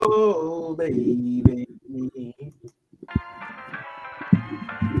baby.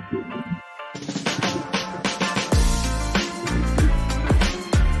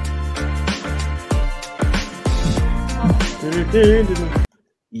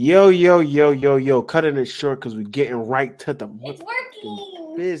 Yo, cutting it short because we're getting right to the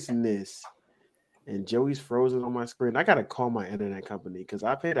business. And Joey's frozen on my screen. I gotta call my internet company because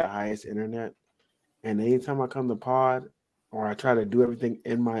I pay the highest internet. And anytime I come to pod or I try to do everything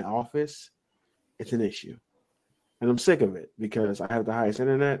in my office, it's an issue. And I'm sick of it because I have the highest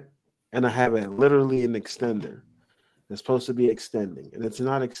internet and I have literally an extender that's supposed to be extending. And it's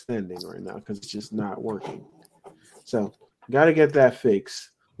not extending right now because it's just not working. So got to get that fixed.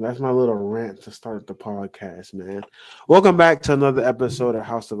 That's my little rant to start the podcast, man. Welcome back to another episode of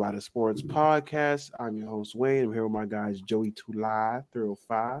House of Out Sports podcast. I'm your host, Wayne. I'm here with my guys, Joey Tulai,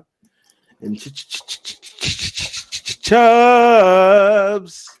 305, and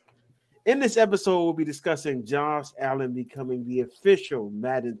Chubbs. In this episode, we'll be discussing Josh Allen becoming the official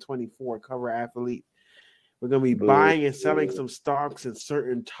Madden 24 cover athlete. We're going to be buying and selling some stocks and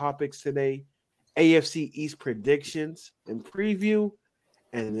certain topics today. AFC East predictions and preview,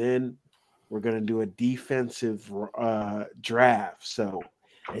 and then we're going to do a defensive draft. So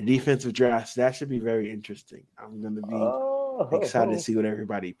a defensive draft, that should be very interesting. I'm going to be excited to see what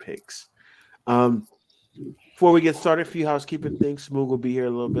everybody picks. Before we get started, a few housekeeping things. Smoog will be here a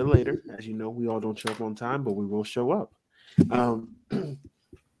little bit later. As you know, we all don't show up on time, but we will show up. He'll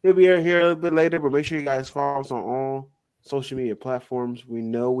be here a little bit later, but make sure you guys follow us on all social media platforms. We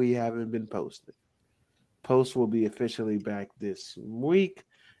know we haven't been posting. Posts will be officially back this week.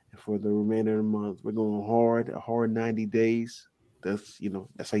 And for the remainder of the month, we're going a hard 90 days. That's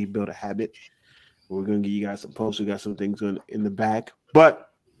how you build a habit. We're going to give you guys some posts. We got some things in the back.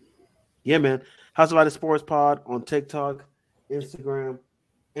 But, yeah, man. House of Out Sports Pod on TikTok, Instagram,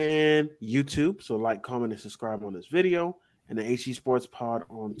 and YouTube. So like, comment, and subscribe on this video. And the HG Sports Pod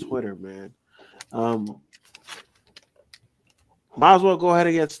on Twitter, man. Might as well go ahead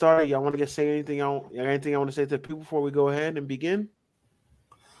and get started. Y'all want to say anything? Anything I want to say to the people before we go ahead and begin?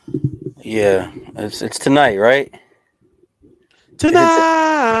 Yeah, it's tonight, right?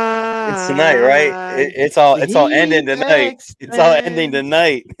 Tonight. It's tonight, right? It's all ending tonight. It's all ending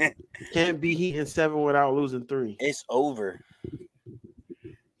tonight. Can't be Heat 7 without losing 3. It's over.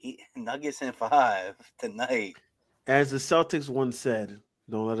 Nuggets in 5 tonight. As the Celtics once said,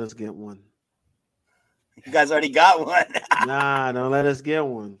 don't let us get one. You guys already got one. Nah, don't let us get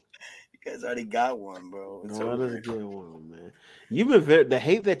one. You guys already got one, bro. Don't let us get one, man. The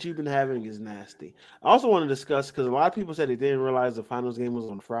hate that you've been having is nasty. I also want to discuss, because a lot of people said they didn't realize the finals game was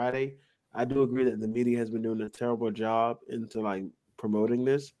on Friday. I do agree that the media has been doing a terrible job into promoting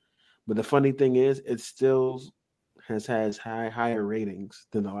this. But the funny thing is, it still has higher ratings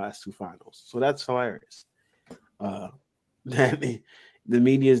than the last two finals. So that's hilarious. The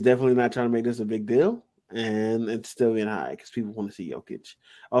media is definitely not trying to make this a big deal. And it's still being high because people want to see Jokic.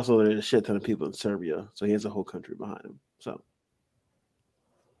 Also, there's a shit ton of people in Serbia, so he has a whole country behind him. So,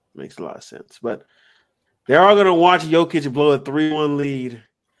 makes a lot of sense. But they're all going to watch Jokic blow a 3-1 lead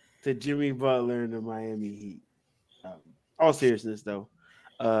to Jimmy Butler and the Miami Heat. All seriousness, though,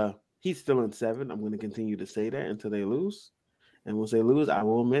 he's still in 7. I'm going to continue to say that until they lose. And once they lose, I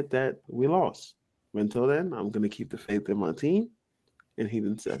will admit that we lost. But until then, I'm going to keep the faith in my team, and Heat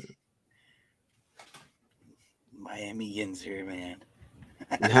in 7. Miami Yinzer, man.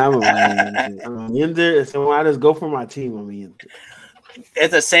 I'm a Yinzer. So I just go for my team. I'm a Yinzer.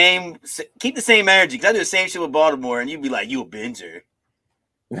 It's the same. Keep the same energy. Because I do the same shit with Baltimore, and you'd be like, "You a Benzer."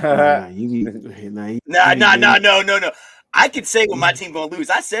 No. I could say when my team gonna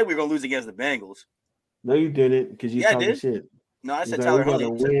lose. I said we were gonna lose against the Bengals. No, you didn't, because you talking shit. No, I said Tyler Huntley.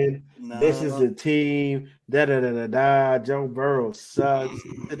 Win. No. This is the team. Joe Burrow sucks.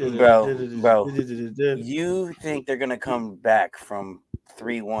 Bro. You think they're gonna come back from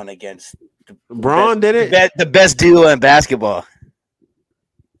 3-1 against Braun did it? The best duo in basketball.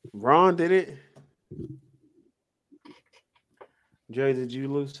 Braun did it. Jay, did you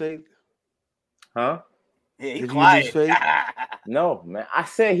lose faith? Huh? Yeah, he's quiet. No, man. I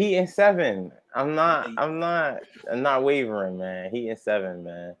said Heat in 7. I'm not wavering, man. Heat in 7,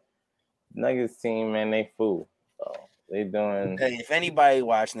 man. Nuggets team, man, they fool. So they doing. Hey, if anybody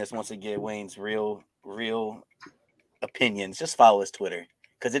watching this wants to get Wayne's real opinions, just follow his Twitter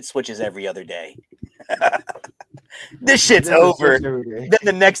because it switches every other day. This shit's over. Then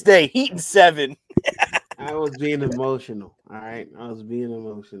the next day, Heat in 7. I was being emotional. All right, I was being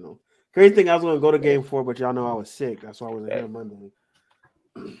emotional. Crazy thing, I was going to go to Game 4, but y'all know I was sick. That's why I wasn't here Monday.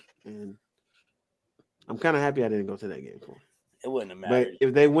 And I'm kind of happy I didn't go to that Game 4. It wouldn't have mattered. But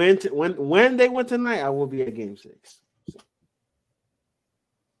if they win, when they win tonight, I will be at Game 6. So.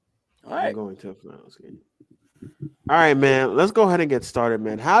 All right. I'm going to a finals game. All right, man. Let's go ahead and get started,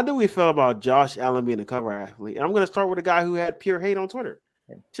 man. How do we feel about Josh Allen being a cover athlete? And I'm going to start with a guy who had pure hate on Twitter.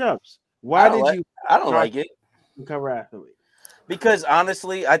 Chubbs, why did you? I don't like it. Cover athlete. Because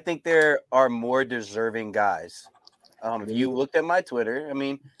honestly, I think there are more deserving guys. If you looked at my Twitter, I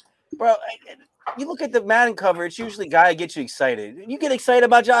mean, bro, you look at the Madden cover, it's usually guy gets you excited. You get excited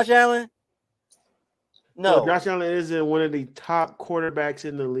about Josh Allen? No. Well, Josh Allen isn't one of the top quarterbacks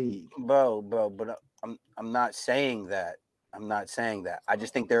in the league. Bro, but I'm not saying that. I'm not saying that. I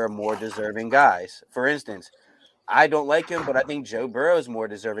just think there are more deserving guys. For instance, I don't like him, but I think Joe Burrow is more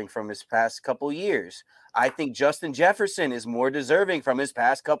deserving from his past couple years. I think Justin Jefferson is more deserving from his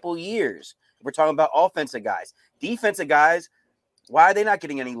past couple years. We're talking about offensive guys. Defensive guys, why are they not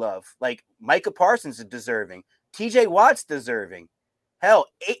getting any love? Like Micah Parsons is deserving. TJ Watt's deserving. Hell,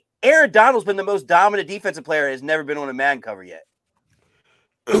 Aaron Donald's been the most dominant defensive player and has never been on a Madden cover yet.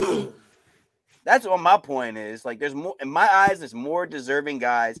 That's what my point is. Like, there's more in my eyes. There's more deserving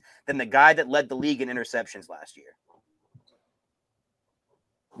guys than the guy that led the league in interceptions last year.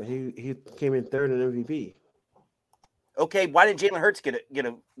 But he came in third in MVP. Okay, why didn't Jalen Hurts get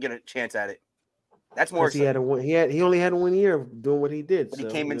a chance at it? That's more. He only had 1 year of doing what he did. But he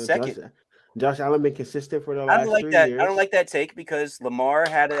came in second. Josh Allen been consistent for the last 3 years. I don't like that take because Lamar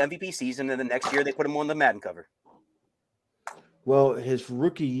had an MVP season, and the next year they put him on the Madden cover. Well, his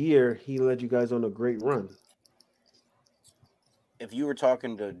rookie year, he led you guys on a great run. If you were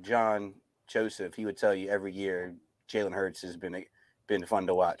talking to John Joseph, he would tell you every year Jalen Hurts has been fun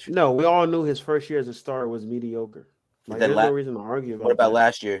to watch. No, we all knew his first year as a starter was mediocre. Like, there's no reason to argue about. What about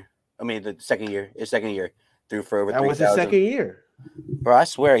last year? I mean, the second year. His second year threw for over 3,000. That was his second year. Bro, I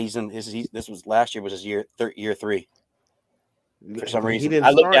swear this was last year was his year 3. For some reason, I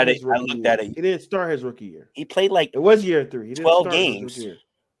looked at it. He didn't start his rookie year. He played like it was year 3. He didn't 12 start games.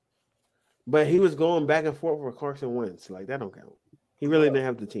 But he was going back and forth with Carson Wentz. Like, that don't count. He really didn't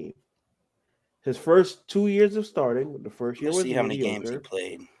have the team. His first 2 years of starting, the first year was see how many games he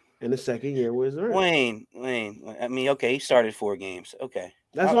played, and the second year was earned. Wayne. I mean, okay, he started 4 games. Okay,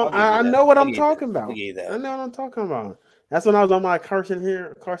 that's what I know what I'm talking about. I know what I'm talking about. That's when I was on my Carson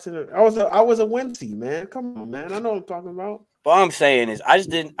here. I was a Wentzy, man. Come on, man. I know what I'm talking about. But all I'm saying is, I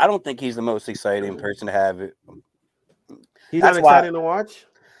don't think he's the most exciting person to have it. He's not exciting to watch.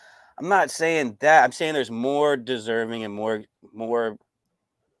 I'm not saying that. I'm saying there's more deserving and more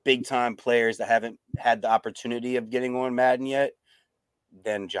big time players that haven't had the opportunity of getting on Madden yet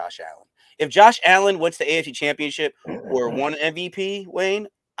than Josh Allen. If Josh Allen wins the AFC Championship or won MVP, Wayne,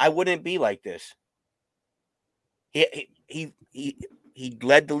 I wouldn't be like this. He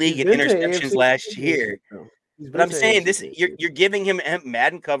led the league in interceptions last year. But I'm saying this: you're giving him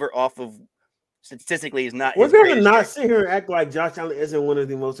Madden cover off of statistically is not. We're gonna not sit here and act like Josh Allen isn't one of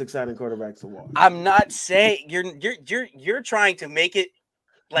the most exciting quarterbacks to watch. I'm not saying you're trying to make it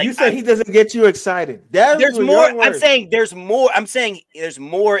like you say he doesn't get you excited. There's more. I'm saying there's more. I'm saying there's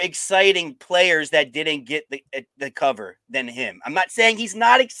more exciting players that didn't get the cover than him. I'm not saying he's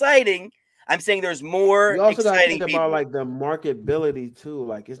not exciting. I'm saying there's more. You also got to think about like the marketability too.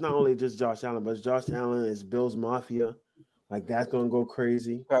 Like, it's not only just Josh Allen, but Josh Allen is Bills Mafia. Like, that's gonna go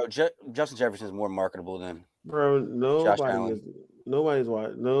crazy. Bro, Justin Jefferson is more marketable than nobody's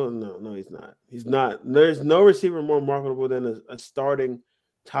watching. No, he's not. He's not. There's no receiver more marketable than a starting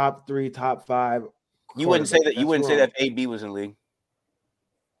top 3, top 5. You wouldn't say that. You wouldn't say that if AB was in the league.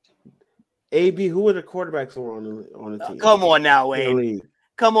 AB, who were the quarterbacks who were on the team? Come on now, Wayne.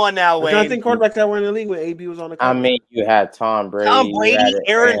 Come on now, Wayne. I think quarterbacks that were in the league when AB was on the cover. I mean, you had Tom Brady,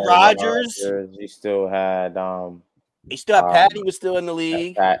 Aaron Rodgers. You still had You still had Patty was still in the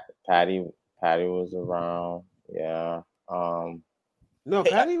league. Patty was around. Yeah. No,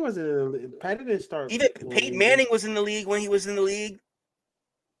 Patty wasn't in the league. Patty didn't start. Even Peyton Manning was in the league when he was in the league.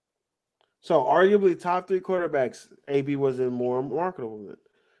 So arguably top 3 quarterbacks, AB wasn't more marketable than.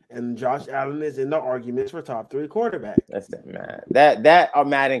 And Josh Allen is in the arguments for top 3 quarterbacks. That's that, man. That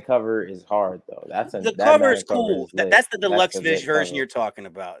Madden cover is hard though. The cover is cool. That's the deluxe version you're talking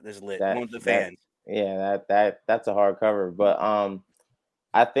about. This lit. One of the fans. That's a hard cover. But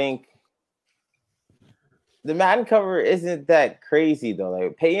I think the Madden cover isn't that crazy though.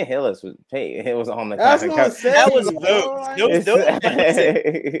 Like Peyton Hill was on the cover. That was voted.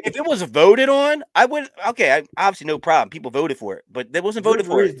 If it was voted on, I would. Okay, obviously no problem. People voted for it, but it wasn't voted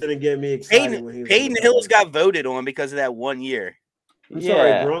for. Didn't get me excited. Peyton Hillis got voted on because of that 1 year. I'm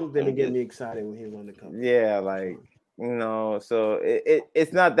sorry, Gronk didn't get me excited when he was on the cover. Yeah, like so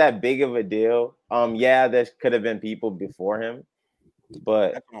it's not that big of a deal. Yeah, there could have been people before him.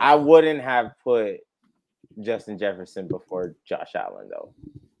 But I wouldn't have put Justin Jefferson before Josh Allen, though.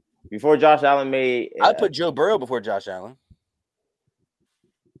 Before Josh Allen made... I'd put Joe Burrow before Josh Allen.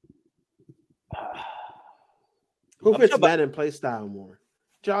 Who fits Madden play style more?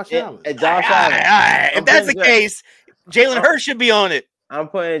 Josh Allen. Josh Allen. If that's the case, Jalen Hurts should be on it. I'm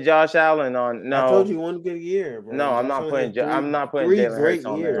putting Josh Allen on. No, I told you one good year, bro. No, I'm not putting Jalen Hurts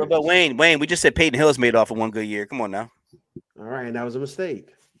on there. What about Wayne? Wayne, we just said Peyton Hillis made off of one good year. Come on now. All right, and that was a mistake.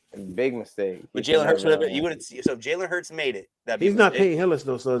 Big mistake. But Jalen Hurts would have. You would. So if Jalen Hurts made it, he's not Peyton Hillis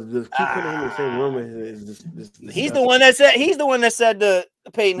though. So just keep putting him in the same room is he's the one that said. He's the one that said the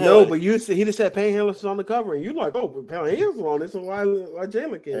Peyton Hillis. No, but you said he just said Peyton Hillis was on the cover, and you're like, oh, but Peyton Hillis was on it, so why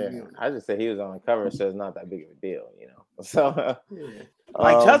Jalen can't be on it? I just said he was on the cover, so it's not that big of a deal, you know. So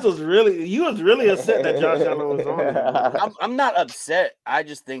Chubbs was really upset that Josh Allen was on it. I'm not upset. I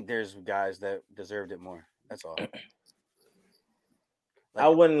just think there's guys that deserved it more. That's all. I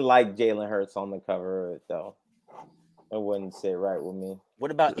wouldn't like Jalen Hurts on the cover of it, though. It wouldn't sit right with me.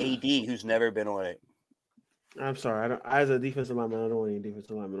 What about AD, who's never been on it? I'm sorry. As a defensive lineman, I don't want any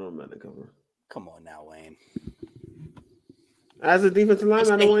defensive lineman on the cover. Come on now, Wayne. As a defensive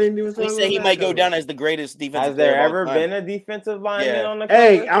lineman, I don't want any defensive lineman. They say he might go down as the greatest defensive. Has there ever been a defensive lineman on the cover?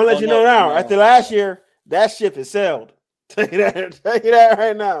 Hey, I'll let you know now. After last year, that ship has sailed. Tell you that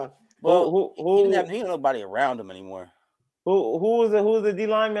right now. Well, he didn't have nobody around him anymore. Who's the D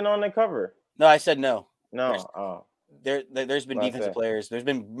lineman on the cover? No, I said no. No. There's been defensive players. There's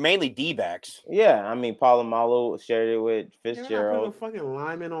been mainly D-backs. Yeah, I mean Polamalu shared it with Fitzgerald. You're not putting a fucking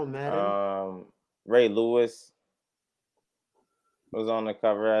lineman on Madden. Ray Lewis was on the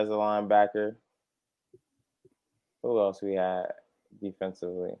cover as a linebacker. Who else we had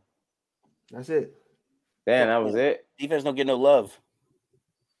defensively? That's it. Damn, that was it. Defense don't get no love.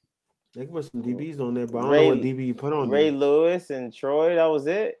 They can put some DBs on there, but I don't know what DB you put on Ray there. Lewis and Troy, that was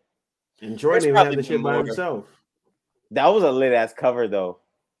it. And Troy didn't have the shit by himself. That was a lit ass cover, though.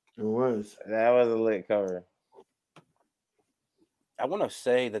 It was. That was a lit cover. I want to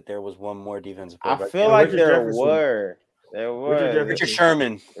say that there was one more defensive player. I feel like there were. Richard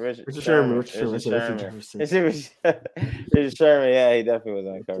Sherman. Richard Sherman. Richard Sherman. Yeah, he definitely was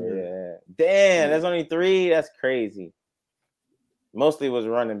on the cover. Yeah. Damn, that's only 3. That's crazy. Mostly was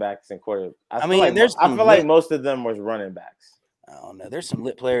running backs and quarterbacks. I feel like most of them was running backs. I don't know. There's some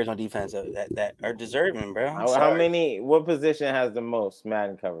lit players on defense that are deserving, bro. How many? What position has the most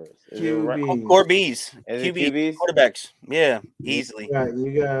Madden covers? QBs. QBs. Quarterbacks. Yeah, easily.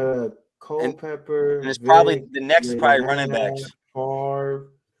 You got Culpepper. And it's probably the next is probably running backs.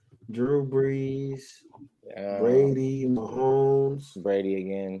 Favre, Drew Brees, Brady, Mahomes. Brady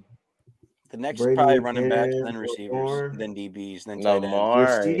again. The next is probably running backs, then receivers, then DBs, then tight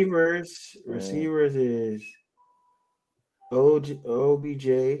ends. Receivers is OBJ.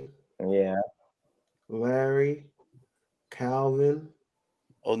 Yeah. Larry, Calvin.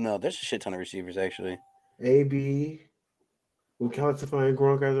 Oh no, there's a shit ton of receivers actually. AB. We classifying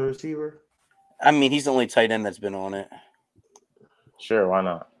Gronk as a receiver. I mean, he's the only tight end that's been on it. Sure, why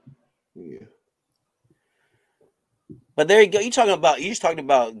not? Yeah. But there you go. You're just talking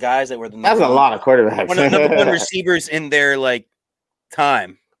about guys that were the that's a lot of quarterbacks. One of the number one receivers in their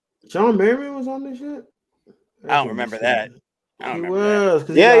time. John Merriman was on this shit. I don't remember that. He was.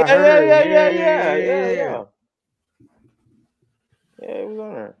 Yeah. Yeah, he was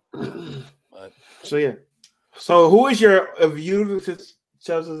on there. So yeah. So who is if you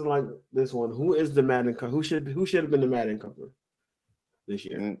Chelsea like this one? Who is the Madden cover? Who should have been the Madden cover this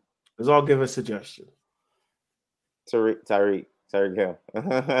year? Let's all give a suggestion. Tyreek Hill.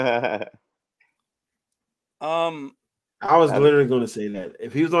 I was literally going to say that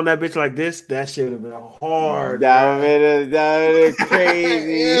if he was on that bitch like this, that should have been hard. That would have been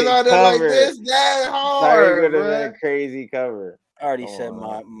crazy. He was on like this, that hard. Would have been a crazy cover. I already said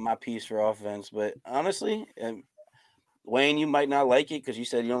my piece for offense, but honestly, Wayne, you might not like it because you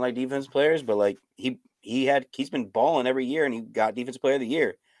said you don't like defense players, but like he's been balling every year and he got defensive player of the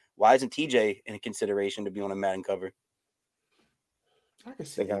year. Why isn't TJ in consideration to be on a Madden cover? I can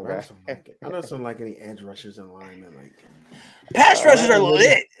see that. I know some like any edge rushers in line and like pass rushers are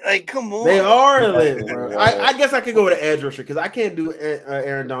lit. Like, come on, they are lit, bro. I guess I could go with an edge rusher because I can't do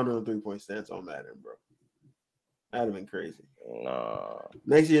Aaron Donald 3-point stance on Madden, bro. That'd have been crazy. No.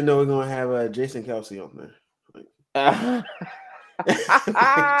 Next year, we're gonna have Jason Kelsey on there.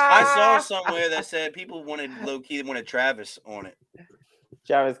 I saw somewhere that said people wanted Travis on it.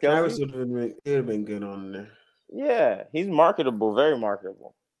 Travis would have been good on there. Yeah, he's marketable, very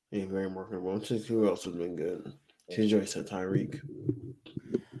marketable. Yeah, very marketable. Who else would have been good? TJ said Tyreek.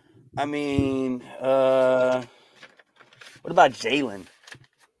 I mean, What about Jalen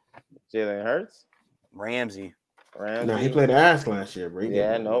Hurts? Ramsey? No, he played ass last year, bro.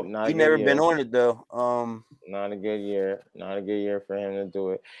 Yeah, nope, not He a good never year. been on it though. Not a good year. Not a good year for him to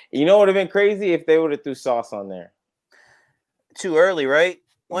do it. You know what would have been crazy if they would have threw Sauce on there. Too early, right?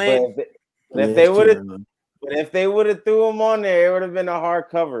 Wayne? But if they would have threw him on there, it would have been a hard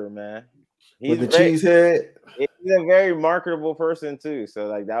cover, man. With the cheese head. He's a very marketable person too, so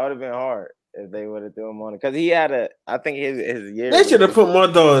like that would have been hard if they would have threw him on it because he had I think his year. They should have put my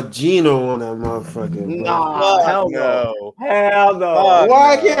dog Gino on that motherfucker. Nah, hell no. Hell no.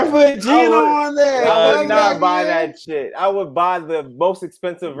 Why can't put Gino on there? I would not buy that shit. I would buy the most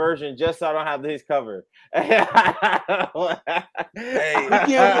expensive version just so I don't have his cover. Hey, you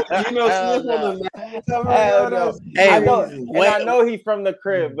can't put Gino Smith on the cover. Hey, I know he's from the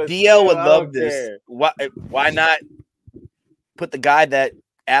crib, but DL would love this. Why not put the guy that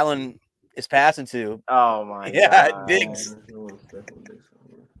Allen is passing to? Oh my God. Diggs.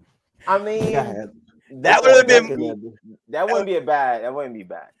 I mean, that would have been. That wouldn't be bad. That wouldn't be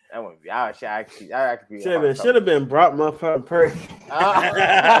bad. I could be. Should have been Brock motherfucking Purdy.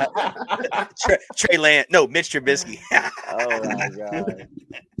 Trey Lance. No, Mitch Trubisky. Oh my god.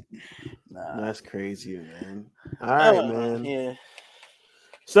 That's crazy, man. All right, man. Yeah.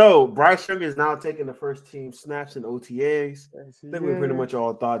 So Bryce Young is now taking the first team snaps in OTAs. I think we pretty much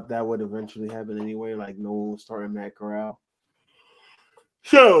all thought that would eventually happen anyway. Like no one was starting Matt Corral.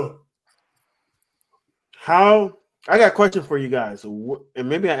 So, I got a question for you guys, and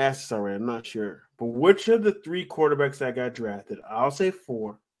maybe I asked this already. I'm not sure, but which of the 3 quarterbacks that got drafted, I'll say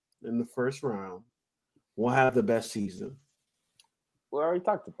 4 in the first round, will have the best season? We already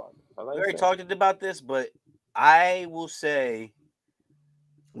talked about it. We already talked about this, but I will say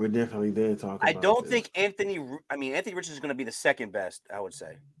we definitely did talk about it. I don't think Anthony Richardson is going to be the second best, I would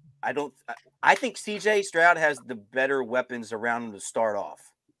say. I think CJ Stroud has the better weapons around him to start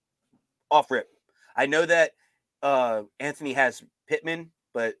off rip. I know that Anthony has Pittman,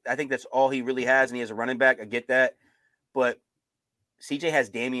 but I think that's all he really has, and he has a running back. I get that, but CJ has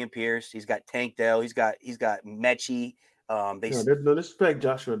Dameon Pierce. He's got Tank Dell. He's got Mechie. They respect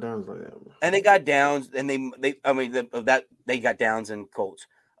Joshua Downs like that, and they got Downs, and they got Downs and Colts.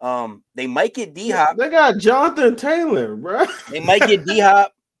 They might get D-Hop. They got Jonathan Taylor, bro. They might get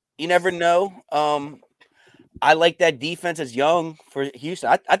D-Hop. You never know. I like that defense is young for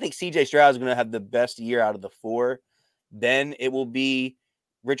Houston. I think CJ Stroud is going to have the best year out of the 4. Then it will be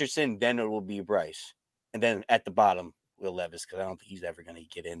Richardson. Then it will be Bryce. And then at the bottom, Will Levis, because I don't think he's ever going to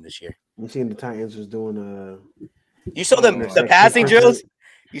get in this year. You seen the Titans was doing You saw the passing drills?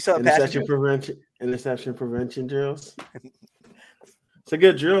 You saw interception prevention drills? It's a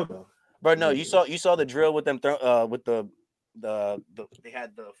good drill, though. Bro, no, you saw the drill with them with the they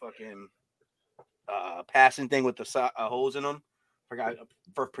had the fucking passing thing with the holes in them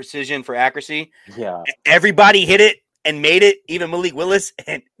for precision, for accuracy. Yeah. Everybody hit it and made it, even Malik Willis,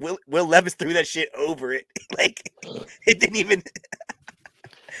 and Will Levis threw that shit over it. Like, it didn't even.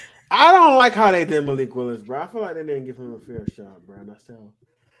 I don't like how they did Malik Willis, bro. I feel like they didn't give him a fair shot, bro. That's all.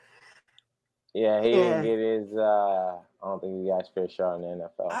 Yeah, he didn't get his. I don't think he got his fair shot in the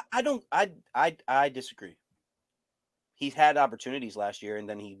NFL. I disagree. He's had opportunities last year, and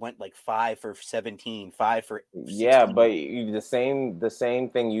then he went like 5 for 17, 5 for 16. Yeah, but the same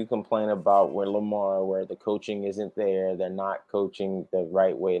thing you complain about with Lamar, where the coaching isn't there, they're not coaching the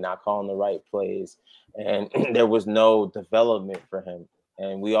right way, not calling the right plays, and there was no development for him.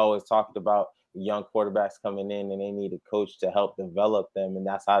 And we always talked about young quarterbacks coming in, and they need a coach to help develop them, and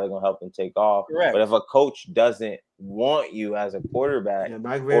that's how they're gonna help them take off. Correct. But if a coach doesn't want you as a quarterback,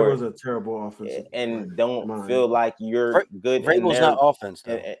 Mike Vrabel's a terrible offensive and don't feel like you're good. Vrabel's not offense,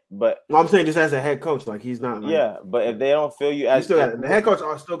 though. But I'm saying just as a head coach, like he's not. Like, but if they don't feel you as the head coach,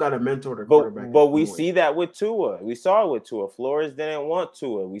 still got to mentor the quarterback. But we see that with Tua. We saw it with Tua. Flores didn't want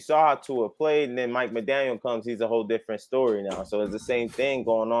Tua. We saw how Tua played, and then Mike McDaniel comes. He's a whole different story now. So it's the same thing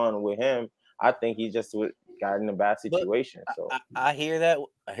going on with him. I think he just got in a bad situation. So I hear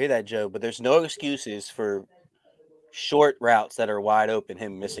that, Joe. But there's no excuses for short routes that are wide open.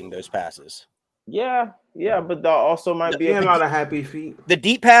 Him missing those passes. Yeah, but there also might be a lot of happy feet. The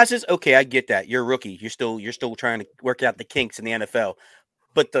deep passes, okay, I get that. You're a rookie. You're still trying to work out the kinks in the NFL.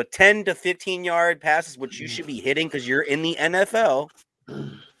 But the 10 to 15 yard passes, which you should be hitting because you're in the NFL,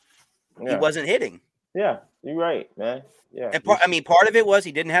 he wasn't hitting. Yeah, you're right, man. Yeah, and part of it was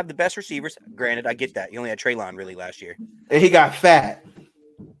he didn't have the best receivers. Granted, I get that. He only had Treylon really last year, and he got fat.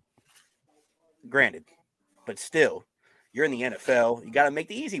 Granted, but still, you're in the NFL. You got to make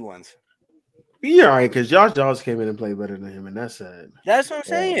the easy ones. You're all right because Josh Dobbs came in and played better than him, and that's sad. That's what I'm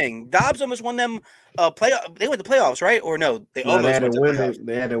saying. Dobbs almost won them playoff. They went to playoffs, right? Or no? They No, almost went to playoffs.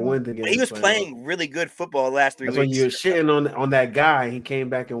 They had to win to get. He the was playoffs. playing really good football the last 3 That's weeks. when you were shitting on that guy. He came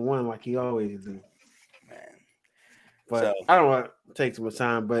back and won like he always do. Man. But I don't want to take too much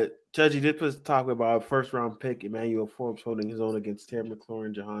time. But Judge, you did talk about a first round pick, Emmanuel Forbes, holding his own against Terry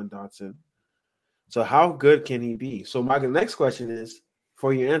McLaurin, Jahan Dotson. So how good can he be? So my next question is,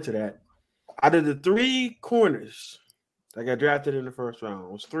 before you answer that, out of the 3 corners that got drafted in the first round,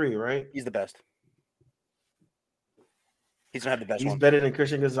 it was 3, right? He's the best. He's gonna have the best. He's better than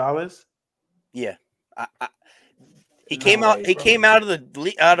Christian Gonzalez. Yeah, he came out. He came out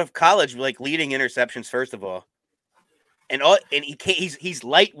of college like leading interceptions first of all, and he's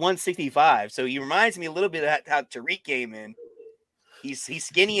light 165. So he reminds me a little bit of how Tariq came in. He's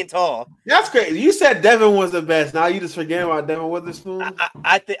skinny and tall. That's crazy. You said Devin was the best. Now you just forget about Devin Witherspoon.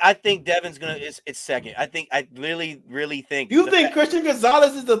 I think Devin's gonna. It's second. I really think. You think Christian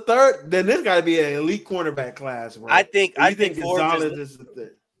Gonzalez is the third? Then this got to be an elite cornerback class, bro. I think Gonzalez is the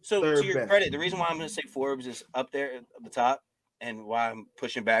third. So to your credit, the reason why I'm going to say Forbes is up there at the top, and why I'm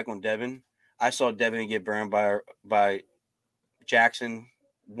pushing back on Devin, I saw Devin get burned by Jackson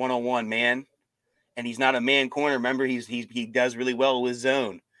 101 man. And he's not a man corner. Remember, he does really well with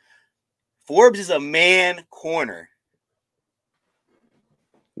zone. Forbes is a man corner.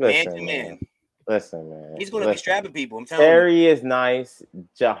 Listen, man to man. Listen, man. He's going to be strapping people. I'm telling Terry is nice.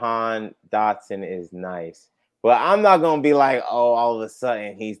 Jahan Dotson is nice. But I'm not going to be like, oh, all of a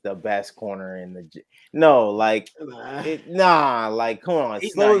sudden he's the best corner in the – no, like, like, come on.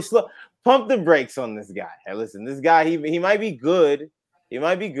 Slow. Pump the brakes on this guy. Hey, listen, this guy, he might be good. He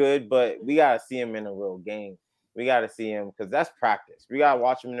might be good, but we got to see him in a real game. We got to see him because that's practice. We got to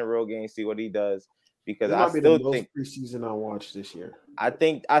watch him in a real game, see what he does. Because I still think preseason I watched this year. I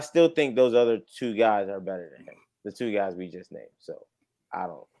still think those other 2 guys are better than him. The 2 guys we just named. So I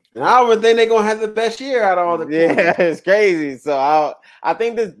don't. And I would think they're gonna have the best year out of all the corners. Yeah, it's crazy. So I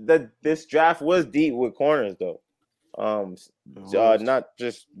think this draft was deep with corners though. Not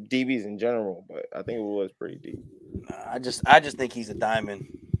just DBs in general, but I think it was pretty deep. I just think he's a diamond.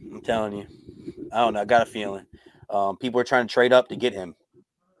 I'm telling you. I don't know. I got a feeling. People are trying to trade up to get him,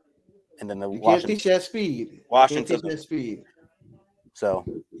 and then you can't teach that speed. Washington that speed. So,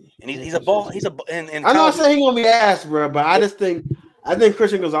 and he's a ball. He's a. And I'm not saying he's gonna be ass, bro, but I think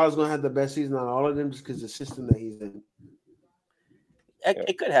Christian Gonzalez is gonna have the best season out of all of them just because the system that he's in.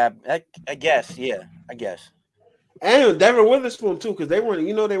 It could happen. I guess. Yeah, I guess. And Devin Witherspoon too, because they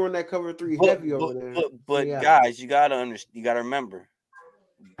weren't that cover 3 heavy over there. But guys, you gotta remember,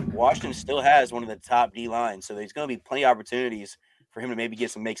 Washington still has one of the top D lines, so there's gonna be plenty of opportunities for him to maybe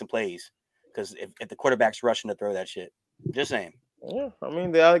make some plays. Because if the quarterback's rushing to throw that shit, just saying. Yeah, I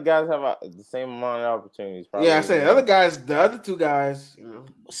mean the other guys have the same amount of opportunities. Probably. Yeah, I say the other 2 guys,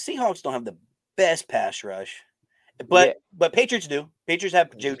 Seahawks don't have the best pass rush, but Patriots do. Patriots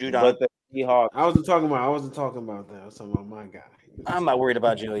have Joe Judon. But the Seahawks. I wasn't talking about that. I was talking about my guy. I'm not worried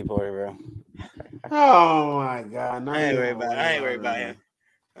about Joey Porter, bro. Oh my God! I ain't worried about him.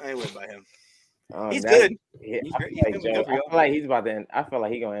 He's good. I feel like he's about to end. I feel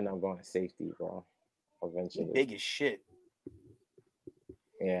like he's gonna end up going to safety, bro. Eventually, he's big as shit.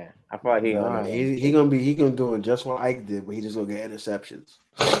 Yeah, I feel like he gonna do it just what Ike did, but he just gonna get interceptions.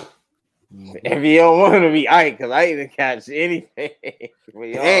 If you don't want him to be Ike, because I didn't catch anything.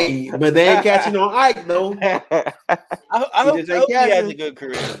 But they ain't catching on Ike though. I hope he has a good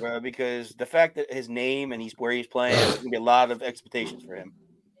career, bro. Because the fact that his name and where he's playing, there's gonna be a lot of expectations for him.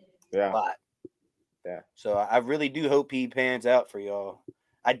 Yeah, a lot. Yeah. So I really do hope he pans out for y'all.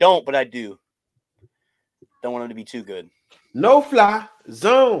 I don't, but I do. Don't want him to be too good. No fly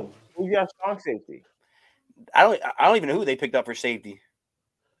zone. Who got strong safety? I don't even know who they picked up for safety.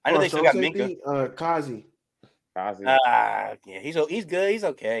 I know they still got Minka. Kazi. Yeah, he's good. He's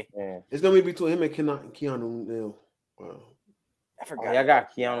okay. Yeah. It's gonna be between him and Keanu Neal. Wow. I forgot. Oh, y'all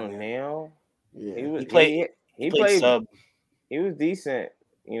got Keanu Neal. Yeah, he played sub. He was decent.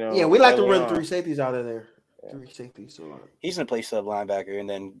 Yeah, we like to run 3 safeties out of there. 3 safeties. So he's gonna play sub linebacker, and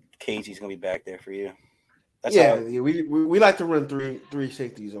then Casey's gonna be back there for you. We like to run three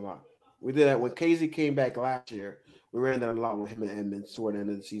safeties a lot. We did that when Casey came back last year. We ran that a lot with him and Edmonds toward the end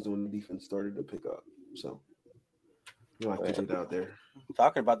of the season when the defense started to pick up. So we like to get out there.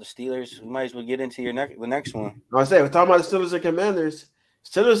 Talking about the Steelers, we might as well get into the next one. I say we're talking about the Steelers and Commanders.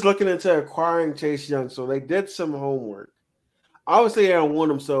 Steelers looking into acquiring Chase Young, so they did some homework. Obviously, they don't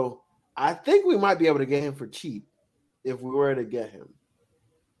want him, so I think we might be able to get him for cheap if we were to get him.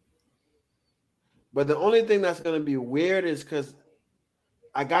 But the only thing that's going to be weird is because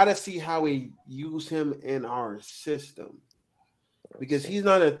I gotta see how we use him in our system because he's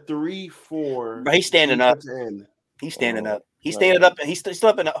not a 3-4. But he's standing up. End. He's standing up. He's standing up, and he's still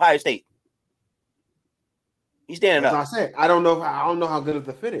up in Ohio State. He's standing That's up. what I said. I don't know how good of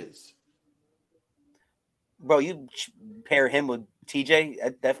the fit is. Bro, you pair him with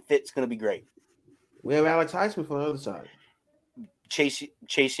TJ, that fit's gonna be great. We have Alex Highsmith on the other side.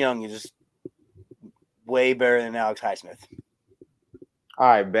 Chase Young is just way better than Alex Highsmith. All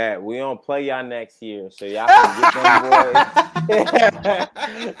right, bet. We don't play y'all next year, so y'all can get them boys.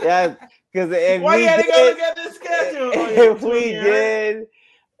 Yeah, because if why we you gotta did, go look at the schedule?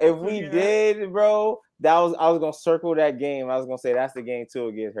 If we did, bro, I was gonna circle that game. I was gonna say that's the game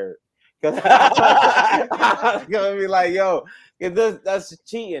Tua gets hurt. Because I was gonna be like, yo, that's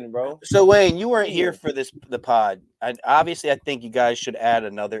cheating, bro. So Wayne, you weren't here for the pod. Obviously, I think you guys should add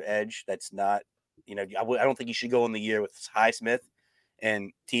another edge. That's not, I don't think you should go in the year with Highsmith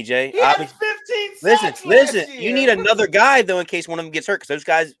and TJ. He had 15 sacks listen. last year. You need another guy though in case one of them gets hurt because those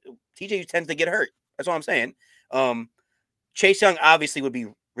guys, TJ tends to get hurt. That's what I'm saying. Chase Young obviously would be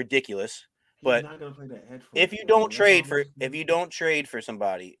ridiculous. But if you don't trade for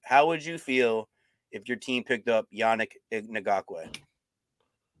somebody, how would you feel if your team picked up Yannick Ngakoue?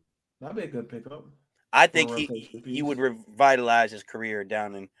 That'd be a good pickup. I think he would revitalize his career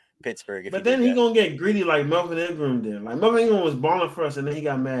down in Pittsburgh. But then he's gonna get greedy like Melvin Ingram did. Like Melvin Ingram was balling for us, and then he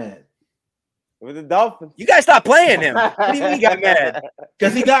got mad with the Dolphins. You guys stop playing him. What do you mean he got mad?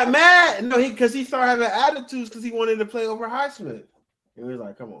 Because he got mad. No, because he started having attitudes because he wanted to play over Highsmith. And he was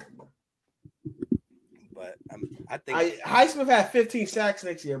like, "Come on, bro." But I think Highsmith had 15 sacks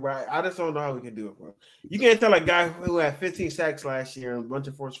next year, bro. I just don't know how we can do it, bro. You can't tell a guy who had 15 sacks last year and a bunch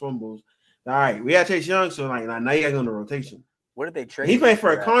of forced fumbles. All right, we had Chase Young, so like now you got to go in the rotation. What did they trade? He played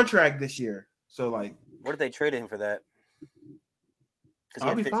for a contract this year, so like, what did they trade him for that? Because he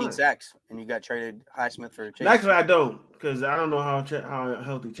had 15 sacks, and you got traded Highsmith for Chase. Actually, I don't, because I don't know how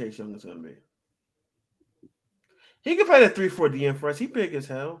healthy Chase Young is going to be. He could play the 3-4 DM for us. He big as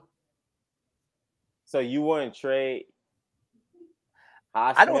hell. So you wouldn't trade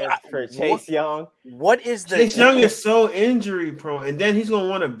Highsmith for Chase Young? What is the Chase Young is so injury prone, and then he's gonna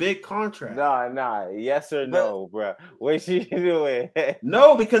want a big contract. Nah. Yes or no, bro? What you doing?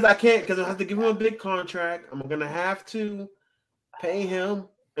 No, because I can't. Because I have to give him a big contract. I'm gonna have to pay him,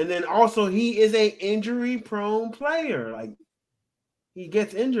 and then also he is a injury prone player. Like he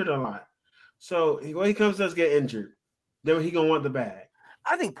gets injured a lot, so when he comes to us get injured, then he gonna want the bag.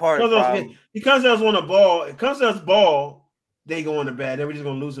 I think part of the problem, he comes to us on a ball. It comes to us ball. They go on the bad. Then we're just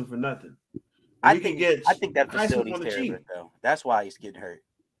gonna lose him for nothing. I think that facility's terrible though. That's why he's getting hurt.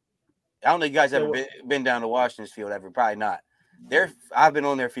 I don't know if you guys ever been down to Washington's field ever. Probably not. I've been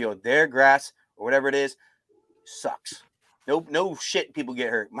on their field. Their grass or whatever it is sucks. No shit. People get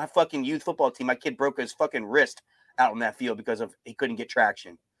hurt. My fucking youth football team. My kid broke his fucking wrist out on that field because he couldn't get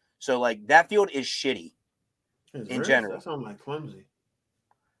traction. So like that field is shitty in general. That sounds like clumsy.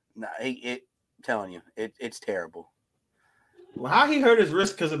 Nah, telling you, it's terrible. Well, how he hurt his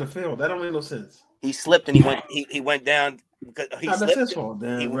wrist because of the field? That don't make no sense. He slipped and he went down because that's his fault.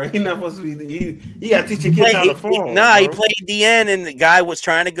 Damn, he not supposed to be. He got to teach your kids how to fall. He played DN and the guy was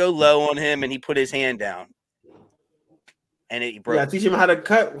trying to go low on him and he put his hand down, and he broke. Yeah, teach him how to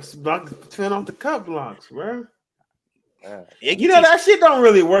turn off the cut blocks, bro. Yeah. That shit don't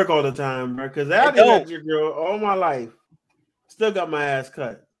really work all the time, bro. Because I did that shit, girl, all my life. Still got my ass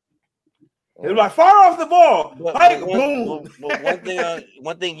cut. It was like far off the ball. Boom.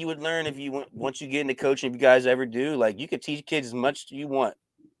 One thing you would learn once you get into coaching, if you guys ever do, like you could teach kids as much as you want.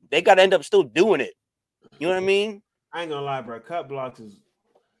 They got to end up still doing it. You know what I mean? I ain't gonna lie, bro. Cut blocks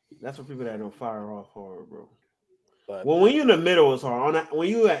that's for people that don't fire off hard, bro. But when you're in the middle, it's hard. When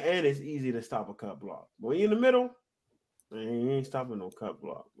you at end, it's easy to stop a cut block. When you're in the middle, man, you ain't stopping no cut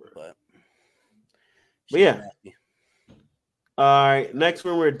block, bro. But yeah. All right, next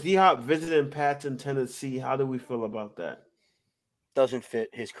one, we're D-Hop visiting Pats in Tennessee. How do we feel about that? Doesn't fit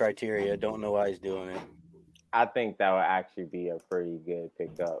his criteria. Don't know why he's doing it. I think that would actually be a pretty good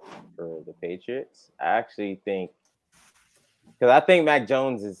pickup for the Patriots. I actually think because I think Mac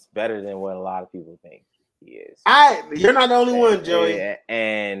Jones is better than what a lot of people think he is. You're not the only one, Joey.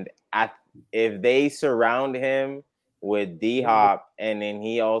 And if they surround him with D-Hop, and then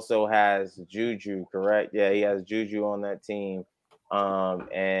he also has Juju, correct? Yeah, he has Juju on that team.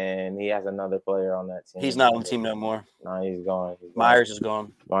 And he has another player on that team. He's not on the team no more. No, he's gone. Myers is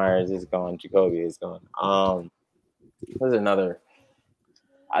gone. Jacoby is gone. There's another.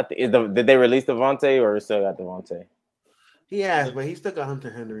 Did they release Devontae or still got Devontae? He has, but he still got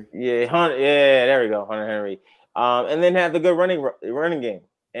Hunter Henry. Yeah, there we go, Hunter Henry. And then have the good running game.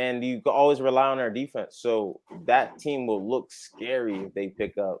 And you can always rely on our defense. So that team will look scary if they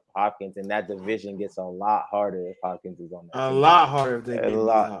pick up Hopkins, and that division gets a lot harder if Hopkins is on that A team. lot harder if they A get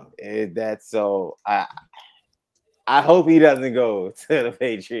lot. That's so. I hope he doesn't go to the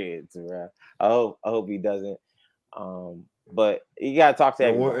Patriots, bro. I hope he doesn't. But you gotta talk to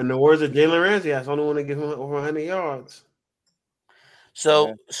everybody. In the words of Jalen Ramsey, that's the only one to give him over 100 yards.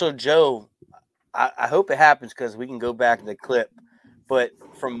 So Joe, I hope it happens because we can go back to the clip. But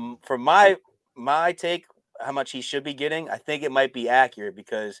from my take, how much he should be getting, I think it might be accurate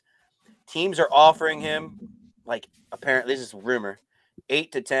because teams are offering him, like, apparently this is rumor,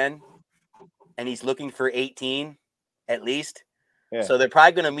 8 to 10, and he's looking for 18 at least. Yeah. So they're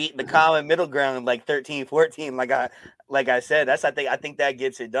probably going to meet in the common middle ground, like 13, 14. Like I said, I think that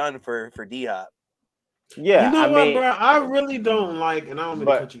gets it done for D-Hop. Yeah, you know what, bro? I really don't like, and I don't mean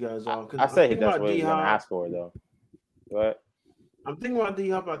to cut you guys off. I say that's what he's gonna ask for, though. But I'm thinking about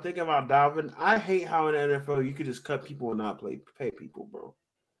D-Hop. I'm thinking about Dalvin. I hate how in the NFL you could just cut people and not pay people, bro.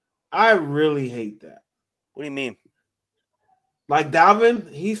 I really hate that. What do you mean? Like Dalvin,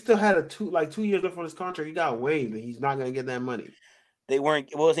 he still had 2 years left on his contract. He got waived, and he's not gonna get that money. It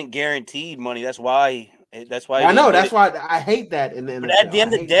wasn't guaranteed money. That's why. I know. That's why I hate that. But at the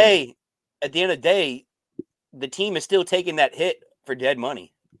end of the day, the team is still taking that hit for dead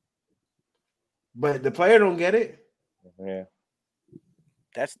money. But the player don't get it. Yeah.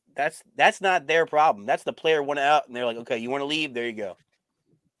 That's not their problem. That's the player went out and they're like, okay, you want to leave? There you go.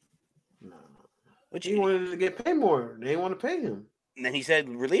 No. But he wanted to get paid more. They didn't want to pay him. And then he said,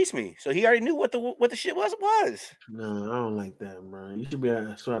 release me. So he already knew what the shit was. No, I don't like that, bro. You should be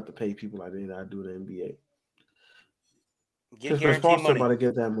able to have to pay people like they do in the NBA. Get guaranteed money. About to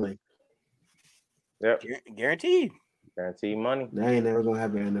get that money. Yep. Guaranteed. Guaranteed money. That ain't never gonna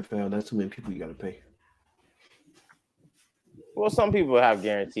happen in the NFL. That's too many people you gotta pay. Well, some people have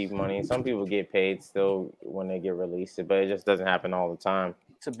guaranteed money. Some people get paid still when they get released, but it just doesn't happen all the time.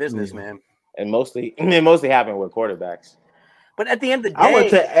 It's a business, man. And it mostly happen with quarterbacks. But at the end of the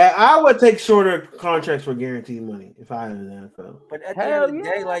day, I would take shorter contracts for guaranteed money if I was in the NFL. But at the end of the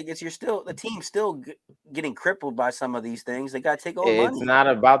day, like the team's still getting crippled by some of these things. They got to take all money. It's not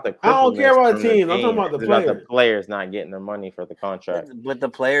about the. I don't care about the team. I'm talking about the players. About the players not getting their money for the contract. But the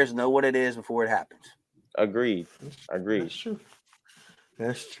players know what it is before it happens. Agreed.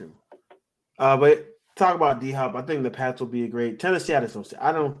 That's true. But talk about D-Hop. I think the Pats will be a great Tennessee.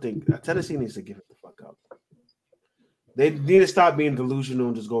 I don't think Tennessee needs to give it the fuck up. They need to stop being delusional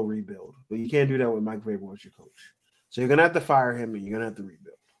and just go rebuild. But you can't do that with Mike Vrabel as your coach. So you're gonna have to fire him and you're gonna have to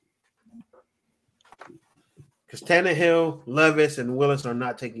rebuild. Because Tannehill, Levis, and Willis are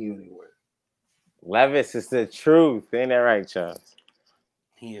not taking you anywhere. Levis is the truth. Ain't that right, Charles?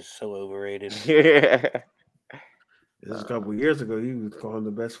 He is so overrated. Yeah. This is a couple years ago. You was calling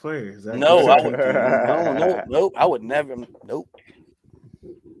the best players. No, I would never. Nope.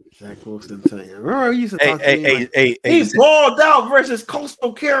 Zach Wilson. Remember, he used to talk to me. Hey, he balled out versus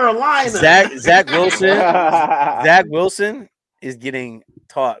Coastal Carolina. Zach Wilson. Zach Wilson is getting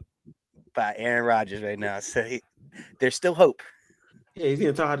taught by Aaron Rodgers right now. So there's still hope. Yeah, he's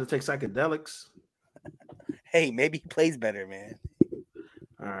gonna taught how to take psychedelics. Hey, maybe he plays better, man.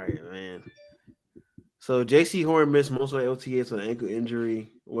 All right, man. So J.C. Horn missed most of the LTAs with an ankle injury.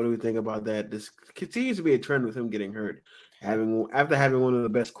 What do we think about that? This continues to be a trend with him getting hurt. After having one of the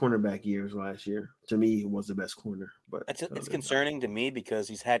best cornerback years last year, to me, he was the best corner. But it's concerning to me because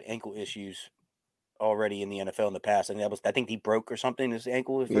he's had ankle issues already in the NFL in the past. I think he broke or something his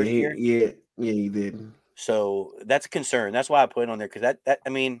ankle his first year. Yeah, he did. So that's a concern. That's why I put it on there because that I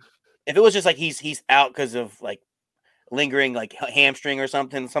mean, if it was just like he's out because of like lingering like hamstring or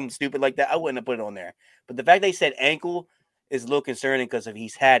something stupid like that, I wouldn't have put it on there. But the fact they said ankle is a little concerning because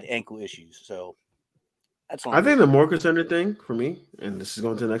he's had ankle issues. So. I think the more concerning thing for me, and this is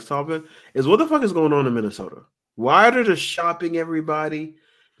going to the next topic, is what the fuck is going on in Minnesota? Why are they just shopping everybody,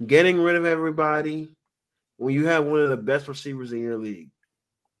 getting rid of everybody when you have one of the best receivers in your league?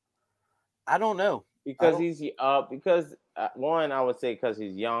 I don't know. Because one, I would say because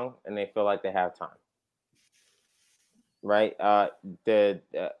he's young and they feel like they have time. Right?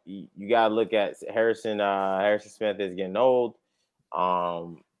 You gotta look at Harrison Smith is getting old.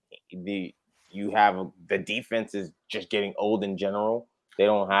 You have the defense is just getting old in general. They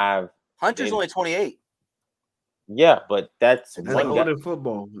don't have Hunter's only 28. Yeah, but that's old in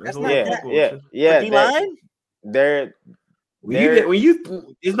football. That's not yeah. D-line? It's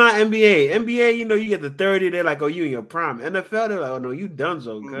not NBA. NBA, you get the 30. They're like, oh, you in your prime. NFL, they're like, oh no, you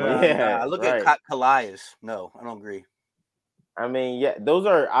donezo. Look at Calais. No, I don't agree. I mean, yeah, those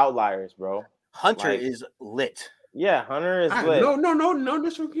are outliers, bro. Hunter Like, is lit. yeah, Hunter is lit. No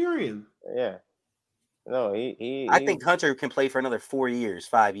disagreeing. Yeah. No, he I think Hunter can play for another 4 years,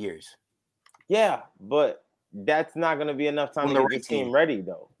 5 years. Yeah, but that's not going to be enough time On to the get right this team team. ready,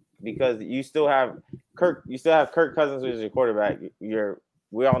 though, because you still have Kirk Cousins as your quarterback.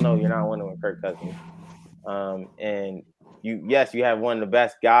 We all know you're not winning with Kirk Cousins. And you have one of the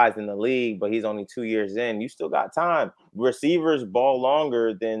best guys in the league, but he's only 2 years in. You still got time. Receivers ball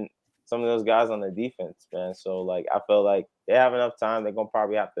longer than some of those guys on the defense, man. So like, I feel like they have enough time. They're gonna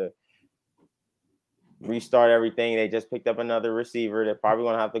probably have to restart everything. They just picked up another receiver. They're probably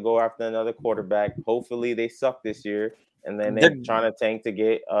gonna have to go after another quarterback. Hopefully they suck this year, and then they're trying to tank to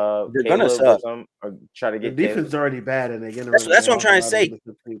get They're gonna Caleb suck. or try to The get defense is already bad, and they're getting That's what I'm trying to a lot say. of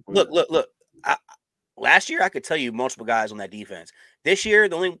different people. Look. Last year, I could tell you multiple guys on that defense. This year,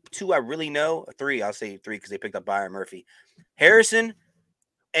 the only two I really know, three, I'll say three because they picked up Byron Murphy, Harrison,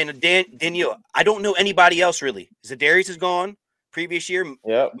 and Daniel. I don't know anybody else really. Zadarius is gone. Previous year,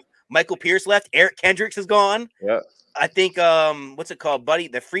 Yep. Michael Pierce left. Eric Kendricks is gone. Yep. I think what's it called, buddy?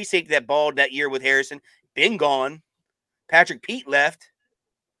 The free safety that balled that year with Harrison been gone. Patrick Pete left.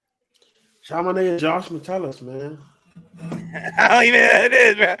 Shout out my nigga Josh Metellus, man. I don't even know who that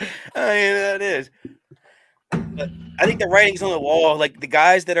is, bro. I don't even know who that is. But I think the writing's on the wall. Like the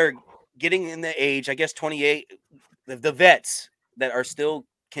guys that are getting in the age, I guess 28, the vets that are still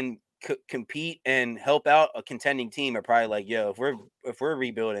can compete and help out a contending team are probably like, yo, if we're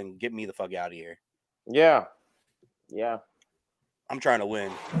rebuilding, get me the fuck out of here. Yeah. I'm trying to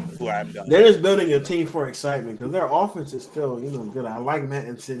win. Who I'm done. They're just building a team for excitement because their offense is still, good. I like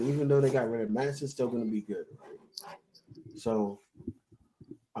Mattinson, even though they got rid of Mattinson's still going to be good. So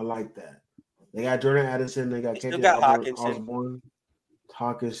I like that. They got Jordan Addison. They got KJ Osborne,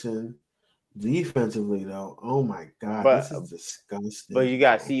 Hawkinson. Defensively, though, oh my god, this is disgusting. But we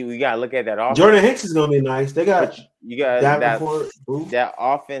got to look at that offense. Jordan Hicks is gonna be nice. They got that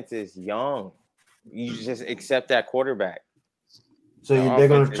offense is young. You just accept that quarterback. So they're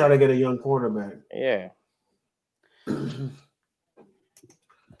gonna try to get a young quarterback. Yeah.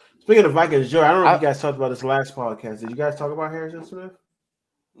 Speaking of Vikings, Joe, I don't know if you guys talked about this last podcast. Did you guys talk about Harrison Smith?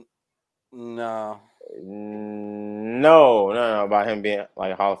 No, about him being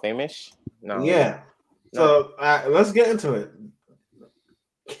like Hall of Fame-ish. No. Yeah. So let's get into it.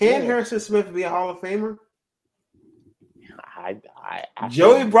 Can Harrison Smith be a Hall of Famer?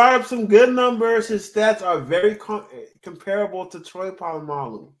 Joey brought up some good numbers. His stats are very comparable to Troy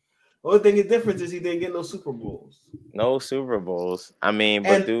Polamalu. The only thing the difference is he didn't get no Super Bowls. No Super Bowls. I mean,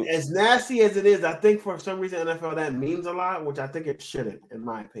 but as nasty as it is, I think for some reason NFL that means a lot, which I think it shouldn't, in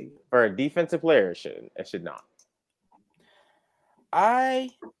my opinion. For a defensive player, it should not.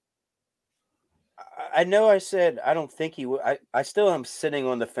 I know I said I don't think he will. I still am sitting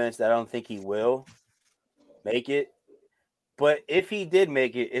on the fence that I don't think he will make it. But if he did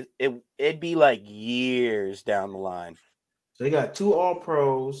make it, it'd be like years down the line. So they got 2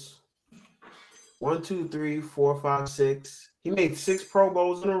 All-Pros. 1, 2, 3, 4, 5, 6. He made 6 Pro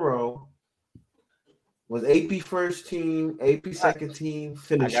Bowls in a row. Was AP first team, AP second team.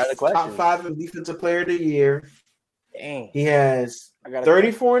 Finished top 5 in Defensive Player of the Year. Dang. He has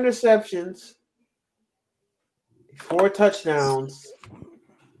 34 interceptions, 4 touchdowns,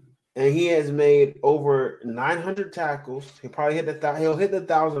 and he has made over 900 tackles. He'll probably hit he'll hit the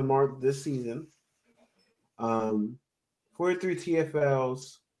 1,000 mark this season. 43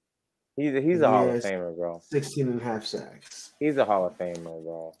 TFLs. He's a Hall of Famer, bro. 16 and a half sacks. He's a Hall of Famer,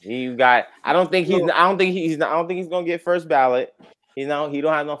 bro. I don't think he's gonna get first ballot. He don't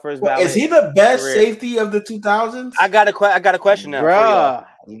have no first ballot. Is he the best safety of the 2000s? I got a question now, bro.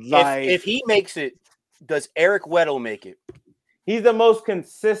 If he makes it, does Eric Weddle make it? He's the most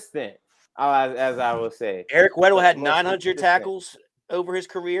consistent, as I will say. Eric Weddle had 900 tackles over his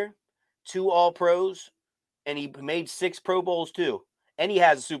career, 2 All-Pros, and he made 6 Pro Bowls too. And he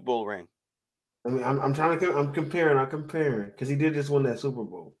has a Super Bowl ring. I mean, I'm comparing because he did just win that Super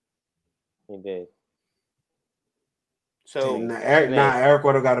Bowl. He did. So Eric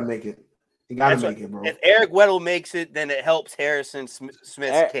Weddle got to make it. He got to make it, bro. If Eric Weddle makes it, then it helps Harrison Smith's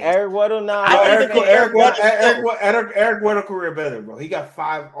case. Eric Weddle, Eric Weddle career better, bro. He got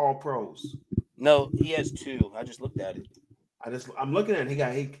 5 All-Pros. No, he has 2. I just looked at it. I'm looking at it. He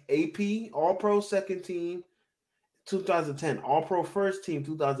got AP All-Pro second team, 2010 All-Pro first team,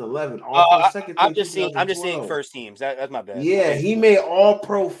 2011 All-Pro second team. I'm just seeing first teams. That's my bad. Yeah, he made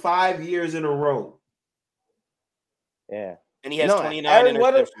All-Pro 5 years in a row. Yeah, and he has 29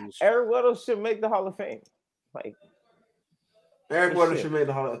 interceptions. Eric Weddle should make the Hall of Fame. Like Eric Weddle should make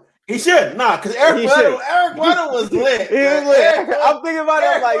the Hall of Fame. He should because Eric Weddle was lit. He was lit. I'm thinking about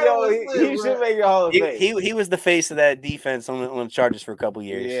it. I'm like, yo, he should make the Hall of Fame. He was the face of that defense on the Chargers for a couple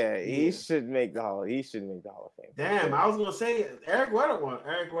years. Yeah, he should make the Hall. He should make the Hall of Fame. Damn, I was gonna say Eric Weddle won.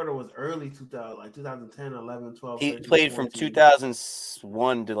 Eric Weddle was early 2000, like 2010, 11, 12. He 13, played 14. from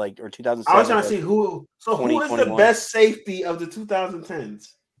 2001 to or 2007. I was trying to see who. So who is the best safety of the 2010s?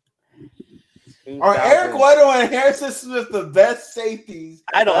 Are Eric Weddle and Harrison Smith the best safeties?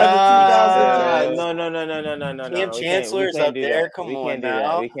 I don't know. No. Cam Chancellor's up there. Come on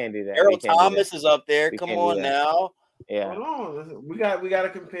now. We can't do that. Earl Thomas is up there. Come on now. Yeah. Hold on. We got to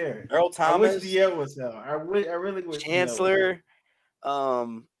compare. Earl Thomas. I wish DL was hell. I really wish Chancellor.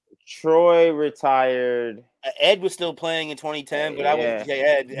 Troy retired. Ed was still playing in 2010, but I wouldn't say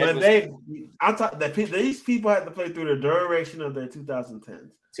Ed. But these people had to play through the duration of their 2010s.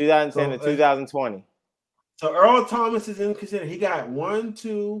 2010 to 2020. So Earl Thomas is in consider. He got 1,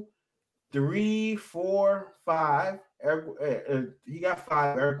 2, 3, 4, 5. He got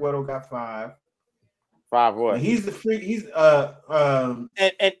 5. Eric Weddle got 5. 5 what? And he's the freak. He's and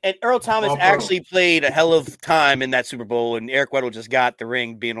Earl Thomas actually played a hell of time in that Super Bowl, and Eric Weddle just got the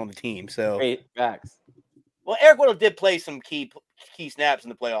ring being on the team. So facts. Well, Eric Weddle did play some key snaps in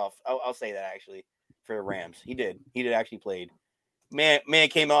the playoff. I'll say that actually for the Rams. He did actually played. Man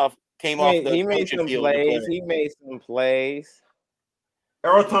came off. He made some plays. He made some plays.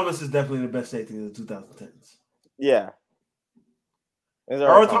 Earl Thomas is definitely the best safety of the 2010s. Yeah.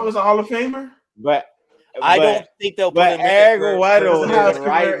 Earl Thomas a Hall of Famer? But I don't think they'll put him in. Eric Weddle is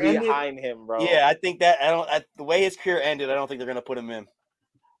right behind him, bro. Yeah, I think that the way his career ended, I don't think they're gonna put him in.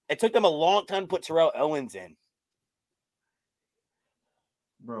 It took them a long time to put Terrell Owens in.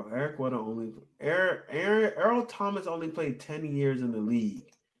 Bro, Earl Thomas only played 10 years in the league.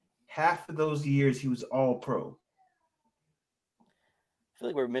 Half of those years he was all pro. I feel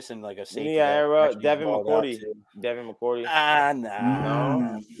like we're missing like a safety. Yeah, Devin McCourty.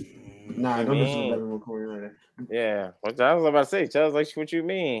 Nah, don't listen to Devin McCourty right there. Yeah, what I was about to say, Charles, like, what you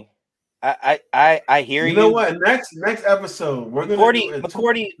mean? I hear you. You know what? Next episode, we're gonna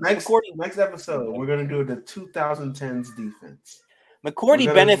next episode, we're gonna do the 2010s defense.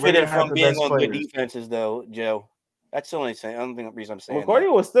 McCourty benefited from being on good defenses, though, Joe. That's the only thing. I don't think the reason I'm saying.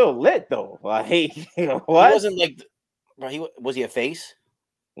 McCourty was still lit, though. Like, what? He wasn't like. Was he a face?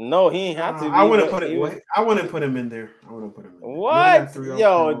 No, he ain't have to. I wouldn't put him in there. What?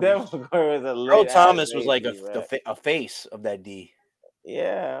 Yo, Devin McCourty was a lit. Earl Thomas was like a face of that D.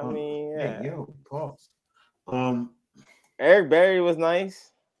 Yeah, I mean, yeah. Hey, yo, pause. Eric Berry was nice.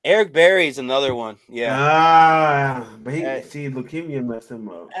 Eric Berry's another one. Yeah. But leukemia messed him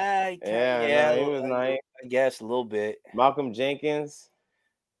up. He was nice. I guess a little bit. Malcolm Jenkins.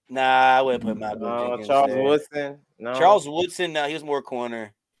 Nah, I wouldn't put Malcolm Jenkins. Charles Woodson. No. Charles Woodson. No, he was more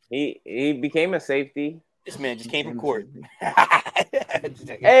corner. He became a safety. This man just came from court.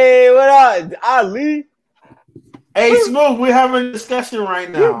 Hey, what up, Ali? Hey, Smooth, we're having a discussion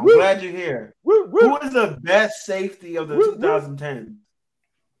right now. I'm glad you're here. Who is the best safety of the 2010s?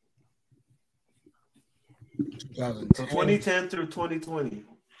 2010 through 2020.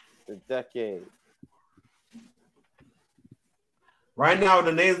 The decade. Right now,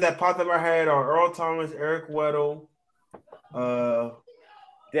 the names that popped up in our head are Earl Thomas, Eric Weddle,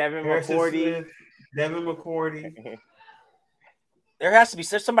 Devin McCourty. There has to be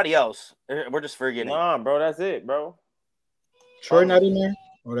somebody else. We're just forgetting. Nah, bro, that's it, bro. Troy not in there?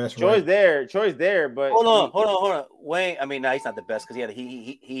 Oh, that's Troy's right. Troy's there, but hold on. Wayne, I mean, no, he's not the best because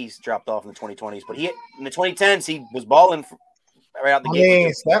he's dropped off in the 2020s, but in the 2010s he was balling right out the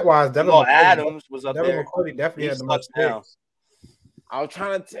gate. Stat wise, Devin Adams was up there. Devin McCourty definitely had the most picks. I was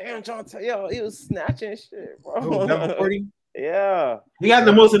trying to tell yo, he was snatching shit, bro. Devin McCourty? Yeah. He got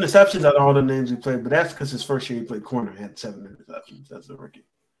the most interceptions out of all the names he played, but that's because his first year he played corner. He had 7 interceptions. That's a rookie.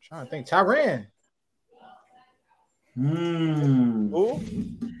 Trying to think. Tyrann. Who?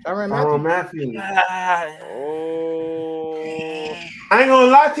 Tyrann Matthews. I ain't gonna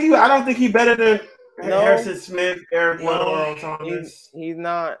lie to you. I don't think he's better than Harrison Smith, Eric Weddle, or Earl Thomas. He's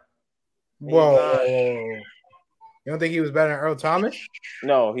not. Whoa. You don't think he was better than Earl Thomas?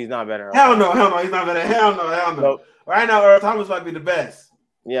 No, he's not better. Hell no. He's not better. Hell no. Nope. Right now, Earl Thomas might be the best.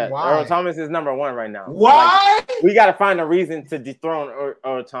 Yeah, Why? Earl Thomas is number 1 right now. Why? Like, we got to find a reason to dethrone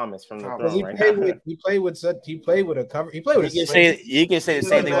Earl Thomas from the throne he right played now. He played with a cover. He played with you can say the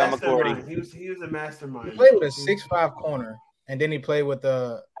same thing about McCourty. He was a mastermind. He played with a 6'5" corner, and then he played with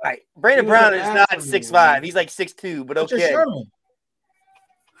the. Right, Brandon Brown is not 6'5". He's like 6'2", but okay.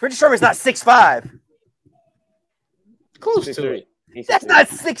 Richard Sherman's not 6'5". Close 6'3". to it. That's not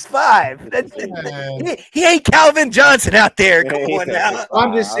 6'5". He ain't Calvin Johnson out there. Come on now.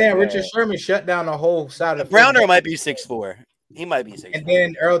 I'm just saying, Richard Sherman shut down the whole side of the Browner might be 6'4". He might be 6'4". And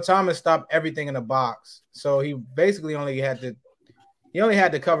then Earl Thomas stopped everything in the box, so he basically only had to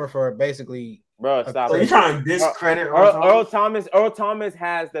cover for basically. Bro, stop. So you trying to discredit Earl Thomas? Earl Thomas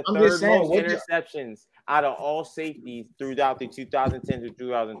has the third most interceptions out of all safeties throughout the 2010s to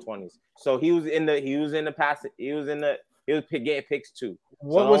 2020s. So he was getting picks too.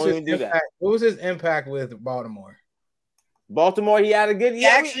 What was his impact? What was his impact with Baltimore? Baltimore, he had a good. He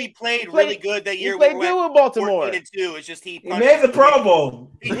actually played really good that year. He played good with Baltimore. 14-2. It's just he made the Pro Bowl.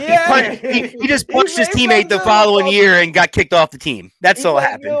 He just punched his teammate the following year and got kicked off the team. That's all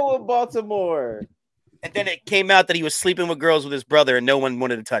happened. Good with Baltimore. And then it came out that he was sleeping with girls with his brother, and no one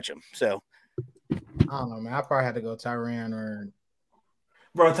wanted to touch him. So I don't know, man. I probably had to go Tyrann or.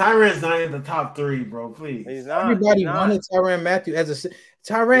 Bro, Tyrann's not in the top 3, bro. Please. He's not. Everybody wanted Tyrann Mathieu as a.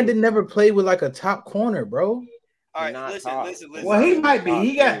 Tyrann didn't never play with like a top corner, bro. All right, listen. Well, he might be.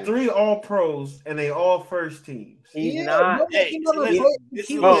 He got 3 All-Pros, and they all first teams. He's not. He's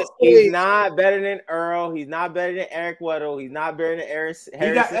not better than Earl. He's not better than Eric Weddle. He's not better than Harrison. Joe.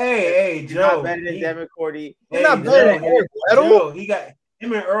 He's not better than Devin Cordy. He's not better than Eric Weddle.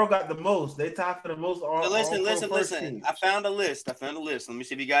 Him and Earl got the most. They tied for the most. Listen. I found a list. Let me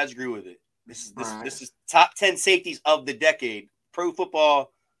see if you guys agree with it. This is top 10 safeties of the decade. Pro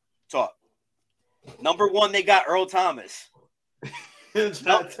Football Talk. Number 1, they got Earl Thomas.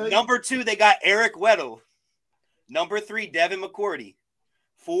 Number 2, they got Eric Weddle. Number 3, Devin McCourty.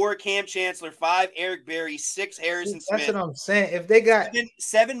 4, Cam Chancellor. 5, Eric Berry. 6, Harrison Smith. That's what I'm saying. If they got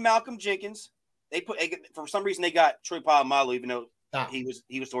 7, Malcolm Jenkins. For some reason they got Troy Polamalu, even though he was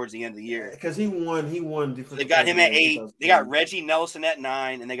towards the end of the year because he won. They got him at 8. They got Reggie Nelson at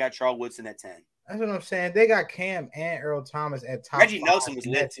 9, and they got Charles Woodson at 10. That's what I'm saying. They got Cam and Earl Thomas at top. Reggie Nelson was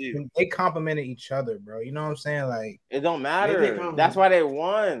lit too. They complimented each other, bro. You know what I'm saying? Like it don't matter. That's why they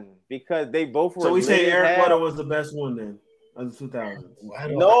won because they both were. So we say Eric Weddle was the best one then of the 2000s.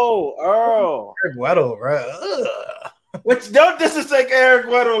 No, Earl. Eric Weddle, bro. Which don't disrespect Eric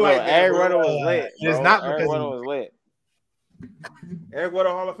Weddle like that. Eric Weddle was lit. It's not Eric because Weddle was lit. Eric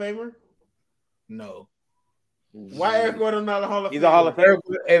Weddle Hall of Famer? No. Why Eric Weddle not a Hall of Famer? He's a Hall of Famer.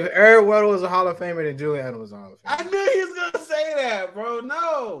 If Eric Weddle was a Hall of Famer, then Julian Edelman was a Hall of Famer. I knew he was gonna say that, bro.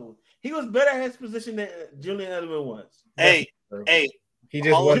 No, he was better at his position than Julian Edelman was. Hey, he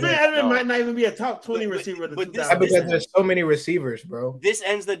just wasn't. Julian Edelman might not even be a top 20 receiver. Because there's so many receivers, bro. This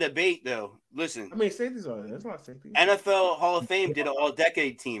ends the debate, though. Listen, I mean, safeties are there's a lot of safeties. NFL Hall of Fame did an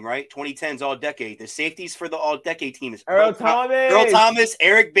all-decade team, right? 2010's all-decade. The safeties for the all-decade team is Earl Thomas,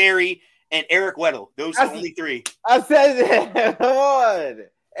 Eric Berry, and Eric Weddle. Those are the only 3. I said that. Come on.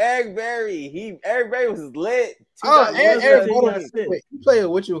 Eric Berry. Eric Berry was lit. Eric Weddle. He played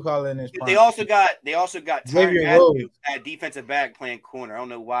what you call it in this. They also got Xavier Rhodes at defensive back playing corner. I don't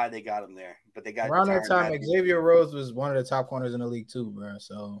know why they got him there, but they got around that time. Xavier Rhodes was one of the top corners in the league too, bro.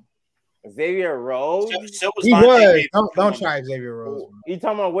 So Xavier Rhodes. He was. Don't try Xavier Rhodes. Bro. You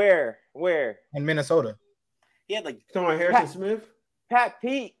talking about where? In Minnesota. He had like you talking about Harrison Smith. Pat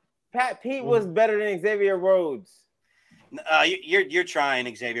Pete was better than Xavier Rhodes. You're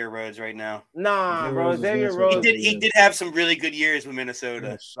trying Xavier Rhodes right now. Nah, bro. Xavier Rhodes. He did have some really good years with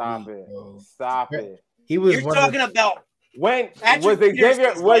Minnesota. Stop it. He was. You're talking about when was Xavier?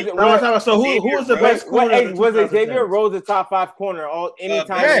 So who was the best corner? Was Xavier Rhodes a top 5 corner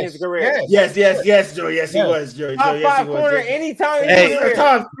anytime in his career? Yes, Joe. Yes, he was, Joe. Top 5 corner anytime in his career.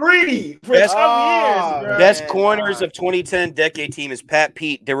 Top 3 for some years. Bro. Best corners of 2010 decade team is Pat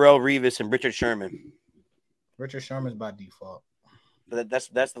Pete, Darrelle Revis, and Richard Sherman. Richard Sherman's by default. But that's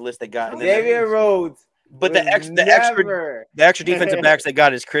the list they got. Xavier Rhodes. But the extra defensive backs they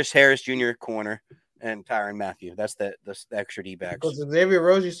got is Chris Harris Jr. corner and Tyrann Mathieu. That's the extra D backs. Because Xavier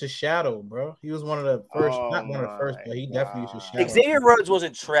Rhodes used to shadow, bro. He was one of the first, not one of the first, but he definitely used to shadow. Xavier Rhodes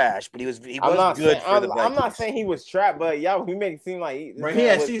wasn't trash, but he was good for the Vikings. I'm not saying he was trash, but y'all, he made it seem like he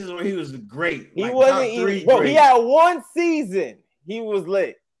had seasons where he was great. He wasn't. Bro, he had one season. He was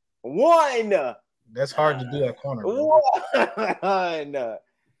lit. One. That's hard to do at corner.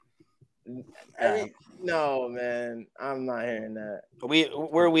 No, man. I'm not hearing that.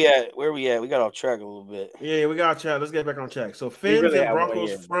 Where are we at? We got off track a little bit. Yeah, we got off track. Let's get back on track. So Fins and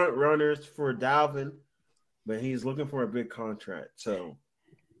Broncos front runners for Dalvin, but he's looking for a big contract. So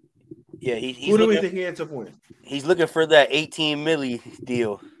yeah, who do we think he ends up with? He's looking for that 18 milli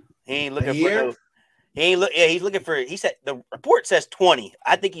deal. He ain't looking for those. He's looking for. He said the report says 20.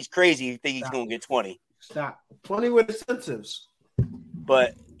 I think he's crazy. You think he's gonna get 20? Stop 20 with incentives.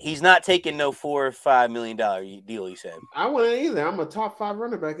 But He's not taking no $4 or $5 million deal. He said. I wouldn't either. I'm a top 5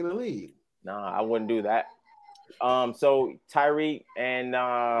 running back in the league. Nah, I wouldn't do that. So Tyreek and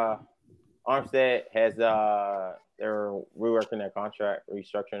Armstead has they're reworking their contract,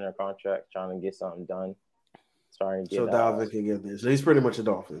 restructuring their contract, trying to get something done. Starting to get so Dalvin can get this. So he's pretty much a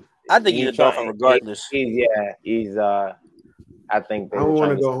Dolphin. I think he's a Dolphin regardless. He's I think I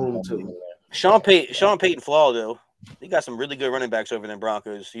want to go home too. Sean Payton flaw though. He got some really good running backs over in the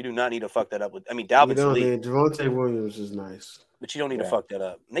Broncos. You do not need to fuck that up with. I mean, Dalvin's elite. Javonte Williams is nice, but you don't need to fuck that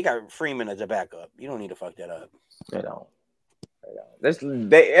up. And they got Freeman as a backup. You don't need to fuck that up. They don't.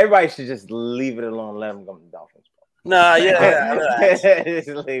 Everybody should just leave it alone. Let them go to the Dolphins. Nah, yeah. Just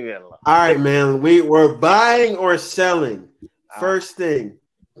leave it alone. All right, man. We're buying or selling. First thing,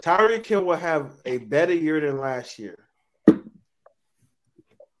 Tyreek Hill will have a better year than last year.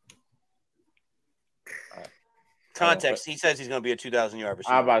 Context. He says he's going to be a 2,000-yard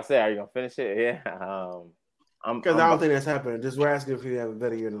receiver. I'm about to say, are you going to finish it? Yeah. Because I don't think that's happening. Just we're asking if he have a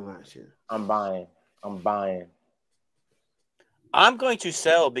better year than last year. I'm buying. I'm going to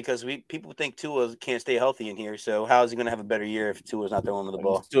sell because people think Tua can't stay healthy in here. So how is he going to have a better year if Tua's not throwing the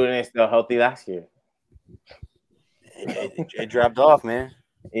ball? Tua ain't still healthy last year. It dropped off, man.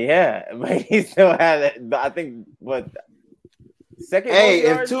 Yeah, but he still had it. I think second. Hey,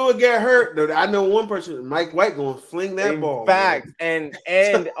 if Tua get hurt, I know one person, Mike White, going to fling that ball. Fact, and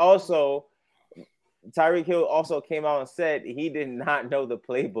also. Tyreek Hill also came out and said he did not know the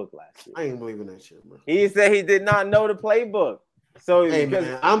playbook last year. I ain't believing that shit, bro. He said he did not know the playbook. So hey,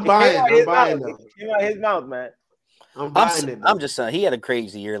 man, I'm buying it. It came out his mouth, man. I'm buying it. I'm just saying he had a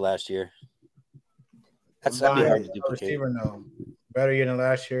crazy year last year. That'd be hard to duplicate. Receiver, no. Better year than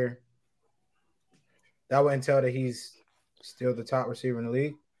last year. That wouldn't tell that he's still the top receiver in the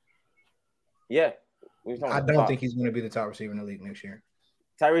league. Yeah. I don't think he's going to be the top receiver in the league next year.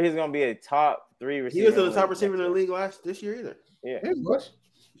 Tyreek is going to be a top 3 receiver. He was the top receiver in the league this year either. Yeah.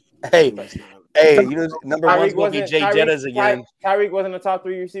 Hey, you know, number one's going to be Jay Jettas again. Tyreek wasn't a top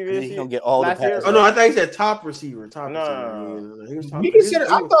 3 receiver this year. He's going to get all the passes. Oh, no, I thought he said top receiver. No. He was top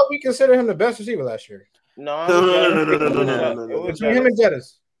I thought we considered him the best receiver last year. No. Between him and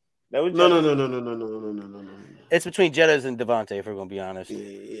Jettas. No. It's between Jettas and Devontae, if we're going to be honest.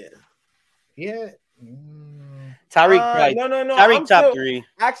 Yeah. Tyreek, no. Tyreek top 3.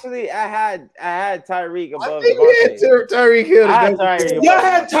 Actually, I had Tyreek above Devontae. Tyreek Hill. Y'all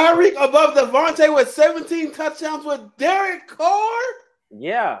had Tyreek above Devontae with 17 touchdowns with Derek Carr?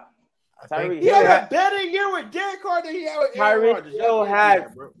 Yeah. He had a better year with Derek Carr than he had with Tyreek Hill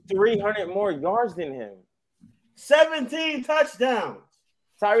had 300 more yards than him. 17 touchdowns.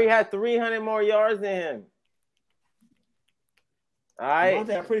 Tyreek had 300 more yards than him. All right.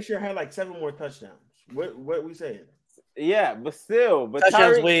 I'm pretty sure had like 7 more touchdowns. What we saying? Yeah, but still,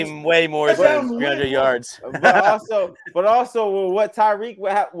 touchdowns way more than 300 yards. but also with what Tyreek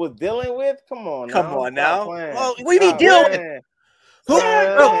was dealing with. Come on now. Well, we need dealing with.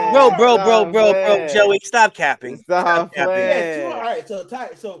 Bro, Joey, stop capping. Stop playing. All right,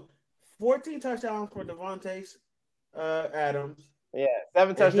 so 14 touchdowns for Devontae Adams. Yeah,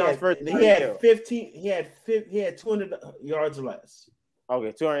 7 touchdowns for he had 15. He had 200 yards less.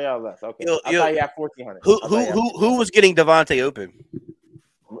 Okay, 200 yards less. Okay, I thought he had 1,400. Who was getting Devontae open?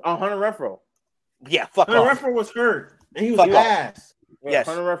 Hunter Renfrow. Yeah, fuck Hunter off. Renfrow was hurt, and he was last. Yes.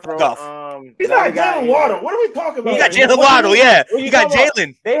 Hunter Renfrow. He's not Jalen Waddle. What are we talking about? You got Jalen Waddle, yeah. You got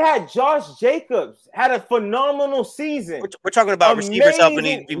Jalen. They had Josh Jacobs. Had a phenomenal season. We're talking about receivers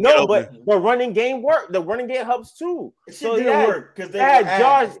helping. But the running game worked. The running game helps too. It didn't work because they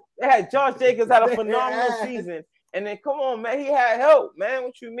had Josh Jacobs had a phenomenal season. And then come on, man, he had help, man.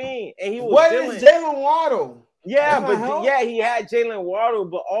 What you mean? And he was. What is Jalen Waddle? Yeah, he had Jalen Waddle,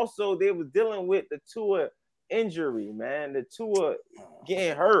 but also they was dealing with the Tua injury, man. The Tua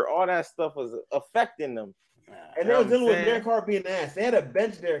getting hurt, all that stuff was affecting them. And they were dealing with Derek Carr being ass. They had to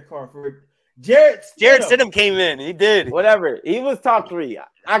bench Derek Carr for Jared Stidham came in. He did. Whatever. He was top 3.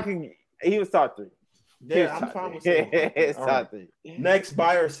 He was top 3. Yeah, I'm fine with that. Right. Next,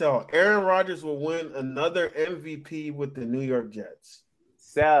 buy or sell. Aaron Rodgers will win another MVP with the New York Jets.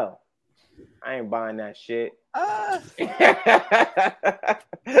 Sell. I ain't buying that shit. I'm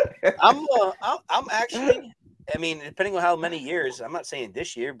actually. I mean, depending on how many years, I'm not saying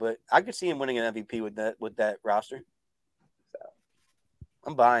this year, but I could see him winning an MVP with that roster. So,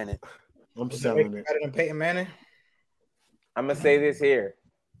 I'm buying it. I'm selling it. Better than Peyton Manning. I'm gonna say this here.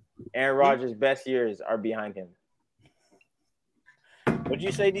 Aaron Rodgers' best years are behind him. What'd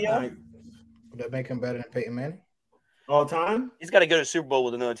you say, Dion? Would that make him better than Peyton Manning? All time? He's got to go to Super Bowl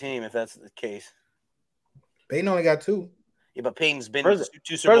with another team if that's the case. Peyton only got 2. Yeah, but Peyton's been First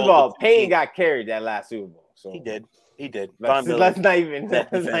two Super of Bowls all, with two Peyton teams. got carried that last Super Bowl. So He did. Let's not even. Talk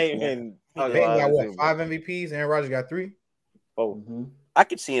about Peyton got the what? Super Bowl. 5 MVPs. Aaron Rodgers got 3. Oh, Mm-hmm. I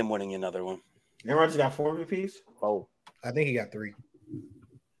could see him winning another one. Aaron Rodgers got 4 MVPs. oh, I think he got 3.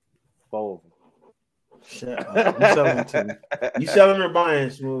 oh. Shit, you selling too? You selling or buying,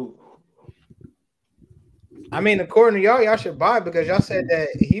 Smooth? I mean, according to y'all should buy because y'all said that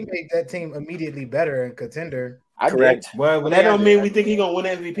he made that team immediately better and contender. Correct. Well, that don't mean we think he's gonna win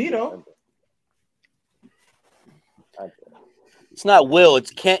MVP though. It's not will.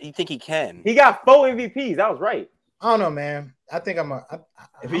 It's can't. You think he can? He got 4 MVPs. That was right. I don't know, man. I think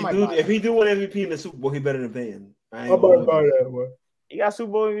If he do win MVP in the Super Bowl, he better than Peyton. I might buy that one. He got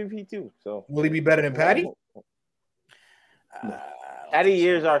Super Bowl MVP too. So Will he be better than Patty? Patty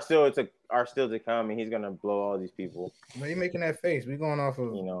years are still to come, and he's gonna blow all these people. Why are you making that face? We going off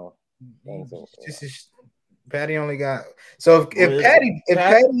of This is Patty only got so if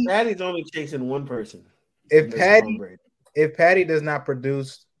Patty's only chasing one person. If Patty does not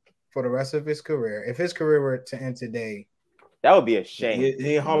produce for the rest of his career, if his career were to end today, that would be a shame.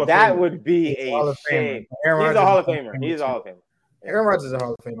 That would be a shame. He's a Hall of Famer. He's a Hall of Famer. Aaron Rodgers is a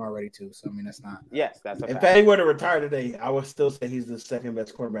Hall of Famer already too. So I mean, that's not. Yes, that's. If Patty were to retire today, I would still say he's the second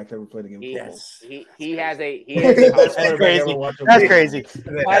best quarterback to ever play the game. Yes, he has a. That's crazy. That's crazy.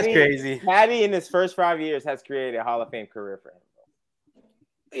 That's crazy. Patty in his first 5 years has created a Hall of Fame career for him.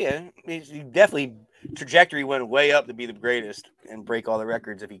 Yeah, he definitely trajectory went way up to be the greatest and break all the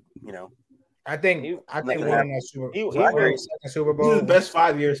records. If he, I think winning that Super Bowl. He's the best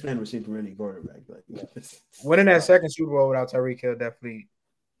 5 years span received from any quarterback. Winning that second Super Bowl without Tyreek Hill definitely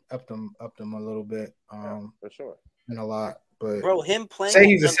upped him a little bit. For sure, and a lot. But bro, him playing say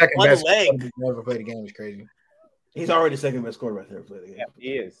he's the second best leg ever played the game is crazy. He's already the second best quarterback to ever play the game. Yeah,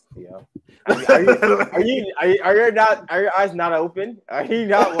 he is. Yeah. Are your eyes not open? Are you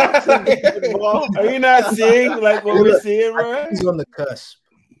not watching the ball? Are you not seeing like what we're seeing, bro? He's on the cusp.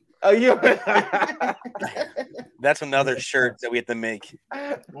 Oh, you. That's another shirt that we have to make.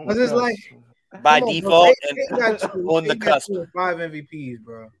 Was this like by default and on the cusp? 5 MVPs,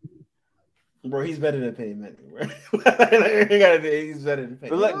 bro. Bro, he's better than Peyton Manning, bro. He's better than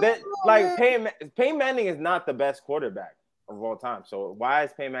Peyton. Peyton Manning is not the best quarterback of all time. So why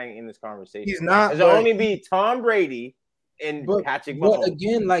is Peyton Manning in this conversation? He's not. It'll only be Tom Brady and Patrick Mahomes. But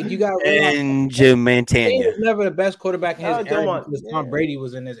again, like you got and Joe Montana. Peyton was never the best quarterback in his era because Tom Brady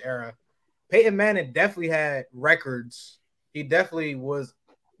was in his era. Peyton Manning definitely had records. He definitely was.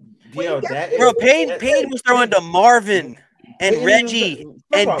 Bro, Peyton was throwing to Marvin and Reggie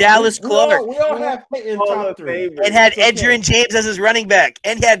and Dallas Clark. We all have Peyton top 3. And had Edgerrin James as his running back.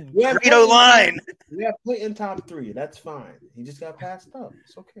 And had great O-line. We have Peyton top 3. That's fine. He just got passed up.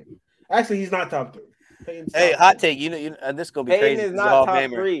 It's okay. Actually, he's not top 3. Hey, hot take. You know, this is gonna be Peyton crazy. is not top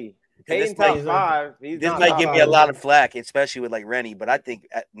 3. Peyton top 5. This might give me a lot of flack, especially with like Rennie. But I think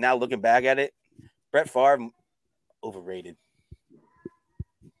now looking back at it, Brett Favre overrated.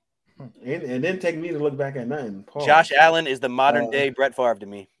 And then take me to look back at nothing. Paul. Josh Allen is the modern day Brett Favre to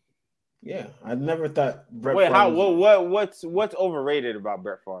me. Yeah, I never thought Brett. Wait, Favre what's overrated about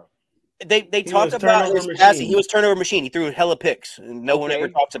Brett Favre? They talked about his passing. He was turnover machine. He threw hella picks, and no one ever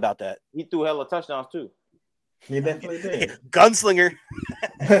talks about that. He threw hella touchdowns too. He definitely did. Gunslinger.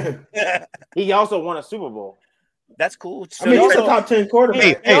 He also won a Super Bowl. That's cool. So he's a top 10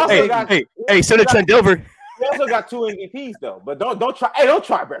 quarterback. Hey, so did Trent Dilfer. He also got 2 MVPs though, but don't try. Hey, don't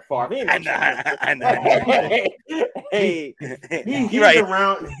try Brett Favre. I know. He's right.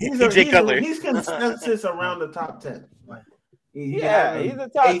 around. He's consensus around the top 10. He's a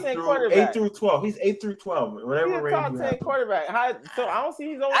top 10 quarterback. 8 through 12. He's 8 through 12. Whatever he's a top 10 quarterback. So I don't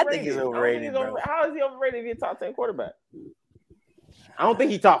see he's overrated. I think he's overrated. How is he overrated if he's a top 10 quarterback? I don't think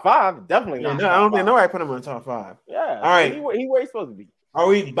he's top 5. Definitely not. I don't think nobody put him in top 5. Yeah. All right. He where he's supposed to be. Are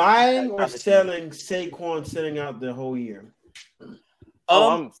we buying or selling Saquon sitting out the whole year?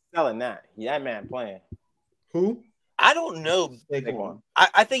 I'm selling that. Yeah, that man playing. Who? I don't know. Saquon.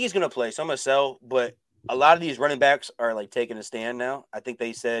 I think he's gonna play, so I'm gonna sell. But a lot of these running backs are like taking a stand now. I think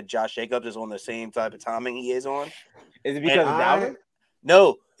they said Josh Jacobs is on the same type of timing he is on. Is it because of Dalvin?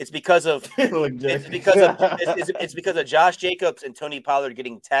 No, it's because of it's because of Josh Jacobs and Tony Pollard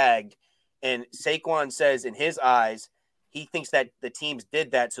getting tagged, and Saquon says in his eyes he thinks that the teams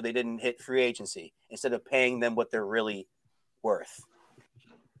did that so they didn't hit free agency instead of paying them what they're really worth.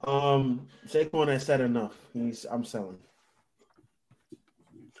 Saquon has said enough. I'm selling.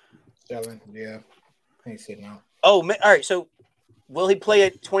 Selling, yeah. Ain't sitting out. Oh, all right. So, will he play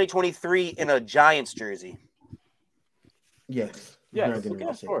at 2023 in a Giants jersey? Yes. Yeah, of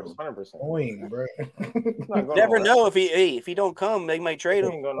course, 100%. Bro. Never know if he don't come, they might trade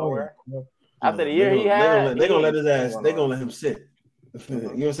him. He ain't go nowhere. After the year they're gonna let his ass. They're gonna let him sit. You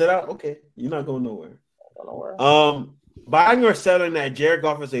gonna sit out? Okay, you're not going nowhere. Buying or selling that Jared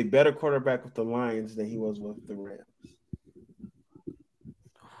Goff is a better quarterback with the Lions than he was with the Rams.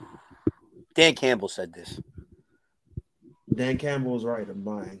 Dan Campbell said this. Dan Campbell was right.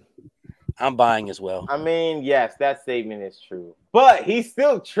 I'm buying as well. I mean, yes, that statement is true, but he's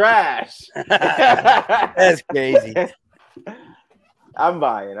still trash. That's crazy. I'm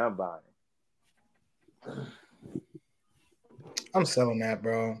buying. I'm selling that,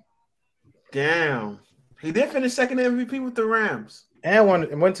 bro. Damn. He did finish second MVP with the Rams.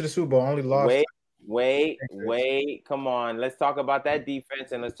 And went to the Super Bowl, only lost. Wait. Come on. Let's talk about that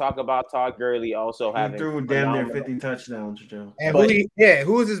defense, and let's talk about Todd Gurley also having. He threw damn near 50 touchdowns, Joe. And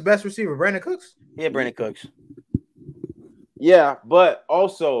who is his best receiver? Brandon Cooks? Yeah, Brandon Cooks. Yeah, but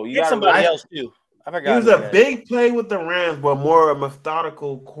also you got somebody else too. I forgot. He was a big play with the Rams, but more a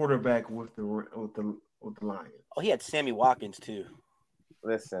methodical quarterback with the Lions. Oh, he had Sammy Watkins too.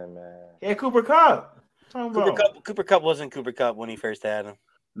 Listen, man. Yeah, Cooper Kupp. Cooper Kupp wasn't Cooper Kupp when he first had him.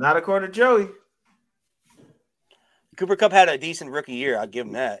 Not according to Joey. Cooper Kupp had a decent rookie year. I'll give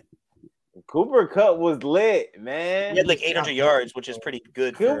him that. Cooper Kupp was lit, man. He had like 800 yards, which is pretty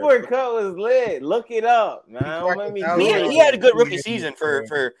good. Cooper Kupp was lit. Look it up, man. He had a good rookie season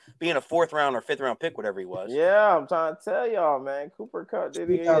for being a 4th round or 5th round pick, whatever he was. Yeah, I'm trying to tell y'all, man. Cooper Kupp did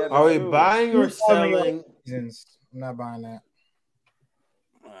he? Are we buying or selling? I'm not buying that.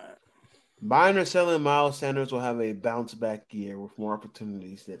 Buying or selling Miles Sanders will have a bounce back year with more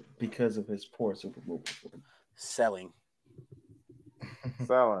opportunities because of his poor Super Bowl performance. Selling.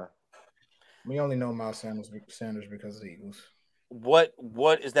 We only know Miles Sanders because of the Eagles. What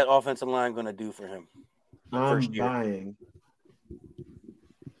is that offensive line going to do for him? I'm buying.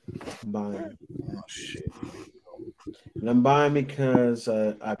 Oh shit! And I'm buying because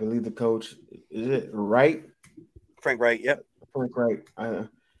I believe the coach is it Wright? Frank Wright. Yep. Frank Wright.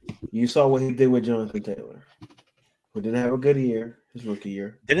 You saw what he did with Jonathan Taylor, who didn't have a good year, his rookie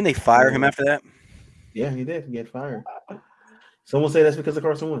year. Didn't they fire him after that? Yeah, he did. He got fired. Someone say that's because of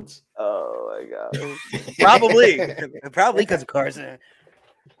Carson Wentz. Oh my god! Probably because of Carson.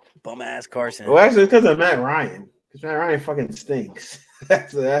 Bum ass Carson. Well, actually, it's because of Matt Ryan. Because Matt Ryan fucking stinks.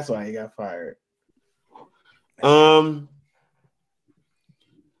 That's why he got fired.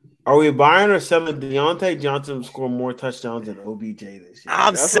 Are we buying or selling Deontay Johnson to score more touchdowns than OBJ this year?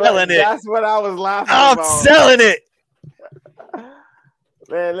 I'm selling it. That's what I was laughing about. I'm selling it.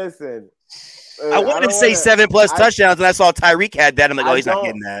 Man, listen. I wanted to say 7+ touchdowns, and I saw Tyreek had that. I'm like, he's not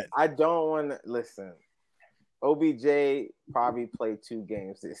getting that. I don't want to listen. OBJ probably played 2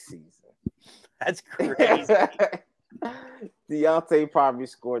 games this season. That's crazy. Deontay probably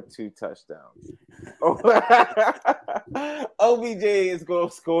scored 2 touchdowns. OBJ is going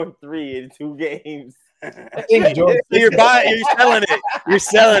to score 3 in 2 games. I think You're selling it. You're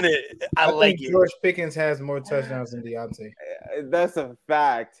selling it. I like it. George Pickens has more touchdowns than Deontay. That's a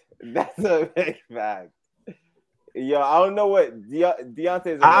fact. That's a big fact. Yo, I don't know what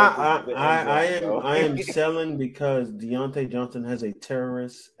Deontay's. I am selling because Deontay Johnson has a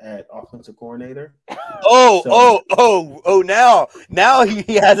terrorist at offensive coordinator. Now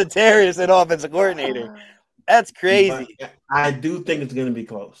he has a terrorist at offensive coordinator. That's crazy. But I do think it's going to be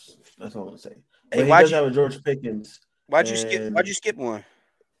close. That's all I'm saying. But hey, he does have a George Pickens. Why'd you skip one?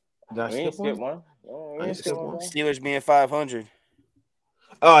 Did I skip one? Steelers being 500.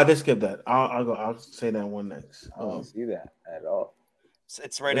 Oh, I did skip that. I'll say that one next. I don't see that at all.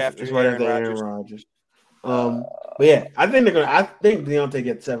 It's right after Aaron Rodgers. But yeah, I think Deontay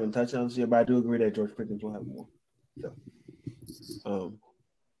gets 7 touchdowns here, but I do agree that George Pickens will have more. So,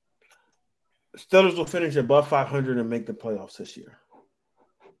 Steelers will finish above 500 and make the playoffs this year.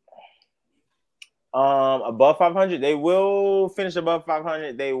 Above 500, they will finish above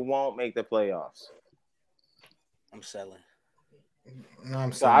 500. They won't make the playoffs. I'm selling.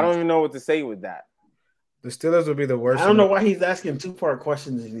 No, so I don't even know what to say with that. The Steelers will be the worst. I don't know why he's asking 2-part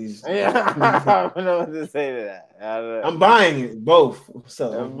questions in these. Yeah, I don't know what to say to that. I'm buying it both.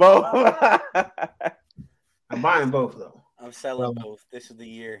 So both. I'm buying both though. I'm selling both. This is the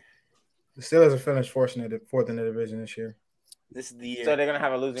year. The Steelers will finish fourth in the division this year. This is the year. So they're gonna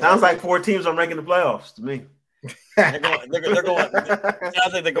have a losing. Sounds like 4 teams are making the playoffs to me. They're going.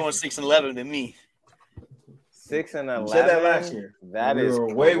 Sounds like they're going 6-11 to me. 6-11. You said that last year. That is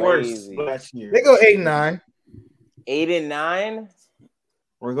way worse last year. They go 8-9. 8-9.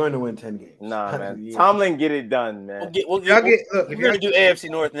 We're going to win 10 games. Nah, man. Tomlin get it done, man. We're gonna do AFC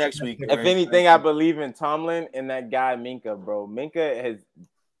North next week. If anything, I believe in Tomlin and that guy Minka, bro. Minka has.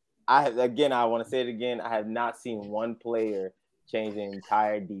 I want to say it again. I have not seen one player change the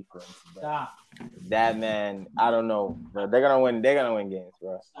entire defense. Bro. That man, I don't know, bro. They're gonna win games,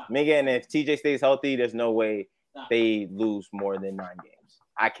 bro. Minka, and if TJ stays healthy, there's no way they lose more than 9 games.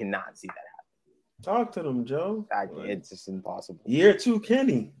 I cannot see that happen. Talk to them, Joe. It's just impossible. Year 2,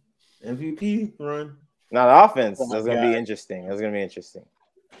 Kenny. MVP run. Now the offense. That's gonna be interesting.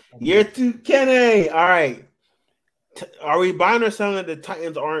 Year 2, Kenny. All right. Are we buying or selling that the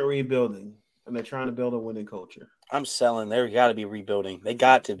Titans aren't rebuilding and they're trying to build a winning culture? I'm selling. They got to be rebuilding. They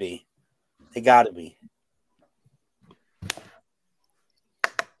got to be.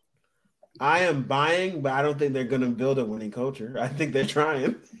 I am buying, but I don't think they're going to build a winning culture. I think they're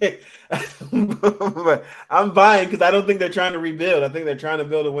trying. But I'm buying because I don't think they're trying to rebuild. I think they're trying to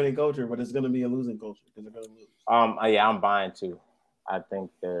build a winning culture, but it's going to be a losing culture because they're going to lose. Yeah, I'm buying too. I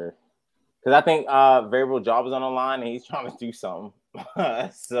think they're because I think variable job is on the line and he's trying to do something.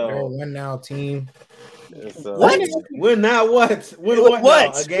 So win now, team. So, what? Win now? What? Win what?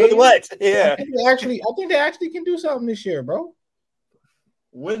 Now? A game? With what? Yeah. I think they actually can do something this year, bro.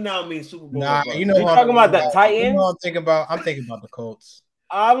 Win now means Super Bowl. Nah, you talking about the Titans? You know I'm thinking about the Colts.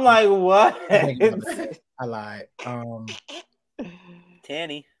 I'm like, what? I lied.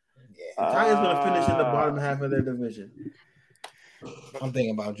 Tanny. The Titans gonna finish in the bottom half of their division. I'm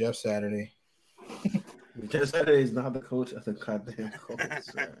thinking about Jeff Saturday. Jeff Saturday is not the coach of the goddamn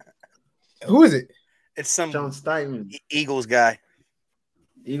Colts. Who is it? It's some John Steinman, Eagles guy.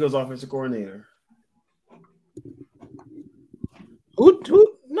 Eagles offensive coordinator.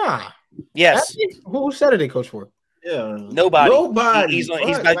 Who? Nah. Yes. Who Saturday coach for? Yeah. Nobody. He's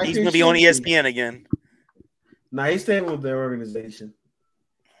going to be on ESPN again. Nah, he's staying with their organization.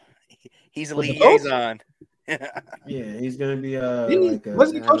 He's a liaison. Yeah, he's going to be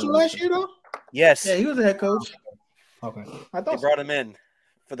wasn't he coaching last year though? Yes. Yeah, he was a head coach. Okay. I thought they brought him in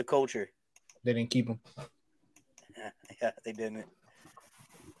for the culture. They didn't keep him. Yeah, they didn't.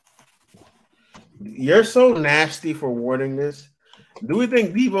 You're so nasty for wording this. Do we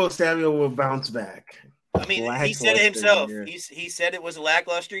think Deebo Samuel will bounce back? I mean, he said it himself. He said it was a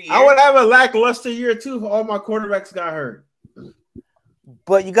lackluster year. I would have a lackluster year too if all my quarterbacks got hurt.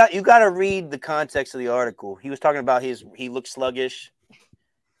 But you got to read the context of the article. He was talking about he looked sluggish.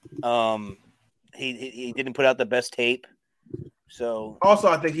 He didn't put out the best tape. So also,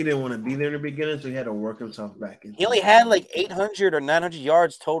 I think he didn't want to be there in the beginning, so he had to work himself back in. He only had like 800 or 900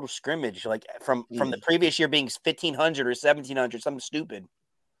 yards total scrimmage, like from the previous year being 1,500 or 1,700, something stupid.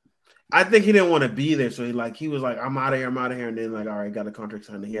 I think he didn't want to be there, so he was like, I'm out of here, and then like, all right, got a contract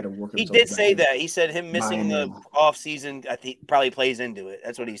signed. He had to work himself. He did say that. He said him missing the off season, I think, probably plays into it.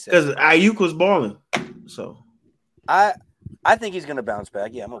 That's what he said. Because Ayuk was balling, so I think he's gonna bounce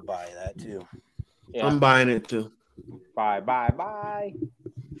back. Yeah, I'm gonna buy that too. Yeah. I'm buying it too. Bye.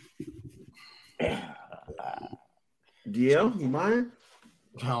 DL, you buying?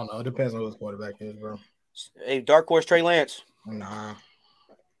 I don't know. It depends on who his quarterback is, bro. Hey, dark horse Trey Lance. Nah.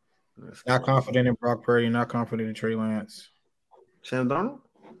 Not confident in Brock Purdy. Not confident in Trey Lance. Sam Darnold?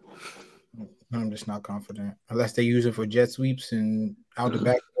 I'm just not confident. Unless they use it for jet sweeps and out the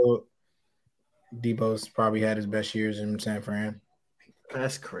backfield. Debo's probably had his best years in San Fran.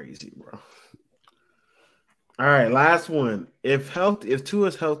 That's crazy, bro. All right, last one. If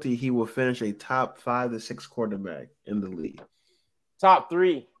Tua's healthy, he will finish a top 5 to 6 quarterback in the league. Top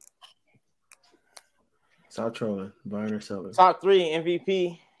 3. Stop trolling. Buying or selling. Top 3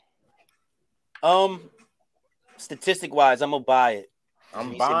 MVP. Statistic wise, I'm gonna buy it.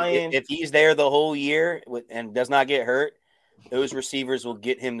 I'm buying. If he's there the whole year and does not get hurt, those receivers will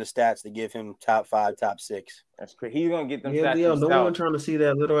get him the stats to give him top 5, top 6. That's crazy. He's gonna get them stats. Yeah, no one trying to see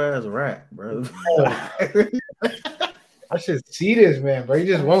that little ass rat, bro. I should see this man, bro. He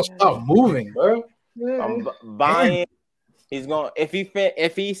just won't stop moving, bro. I'm buying. He's going if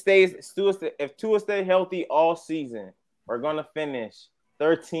Tua stays healthy all season, we're gonna finish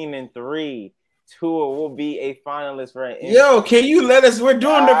 13-3. Tua will be a finalist for an MVP. Yo, can you let us? We're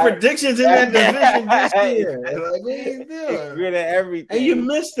doing the predictions in that division this year. Like, what are you doing? Good at everything. And you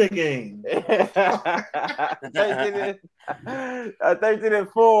missed the game.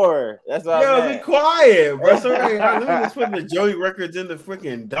 13-4. That's what. Yo, be quiet, bro. Sorry, let me just put the Joey records in the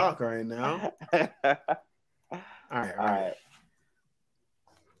freaking dock right now. All right.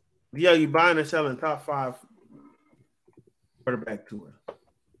 Yo, you buying or selling top 5 quarterback Tua?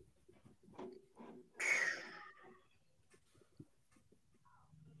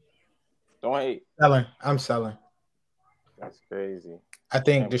 Don't hate. I'm selling. That's crazy. I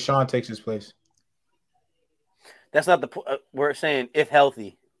think Deshaun takes his place. That's not the point. We're saying if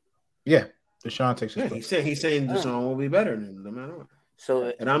healthy. Yeah, Deshaun takes his place. He's saying Deshaun will be better than him, no matter what.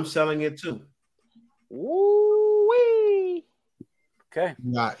 So, and I'm selling it too. Woo-wee. Okay.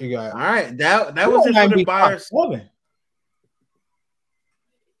 You got. All right. That was it for the buyers. Will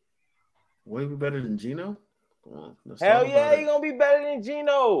he be better than Geno? Hell yeah, he's gonna be better than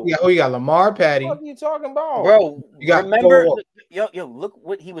Geno. Yeah, you got Lamar, Patty. What are you talking about, bro? You got remember, yo, look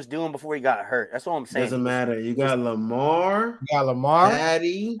what he was doing before he got hurt. That's all I'm saying. Doesn't matter. You got Lamar,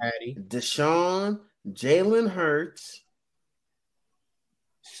 Patty, Deshaun, Jalen Hurts,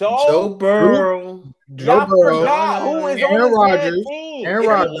 so Joe Burrow, Joe Burrow, who is Aaron on Rodgers, team? Aaron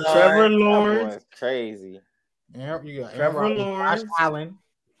Rodgers, Trevor Lawrence, crazy. You got Trevor Lawrence, Josh Allen.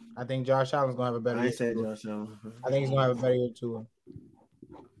 I think Josh Allen's gonna have a better year. I said Josh Allen. I think he's gonna have a better year too.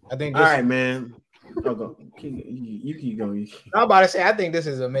 I think. All right, man. I'll go. You keep going. I'm about to say, I think this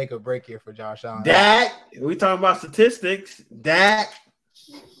is a make or break year for Josh Allen. Dak. We talking about statistics. Dak.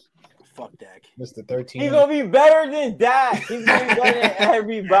 Fuck Dak. Mr. 13. He's gonna be better than Dak. He's gonna be better than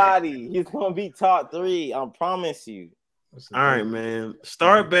everybody. He's gonna be top 3. I promise you. All right, man.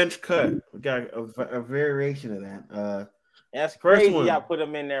 Start bench cut. We got a variation of that. That's crazy. I put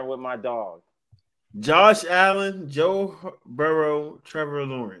him in there with my dog. Josh Allen, Joe Burrow, Trevor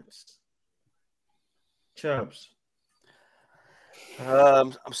Lawrence. Chubbs.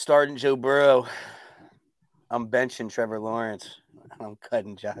 I'm starting Joe Burrow. I'm benching Trevor Lawrence. I'm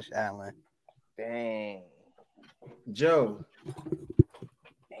cutting Josh Allen. Dang. Joe.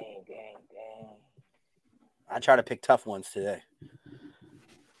 Dang. I try to pick tough ones today.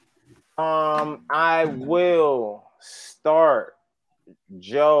 I will start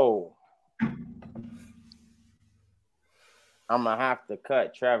Joe. I'm gonna have to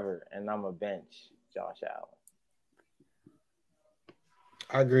cut Trevor, and I'm gonna bench Josh Allen.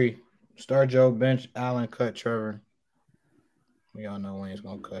 I agree. Start Joe, bench Allen, cut Trevor. We all know when he's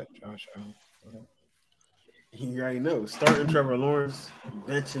gonna cut Josh Allen. You already know. Starting Trevor Lawrence,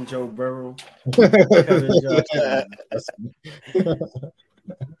 benching Joe Burrow.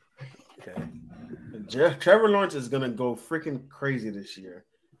 Okay. Trevor Lawrence is gonna go freaking crazy this year,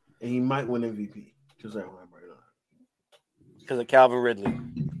 and he might win MVP. Just like right now. Because of Calvin Ridley.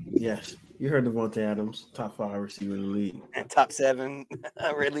 Yes, you heard Devontae Adams, top 5 receiver in the league, and top 7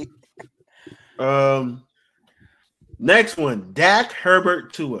 Ridley. Next one, Dak,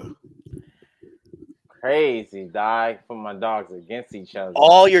 Herbert, Tua. Crazy, die for my dogs against each other.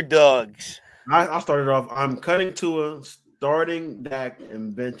 All your dogs. I started off. I'm cutting Tua, starting Dak,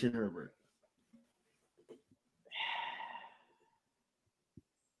 and benching Herbert.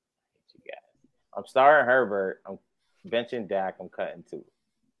 I'm starting Herbert. I'm benching Dak. I'm cutting Tua.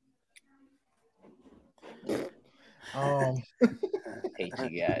 Hate you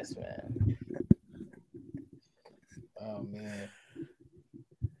guys, man. Oh man.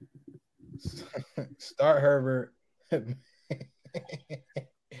 Start Herbert.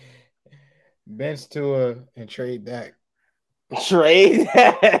 Bench Tua and trade Dak. Trade?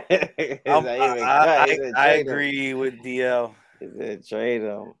 I agree with DL. Is it trade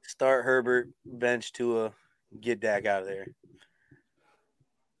him? Start Herbert, bench Tua, get Dak out of there.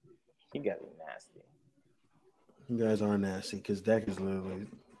 You gotta be nasty. You guys are nasty because Dak is literally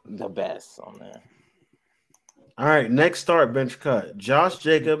the best on there. All right, next start bench cut. Josh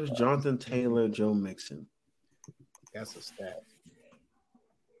Jacobs, Jonathan Taylor, Joe Mixon. That's a stat.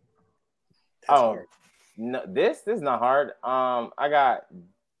 Hard. No, this is not hard. I got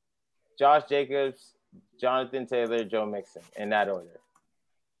Josh Jacobs, Jonathan Taylor, Joe Mixon in that order.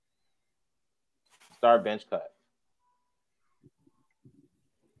 Start bench cut.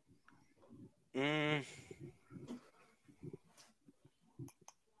 Yeah.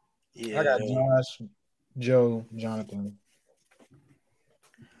 I got Josh, Joe, Jonathan.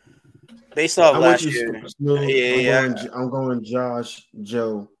 Based off last year. I'm going Josh,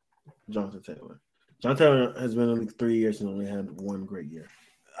 Joe, Jonathan Taylor. Jonathan Taylor has been in the league 3 years and only had one great year.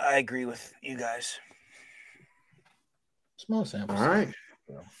 I agree with you guys. Small sample. All right.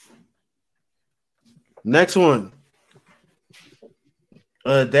 Next one.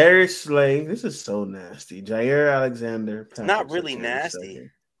 Darius Slay. This is so nasty. Jair Alexander. It's not really nasty.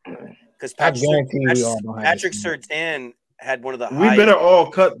 Because Patrick Surtain had one of the We better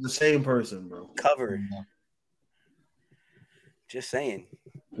all cut the same person, bro. Cover. Just saying.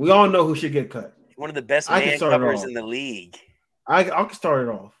 We all know who should get cut. One of the best man covers in the league. I can start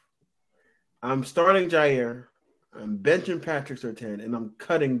it off. I'm starting Jair. I'm benching Patrick Surtain, and I'm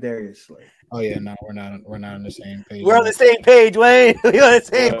cutting Darius Slay. Oh yeah, no, we're not on the same page. We're on the same page, Wayne. We're on the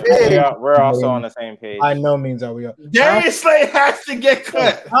same page. We're also on the same page. By no means are we. Darius Slay has to get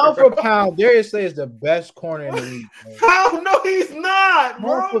cut. Pound for pound, Darius Slay is the best corner in the league. How? No, he's not,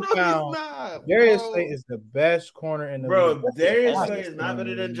 bro. Pound for No, pound, he's not. Darius Bro. Slay is the best corner in the Bro, league. Darius Slay is not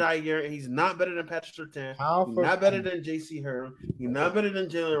better than Jair. He's not better than Patrick Surtain. He's not better than J.C. Herb. He's not better than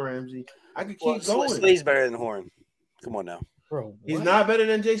Jalen Ramsey. I could keep going. Slay's better than Horn. Come on now. Bro, he's not better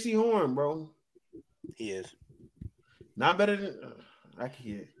than J.C. Horn, bro. He is. Not better than I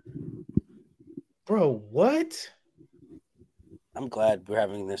can't. Bro, what? I'm glad we're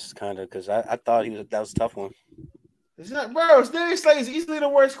having this kind of because I thought that was a tough one. It's not, bro. Darius Slay is easily the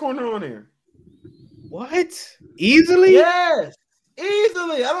worst corner on here. What? Easily? Yes,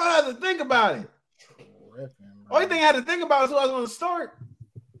 easily. I don't have to think about it. Only thing I had to think about is who I was going to start.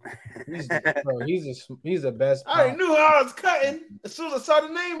 He's the best. I already knew how I was cutting as soon as I saw the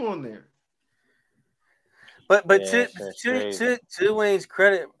name on there. But to Wayne's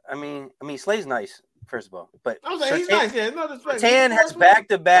credit, I mean Slay's nice first of all, but I was like, he's nice. Yeah, no disrespect. Tan has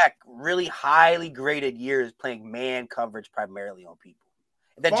back-to-back really highly graded years playing man coverage primarily on people.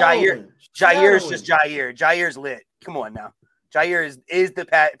 And then Jair is just Jair. Jair's lit. Come on now, Jair is the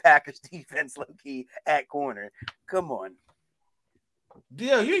Packers defense low key at corner. Come on.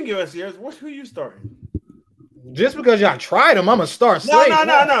 DL, you can give us yours. Who you starting? Just because y'all tried him, I'm gonna start Slay.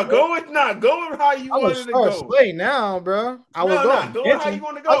 No. Go with how you wanted to go. Slay now, bro. I was going how you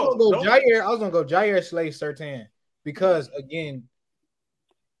want to go. I was gonna go Jair, Slay, Surtain because again,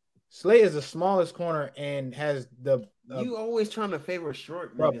 Slay is the smallest corner and has the. You always trying to favor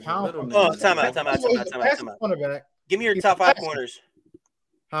short. Time out. Give me your top 5 corners.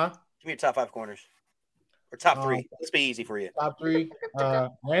 Huh? Give me your top 5 corners. Or top 3. Let's be easy for you. Top 3.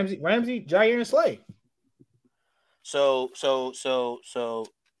 Ramsey, Jair, and Slay. So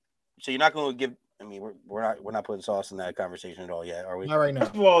you're not going to give. I mean, we're not putting sauce in that conversation at all yet, are we? Not right now.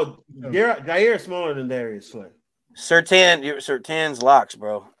 First of all, Jair is smaller than Darius Slay. Surtain's locks,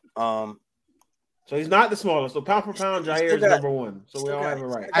 bro. So he's not the smallest. So pound for pound, Jair is number 1. So we all have it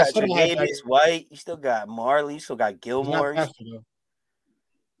right. I still got Davis White. You still got Marley. You still got Gilmore. You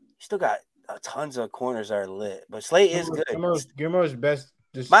still got tons of corners that are lit. But Slay is good. Gilmore's best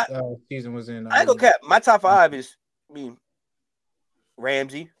this season was in. I go cap. My top 5 is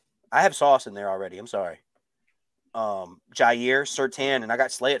Ramsey. I have Sauce in there already. I'm sorry. Jair, Surtain, and I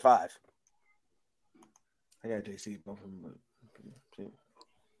got Slay at 5. I got JC both of them.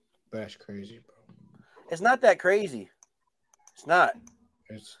 That's crazy, bro. It's not that crazy. It's not.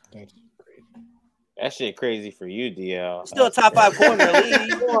 That's crazy. That shit crazy for you, DL. Still a top 5 corner in the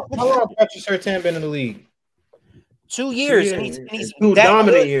league. How long has Patrick Surtain been in the league? 2 years. And he's 2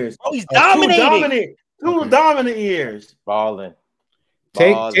 dominant years. Oh, he's dominating. 2 dominant years. Balling.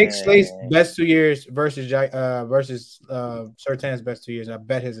 Take Slay's best 2 years versus Surtain's best 2 years. I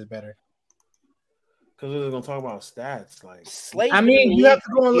bet his is better. Because we're gonna talk about stats, like Slay. I mean, you have to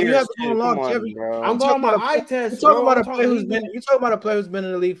go on longevity. I'm talking about eye test. You're talking about a player who's been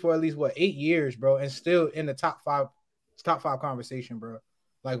in the league for at least 8 years, bro, and still in the top five conversation, bro.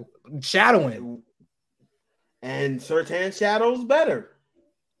 Like shadowing. And Surtain shadows better.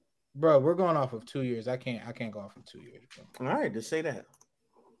 Bro, we're going off of 2 years. I can't go off of 2 years, bro. All right, just say that.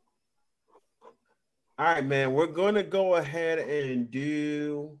 All right, man. We're gonna go ahead and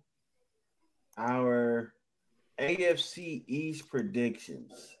do our AFC East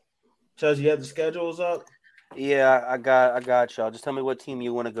predictions. Chelsea, you have the schedules up? Yeah, I got y'all. Just tell me what team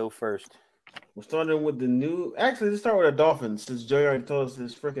you want to go first. We're starting with the new. Actually, let's start with the Dolphins since Joey already told us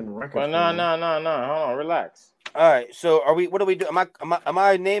his freaking record. Well, no. Hold on, relax. All right. So, are we? What do we do? Am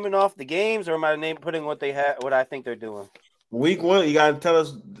I naming off the games, or am I putting what they have? What I think they're doing? Week 1, you gotta tell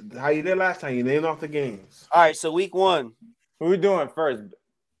us how you did last time. You named off the games. All right. So, week 1. Who we doing first?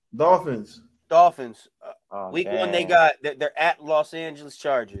 Dolphins. Week damn. 1, they're at Los Angeles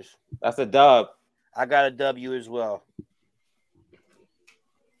Chargers. That's a dub. I got a W as well.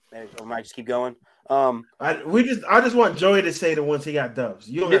 I might just keep going. I just want Joey to say the ones he got dubs.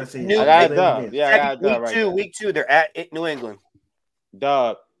 You don't got to say. I got a dub. Yeah, I got a dub right there. Week 2, they're at New England.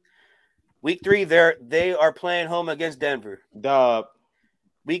 Dub. Week 3, they are playing home against Denver. Dub.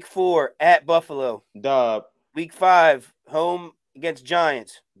 Week 4, at Buffalo. Dub. Week 5, home against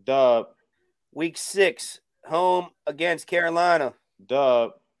Giants. Dub. Week 6, home against Carolina.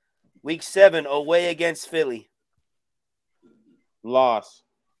 Dub. Week 7, away against Philly. Loss.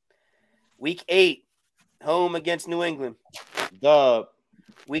 Week 8, home against New England. Dub.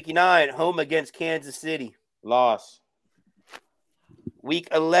 Week 9, home against Kansas City. Loss. Week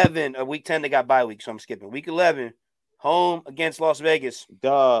 11, or week 10, they got bye week, so I'm skipping. Week 11, home against Las Vegas.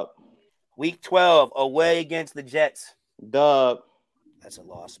 Dub. Week 12, away against the Jets. Dub. That's a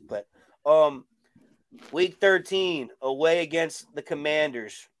loss. But week 13, away against the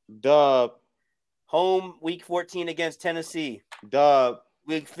Commanders. Dub. Home week 14 against Tennessee. Dub.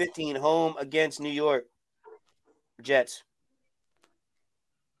 Week 15, home against New York Jets.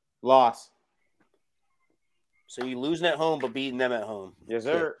 Loss. So you're losing at home, but beating them at home. Yes,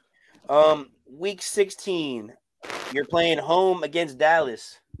 sir. Week 16, you're playing home against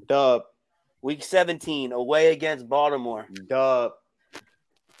Dallas. Dub. Week 17, away against Baltimore. Dub.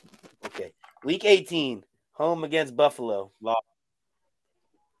 Okay. Week 18, home against Buffalo. Loss.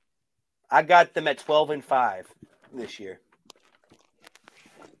 I got them at 12-5 this year.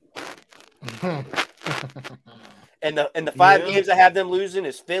 And the five games I have them losing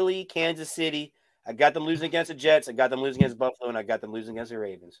is Philly, Kansas City. I got them losing against the Jets. I got them losing against Buffalo, and I got them losing against the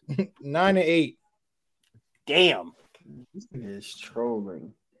Ravens. 9-8. Damn. This is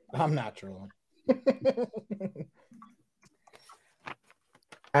trolling. I'm not trolling.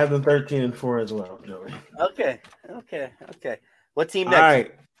 I have them 13-4 as well, Joey. Okay. What team next? All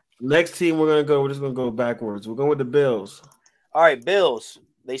right. Next team we're just gonna go backwards. We're going with the Bills. All right, Bills.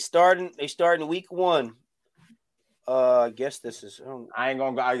 They start in week 1. I guess this is. I ain't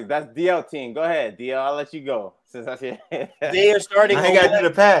gonna go. That's DL team. Go ahead, DL. I'll let you go since I see. They are starting. I got to do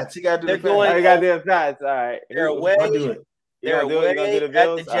the Pats. You got to do the Pats. I got to do the Pats. All right. They're away. I'll do it. They're away at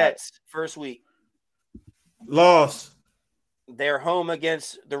the Jets first week. Loss. They're home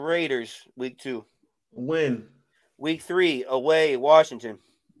against the Raiders week 2. Win. Week 3 away Washington.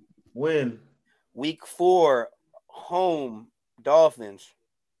 Win. Week 4 home Dolphins.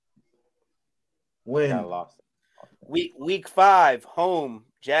 Win. I lost. Week 5 home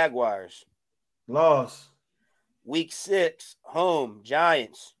Jaguars. Loss. Week 6 home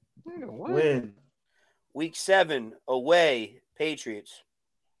Giants. Win. Week 7 away Patriots.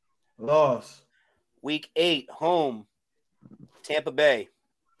 Loss. Week 8 home Tampa Bay.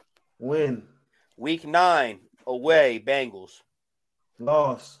 Win. Week 9 away Bengals.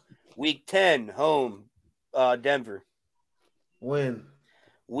 Loss. Week 10 home Denver. Win.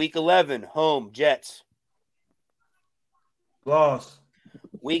 Week 11 home Jets. Loss.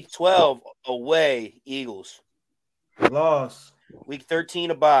 Week 12 away Eagles. Loss. Week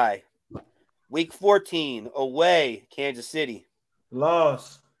 13 a bye. Week 14 away Kansas City.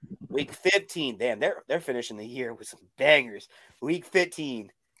 Loss. Week 15, damn, they're finishing the year with some bangers. Week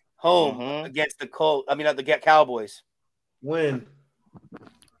 15 home against the the Cowboys. Win.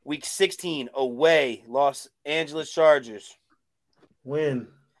 Week 16 away Los Angeles Chargers. Win.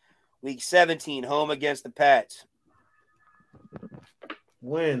 Week 17 home against the Pats.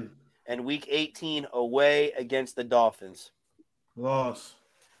 Win. And week 18 away against the Dolphins. Loss.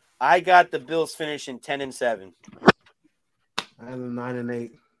 I got the Bills finishing 10-7. I have them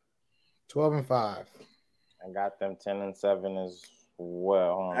 9-8. 12-5. I got them 10-7 as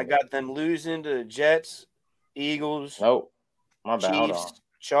well. I got them losing to the Jets, Eagles. Nope. My bad. Chiefs, Hold on.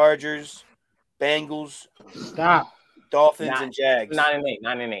 Chargers, Bengals. Stop. Dolphins and Jags. 9-8.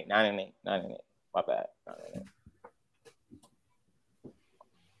 My bad. 9-8.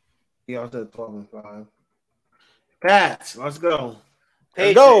 He also said 12-5. Pats, let's go.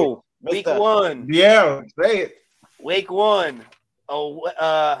 Let's go. Week 1. Yeah, say it. Week 1.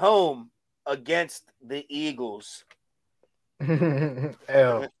 Home against the Eagles.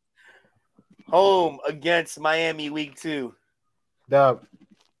 L. Home against Miami week 2. Dub.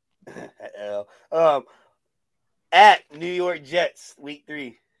 L. At New York Jets week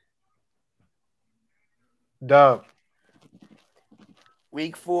 3. Dub.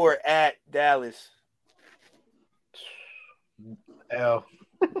 Week 4 at Dallas. L.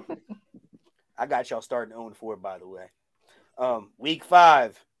 I got y'all starting 0-4, by the way. Week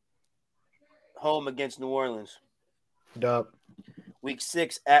 5, home against New Orleans. Dub. Week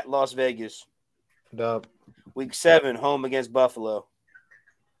 6 at Las Vegas. Dub. Week 7, home against Buffalo.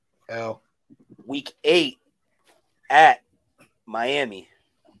 L. Week 8 at Miami.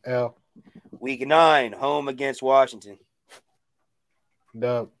 L. Week 9, home against Washington.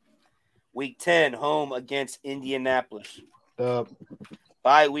 Dub. Week 10, home against Indianapolis. Dub.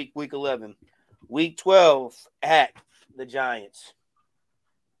 Bye week 11. Week 12 at the Giants.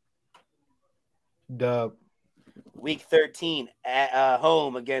 Dub. Week 13 at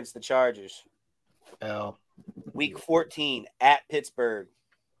home against the Chargers. L. Week 14 at Pittsburgh.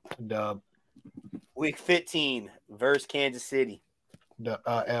 Dub. Week 15 versus Kansas City.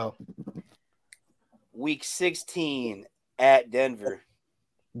 L. Week 16 at Denver.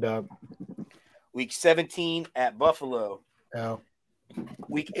 Dub. Week 17 at Buffalo. L.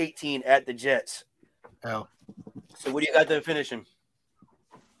 Week 18 at the Jets. Hell, So what do you got them finishing?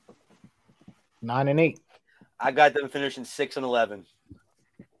 9-8. I got them finishing 6-11.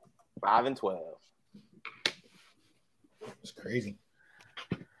 5-12. It's crazy.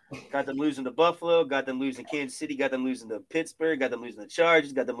 Got them losing to Buffalo. Got them losing Kansas City. Got them losing to Pittsburgh. Got them losing to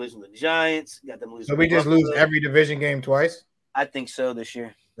Chargers. Got them losing to the Giants. Got them losing. So we to just Buffalo. lose every division game twice? I think so this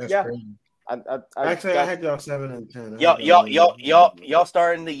year. That's Yeah. crazy. Actually, I had y'all 7-10. Y'all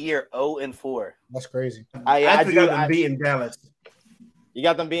starting the year 0-4. That's crazy. I actually got them beating Dallas. You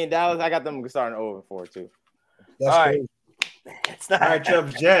got them beating Dallas. I got them starting 0-4 too. That's All crazy. right. It's not. All right,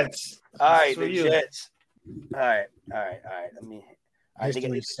 Chubb, Jets. All right, For the you. Jets. All right. I think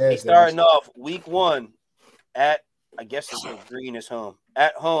History he's says starting off week 1 at, I guess it's the Green is home.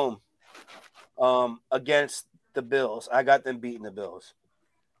 At home against the Bills. I got them beating the Bills.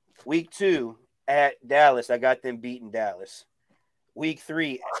 Week 2 at Dallas. I got them beating Dallas. Week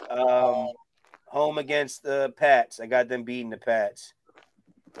 3 home against the Pats. I got them beating the Pats.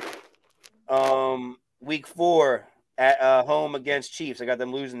 Week 4 at home against Chiefs. I got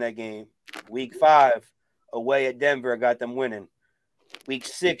them losing that game. Week 5 away at Denver. I got them winning. Week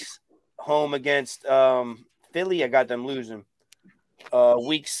 6 home against Philly. I got them losing.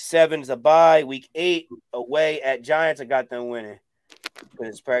 Week 7 is a bye. Week 8 away at Giants. I got them winning because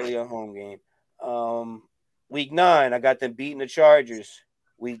it's practically a home game. Week 9, I got them beating the Chargers.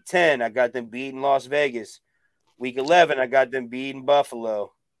 Week 10, I got them beating Las Vegas. Week 11, I got them beating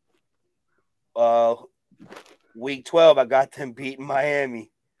Buffalo. Week 12, I got them beating Miami.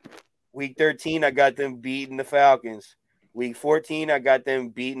 Week 13, I got them beating the Falcons. Week 14, I got them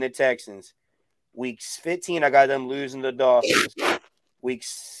beating the Texans. Week 15, I got them losing the Dolphins. Week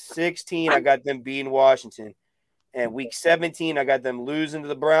 16, I got them beating Washington. And week 17, I got them losing to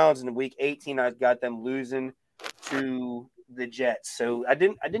the Browns. And week 18, I got them losing to the Jets. So I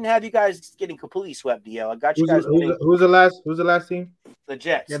didn't have you guys getting completely swept, DL. I got you guys winning. Who's the last team? The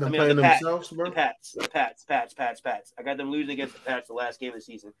Jets. Yeah, them the playing Pats. themselves, bro. The Pats. I got them losing against the Pats the last game of the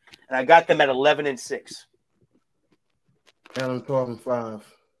season. And I got them at 11-6. Got them 12-5.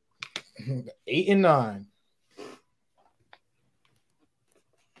 8-9.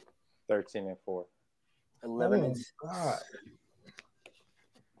 13-4. 11 God.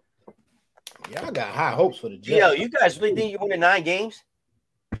 Y'all got high hopes for the Jets. Yo, you guys really think you're winning 9 games?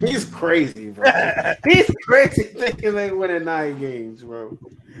 He's crazy, bro. He's crazy thinking they winning 9 games, bro.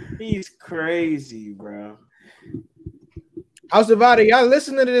 He's crazy, bro. House Divided, y'all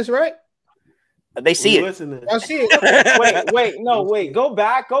listening to this, right? They see it. Listening. Y'all see it. Wait. Go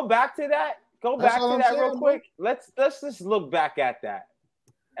back to that. Go That's back all to I'm that saying, real bro. quick. Let's just look back at that.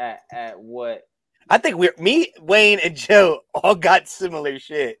 At what I think me, Wayne, and Joe all got similar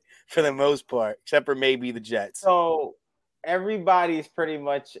shit for the most part, except for maybe the Jets. so everybody's pretty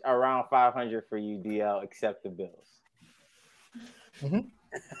much around 500 for you, DL, except the Bills. The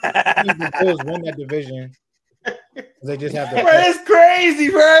Bills win that division. They just have Bro, to. it's crazy,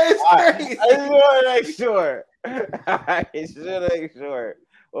 bro. It's crazy. I just want to make sure. I should make sure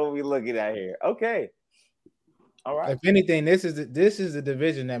what we looking at here. Okay. All right. If anything, this is the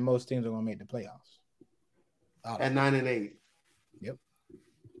division that most teams are going to make the playoffs. At 9-8. Yep.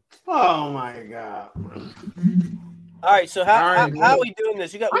 Oh my god. All right, so how All right, are we doing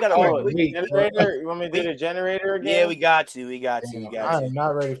this? We got Oh, to generator. You want me to do the generator again? Yeah, we got to. I am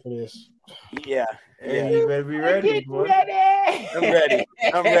not ready for this. Yeah. Hey, you better be ready, boy. I'm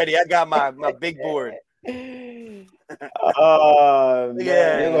ready. I got my big board. Oh,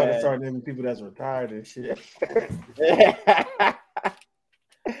 Yeah. They're going to start naming people that's retired and shit.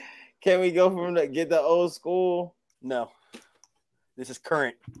 Can we go from get the old school? No. This is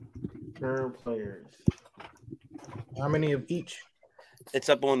current. Current players. How many of each? It's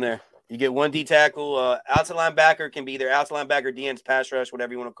up on there. You get 1 D tackle. Outside linebacker can be either outside linebacker, DN's pass rush,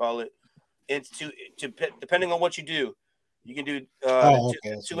 whatever you want to call it. It's depending on what you do. You can do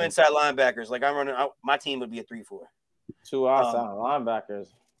two inside linebackers. Like I'm running, my team would be a 3-4. 2 outside linebackers.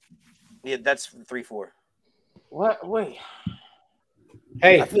 Yeah, that's 3-4. What? Wait.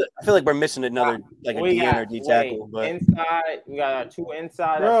 Hey, I feel like we're missing another a DN or D tackle. But inside, we got our 2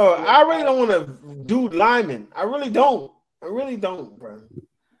 inside. Bro, I really don't want to do linemen. I really don't, bro.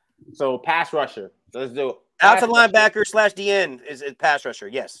 So pass rusher. Let's do outside linebacker / DN is pass rusher.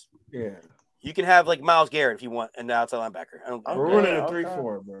 Yes. Yeah. You can have like Myles Garrett if you want, and the outside linebacker. We're running a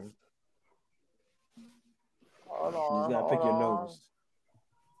 3-4, bro. Hold on. You just gotta pick your nose.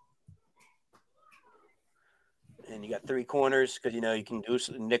 And you got 3 corners because you can do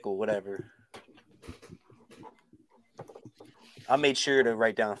nickel, whatever. I made sure to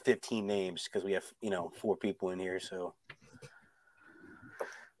write down 15 names because we have 4 people in here. So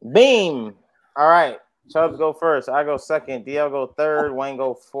Beam. All right. Chubbs go first. I go second. DL go third. Wayne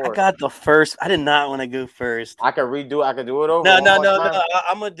go fourth. I got the first. I did not want to go first. I can redo. I can do it over. No. Time.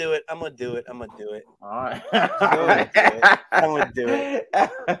 I'm gonna do it. All right. I'm gonna do it.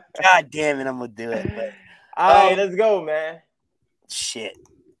 God damn it, I'm gonna do it. But, all right, let's go, man. Shit.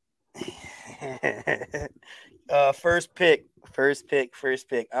 First pick.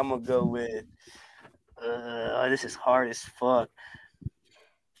 I'm gonna go with. This is hard as fuck.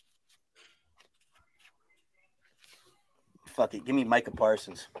 Fuck it. Give me Micah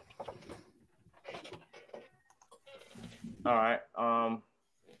Parsons. All right. I'm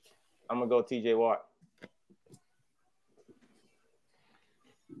gonna go TJ Watt.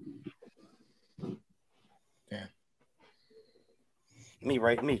 Yeah.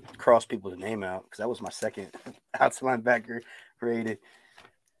 Let me cross people's name out because that was my second outside linebacker rated.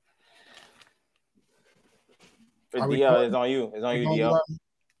 DL is on you. It's on you, DL.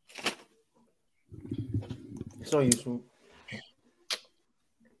 It's on you, Swoop.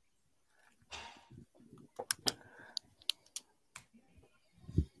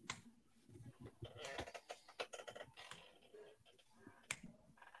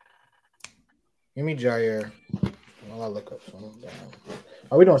 Give me Jair. While I look up something.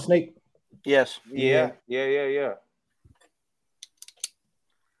 Are we doing Snake? Yes. Yeah.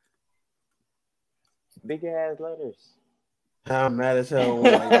 Big ass letters. I'm mad as hell.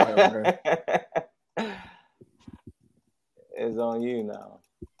 It's on you now.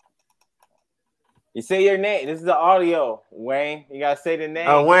 You say your name. This is the audio, Wayne. You gotta say the name.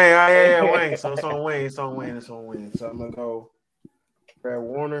 Oh, Wayne. Oh, yeah, Wayne. So it's on Wayne. So I'm gonna go Brad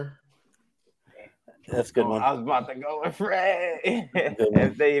Warner. That's a good one. I was about to go with Fred. if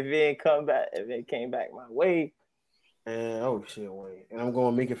it came back my way. And oh shit, Wayne. And I'm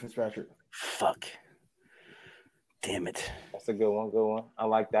going Minka Fitzpatrick. Fuck. Damn it. That's a good one. I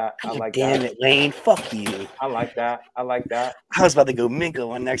like that. Damn it, Wayne. Fuck you. I like that. I was about to go Minka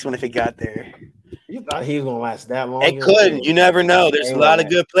on next one if it got there. You thought he was gonna last that long? It couldn't. You never know. There's a lot of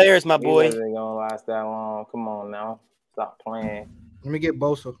good players, my boy. He wasn't gonna last that long. Come on now. Stop playing. Let me get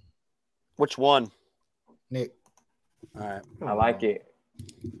Bosa. Which one? Nick. All right. I like it.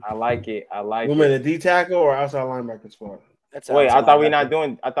 Woman, the D tackle or outside linebacker spot? Wait, I thought we're not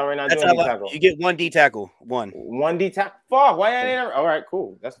doing D tackle. You get one D tackle. One D tackle. Fuck. Why I never? All right,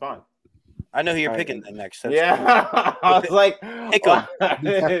 cool. That's fine. I know who you're picking then next. That's yeah, cool. I was like, pick him. I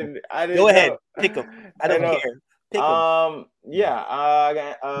didn't Go ahead, know. pick him. I don't care. Pick him. Yeah.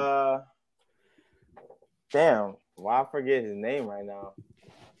 I got. Damn. Why I forget his name right now?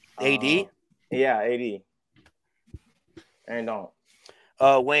 AD. Yeah, AD. And don't.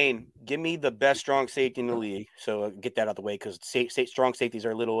 Wayne, give me the best strong safety in the league. So get that out of the way because strong safeties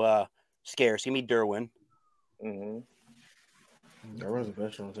are a little scarce. Give me Derwin. Mm-hmm. Derwin's the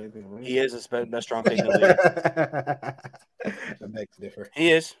best strong safety in the league. He is the best strong safety in the league. That makes a difference.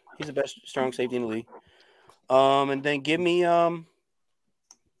 He is. He's the best strong safety in the league. And then give me I'm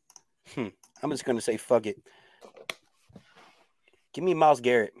just gonna say fuck it. Give me Myles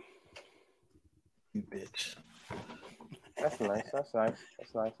Garrett. You bitch. That's nice.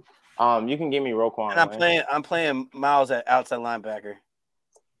 You can give me Roquan. And I'm playing Myles at outside linebacker.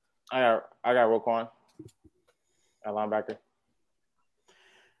 I got Roquan at linebacker.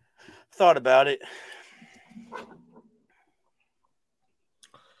 Thought about it.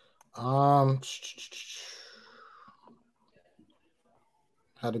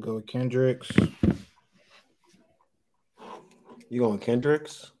 Had to go with Kendricks. You going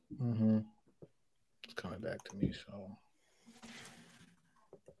Kendricks? Mm-hmm. It's coming back to me, so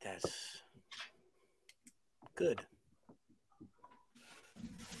that's good.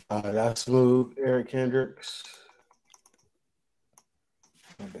 That's smooth. Eric Kendricks.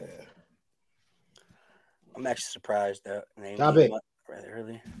 Not bad. I'm actually surprised that name Stop it. rather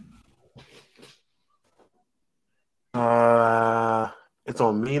early. It's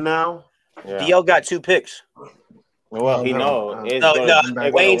on me now. Yeah. DL got 2 picks. Well, he knows.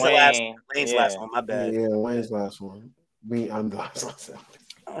 Wayne's last one. My bad. Yeah, Wayne's last one. I'm the last one.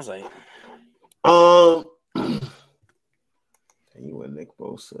 I was like, he went Nick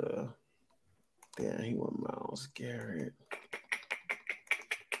Bosa. Damn, he went Myles Garrett.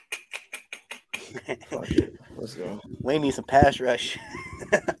 Fuck it. Let's go. Wayne needs some pass rush.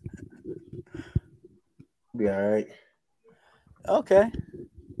 Be all right. Okay.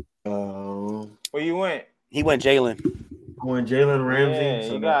 Where you went? He went Jalen. I went Jalen Ramsey. Yeah,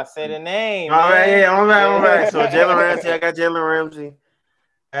 so you gotta say the name. All right, yeah, I'm back. So Jalen Ramsey, I got Jalen Ramsey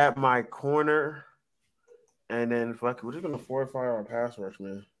at my corner, and then fuck, we're just gonna fortify our pass rush,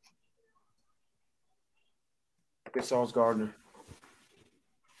 man. Get Sauce Gardner.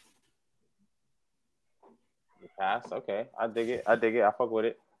 Pass. Okay, I dig it. I fuck with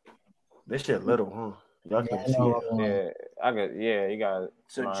it. This shit little, huh? Y'all Yeah, can't I see know. it. Yeah, I got. Yeah, you got.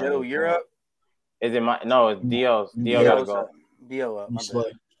 So my Joe, you're up. Is it my? No, it's DL's. DL gotta DO's go. up. DO up. My Slay.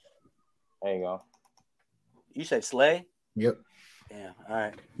 bad. There you go. You said Slay? Yep. Damn. All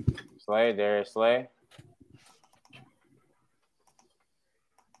right. Slay, Darius Slay.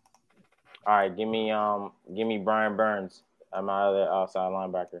 All right, give me Brian Burns. I'm my other outside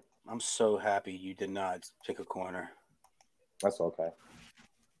linebacker. I'm so happy you did not pick a corner. That's okay.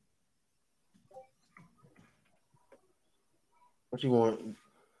 What you want?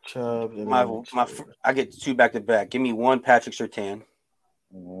 Chubb. And I get 2 back to back. Give me 1 Patrick Surtain,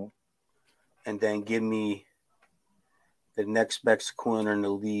 and then give me the next best corner in the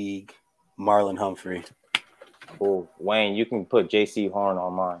league, Marlon Humphrey. Cool. Wayne, you can put J.C. Horn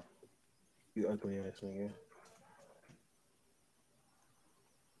on mine. You ugly ass nigga.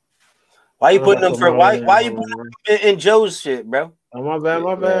 Why you putting them for? Why you putting them in Joe's shit, bro? Oh, my bad,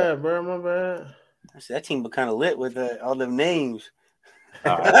 bro. My bad. That team was kind of lit with all them names.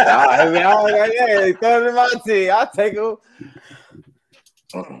 All right. Yeah, throw it in my team. I'll take him.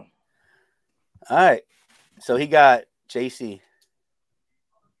 All right. So he got JC.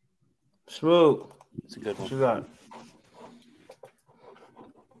 Smooth. It's a good one. What you got?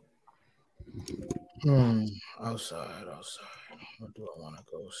 Outside. What do I want to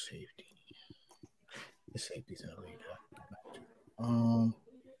go? Safety. The safety's in the league. And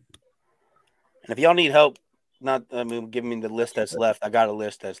if y'all need help, give me the list that's left. I got a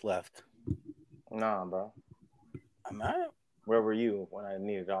list that's left. Nah, bro. I'm not. Where were you when I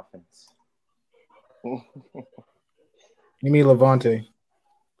needed offense? Give me Levante.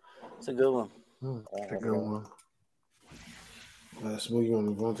 It's a good one. That's a good one. Smooth, you on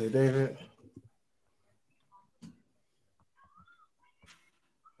Levante David?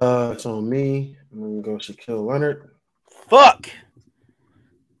 It's on me. I'm gonna go Shaquille Leonard. Fuck.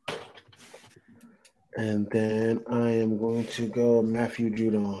 And then I am going to go Matthew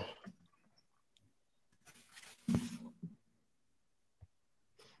Judon.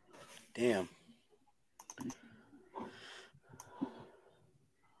 Damn.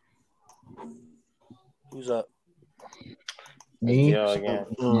 Who's up? Me again.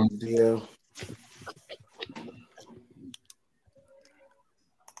 DL.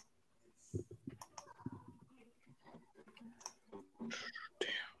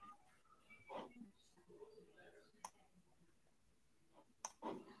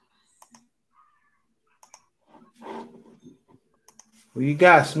 Who you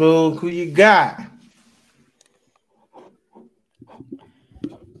got, Smooth? Who you got?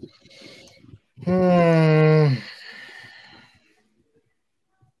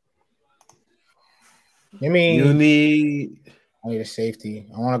 Give me. You need. I need a safety.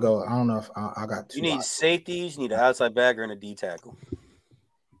 I want to go. I don't know if I got 2. You need safeties. You need an outside backer and a D tackle.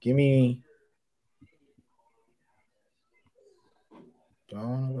 Give me. Do I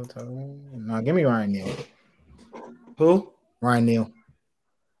want to go tight end? No, give me Ryan Neal. Who? Ryan Neal.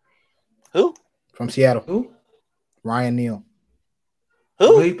 Who? From Seattle. Who? Ryan Neal.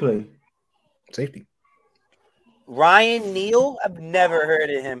 Who? Who he play? Safety. Ryan Neal? I've never heard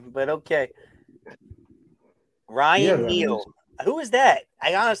of him, but okay. Ryan Neal. Who is that?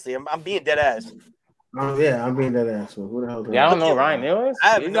 I'm being dead ass. Yeah, I'm being dead ass. Who the hell? Yeah, I don't know who Ryan Neal is. I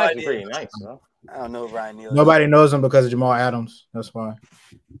have He's no actually idea. pretty nice, bro. I don't know who Ryan Neal is. Nobody knows him because of Jamal Adams. That's why.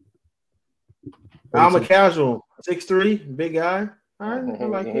 I'm a casual. 6'3", big guy. All right, I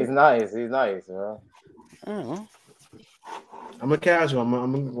like He's nice. He's nice, bro. I'm a casual.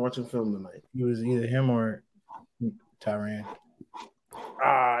 I'm watching film tonight. He was either him or Tyrann.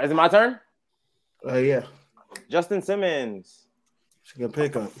 Is it my turn? Yeah. Justin Simmons. It's a good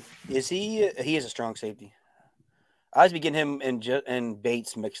pickup. Is he? He is a strong safety. I always be getting him and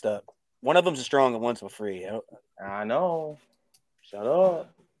Bates mixed up. One of them's a strong and one's a free. I know. Shut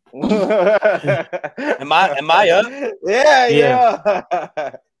up. Am I up?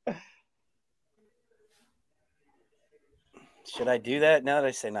 Yeah. Should I do that? Now that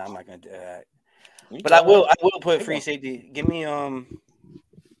I say no, I'm not gonna do that. But I will put free safety. Give me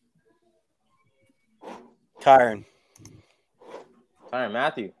Tyron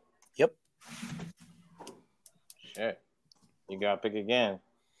Matthew. Yep. Shit. You gotta pick again.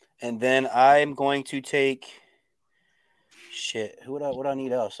 And then I'm going to take shit. What do I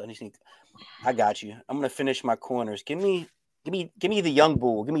need else? I got you. I'm gonna finish my corners. Give me the young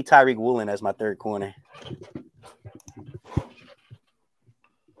bull. Give me Tyreek Woolen as my third corner.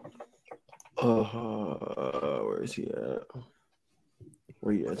 Where is he at?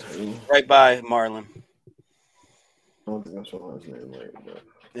 Where you at? Right by Marlon. I don't think I saw his name right, but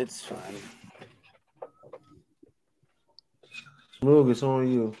It's fine. Smooth, it's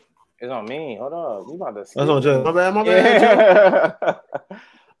on you. It's on me. Hold up. We about to That's on Joe. My bad,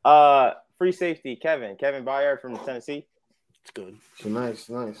 Yeah. Free safety, Kevin Byard from Tennessee. It's good. So nice.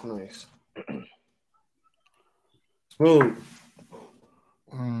 Smooth.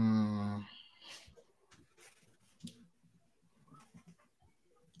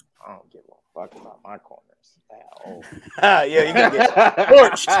 I don't give a fuck about my corners. Yeah, you gonna get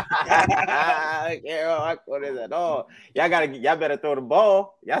torched. I don't care about my corners at all. Y'all better throw the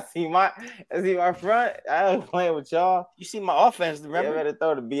ball. Y'all see my front. I ain't playing with y'all. You see my offense, remember? You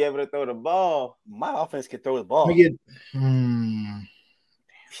better be able to throw the ball. My offense can throw the ball. Let me get.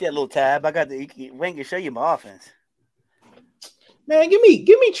 See that little tab? I got the. Wayne can show you my offense. Man, give me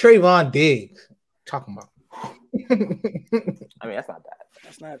Trayvon Diggs. Talking about. I mean, that's not bad.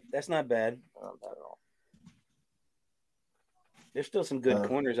 That's not bad. Not bad at all. There's still some good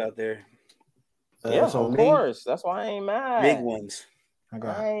corners out there. Yeah, of course. That's why I ain't mad. Big ones. I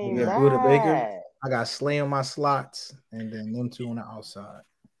got Buda Baker. I got Slay on my slots, and then them two on the outside.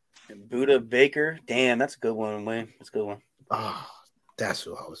 And Buda Baker. Damn, that's a good one, Wayne. That's a good one. That's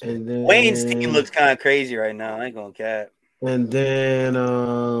what I was. And then, Wayne's team looks kind of crazy right now. I ain't gonna cap. And then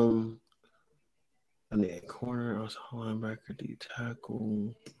I need a corner, I was linebacker, D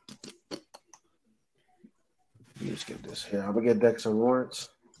tackle. Let me just get this here. I'm gonna get Dexter Lawrence.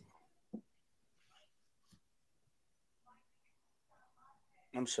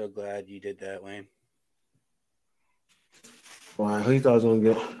 I'm so glad you did that, Wayne. Why? Who you thought I was gonna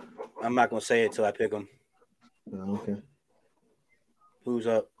get? I'm not gonna say it till I pick him. Oh, okay. Who's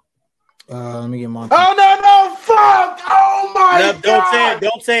up? Let me get Monty. Oh no! Fuck! Oh my God!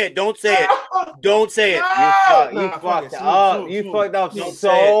 Don't say it. Don't say it. Don't say it. You fucked up. You fucked up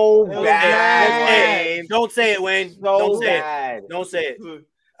so bad. Don't say it, Wayne. Don't say it. Don't say it.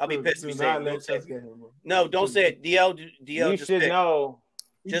 I'll be pissed if you say it. Don't say it. No, don't say it. DL. You should know.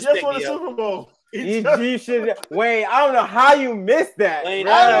 Just won the Super Bowl. You should. Wait, I don't know how you missed that. Wayne,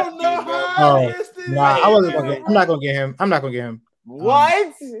 I don't know how I missed it. Nah, I wasn't gonna get. I'm not gonna get him. I'm not gonna get him.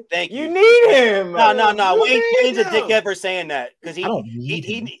 What? Thank you. You need him. No. Wayne Shane's a dickhead for saying that because he don't.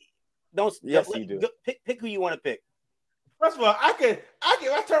 Yes, you do. Pick who you want to pick. First of all, I can.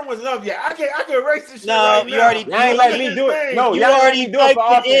 My turn wasn't up yet. I can erase this shit. No, right you now. already. You ain't let me do it. No, you already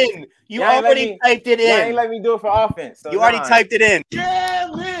typed it in. You already typed it in. You ain't let me do it for offense. You already typed it in.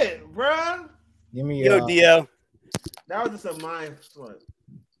 Damn it, bro. Give me Yo, DL. That was just a mind split.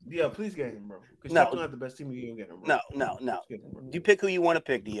 DL, please get him, bro. Because No. you don't have the best team. You can get him, bro. No. Get him, bro. You pick who you want to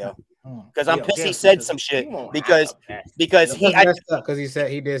pick, DL. Because Yeah, I'm pissed he okay. said some shit. Because he messed up because he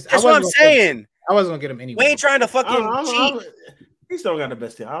said he did. That's what I'm saying. I wasn't gonna get him anyway. We ain't trying to fucking cheat. He still got the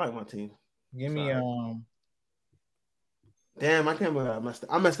best team. I like my team. Give me Damn, I can't believe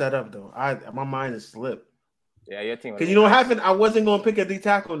I messed that up though. My mind is slipped. Yeah, your team. Because you know what happened? I wasn't gonna pick a D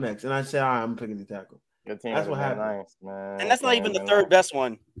tackle next, and I said, "All right, I'm picking D tackle." Your team. That's what happened. Nice, man. And that's not even the third best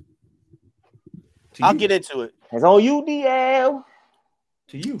one. I'll get into it. It's on you, DL.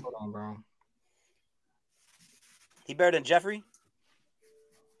 To you. Hold on, bro. He better than Jeffrey?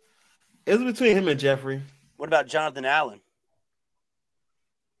 It was between him and Jeffrey. What about Jonathan Allen?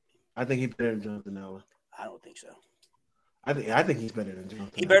 I think he's better than Jonathan Allen. I don't think so. I think he's better than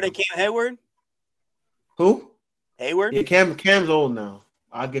Jonathan. He better than Cam Hayward? Who? Hayward? Yeah, Cam's old now.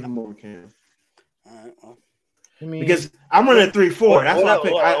 I'll give him over Cam. All right, well. Because I'm running 3-4. That's why I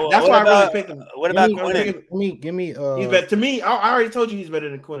picked. That's why I really picked him. What about Quinnen? Give me. He's better to me. I already told you he's better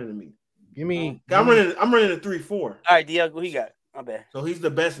than Quinnen to me. Give me. I'm running a 3-4. All right, DL, who he got? My bad. So he's the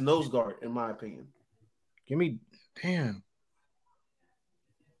best nose guard in my opinion. Give me. Damn.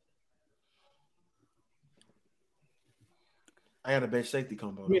 I got a best safety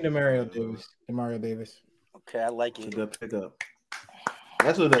combo. Give me Demario Davis. Okay, I like It's it. a good pickup.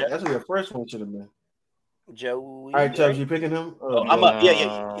 That's what your first one should have been. Joe. All right, Chubbs, you picking him? I'm up.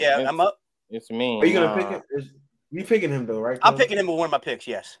 Yeah. I'm up. It's me. Are you gonna pick him? You picking him though, right? I'm picking him with one of my picks.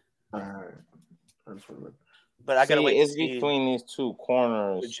 Yes. All right. But I gotta wait. It's between these two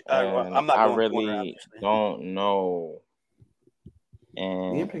corners. I'm not. I really don't know.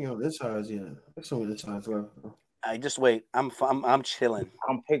 And you picking up this size, yeah. There's some of this size left. I just wait. I'm chilling.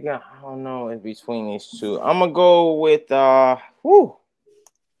 I'm picking. I don't know in between these two. I'm gonna go with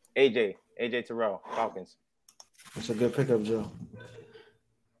AJ Terrell, Falcons. It's a good pickup, Joe.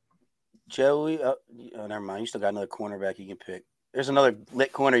 Joey, never mind. You still got another cornerback you can pick. There's another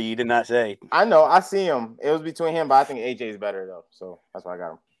lit corner you did not say. I know. I see him. It was between him, but I think AJ is better though. So that's why I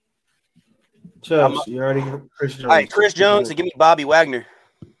got him. Chubbs, you already Chris Jones. All right, Chris Jones and give me Bobby Wagner.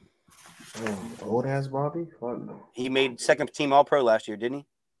 Old ass Bobby? Fuck no. He made second team All Pro last year, didn't he?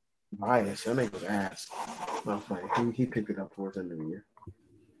 Bias. That nigga was ass. No, fine. He picked it up towards the end of the year.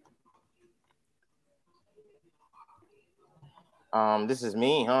 This is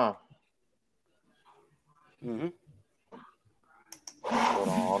me, huh? Mm-hmm.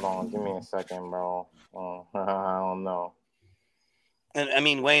 Hold on. Give me a second, bro. I don't know. And I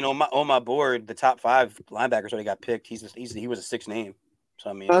mean, Wayne, on my board, the top 5 linebackers already got picked. He was a 6th name. So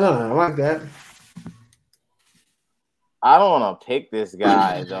I mean, No, I like that. I don't want to pick this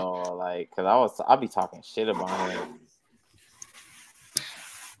guy though, like, cause I'll be talking shit about him.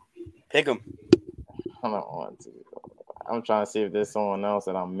 pick him. I don't want to. I'm trying to see if there's someone else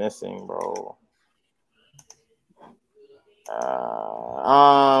that I'm missing, bro.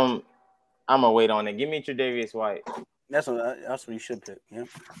 I'm gonna wait on it. Give me Tre'Davious White. That's what you should pick. Yeah.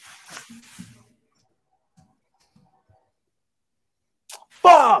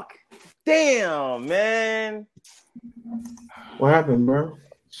 Fuck! Damn, man. What happened, bro?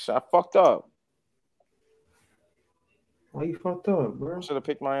 I fucked up. Why you fucked up, bro? Should have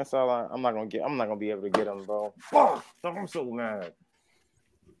picked my inside line. I'm not gonna be able to get him, bro. Fuck! I'm so mad.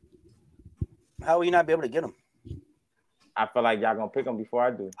 How will you not be able to get him? I feel like y'all gonna pick him before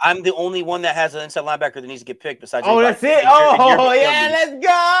I do. I'm the only one that has an inside linebacker that needs to get picked besides. Oh, that's it. Oh, yeah, let's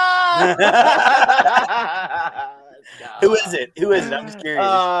go. Who is it? I'm just curious.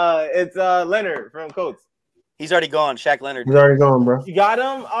 It's Leonard from Colts. He's already gone. Shaq Leonard. He's already gone, bro. You got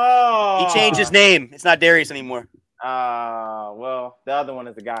him? Oh, He changed his name. It's not Darius anymore. Well, the other one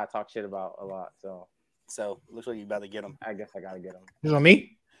is the guy I talk shit about a lot. So looks like you about to get him. I guess I gotta get him. It's on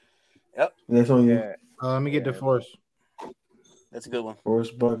me. Yep. That's on you. Yeah. Let me get DeForest. That's a good one.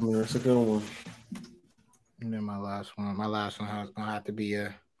 Forrest Buckner. That's a good one. And then my last one has gonna have to be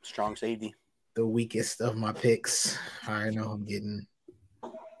Strong safety. the weakest of my picks. I know I'm getting.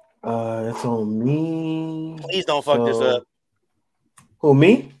 It's on me. Please don't fuck this up. Who,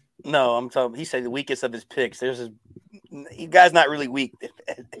 me? No, I'm talking. He said the weakest of his picks. You guy's not really weak,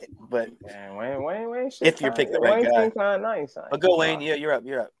 but Man, Wayne. If you're picking the right guy. Kind of nice. But go, Wayne. Yeah, you're up.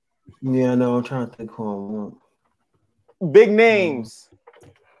 Yeah, no, I'm trying to think who I want. Big names.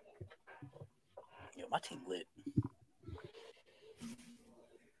 Yo, my team lit.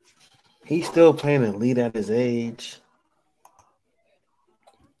 He's still playing elite at his age.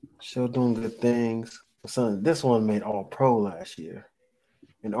 Still doing good things. Son, this one made all pro last year.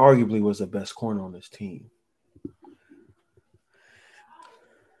 And arguably was the best corner on his team.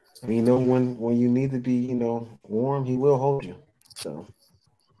 And you know, when you need to be, warm, he will hold you. So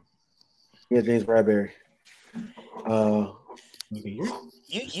yeah, James Bradbury.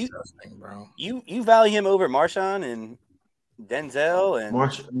 You value him over Marshawn and Denzel and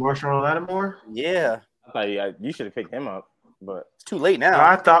Marshawn Lattimore? Yeah. I thought you should have picked him up, but it's too late now.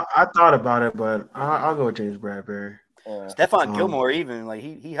 I thought about it, but I'll go with James Bradbury. Stephon Gilmore, even like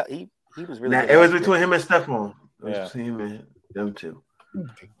he was really. It was between him and Stephon. It was Yeah. between him and them two.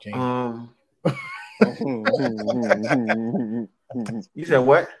 You said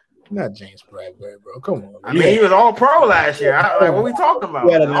what? Not James Bradbury, bro. Come on. I mean, he was all pro last year. What are we talking about?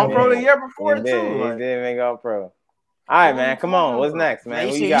 All pro the year before he too. did make all pro. All right, man. Come on. What's next, man?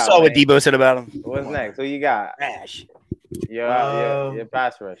 Yeah, Who you got, saw what man? Debo said about him. What's next? Who you got? Trash. Your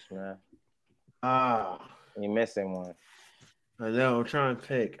pass rush, man. You You missing one. I know. I'm trying to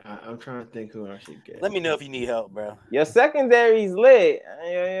pick. I'm trying to think who I should get. Let me know if you need help, bro. Your secondary's lit.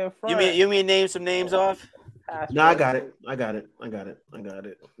 Your front. You mean name some names off? No, I got it. I got it. I'm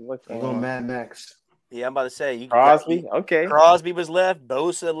going Mad Max. Yeah, I'm about to say Crosby. Okay. Crosby was left.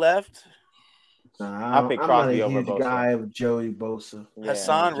 Bosa left. Nah, I pick I'm Crosby not a over huge Bosa. guy of Joey Bosa.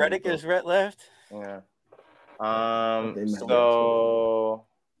 Hassan Reddick is left. Yeah. So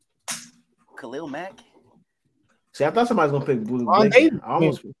Khalil Mack. See, I thought somebody was gonna pick Blue. Von Davis. I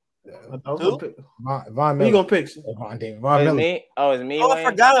was gonna pick. Von Who Miller. you gonna pick? Von Davis. Oh, Von it's Miller. me. Oh, it's me. Oh, I Wayne?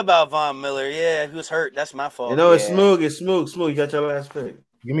 forgot about Von Miller. Yeah, he was hurt. That's my fault. You know, it's Yeah. Smoog. It's Smoog. You got your last pick.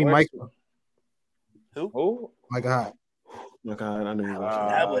 Give me Where's- Mike. Who? Mike High. My God, I knew you were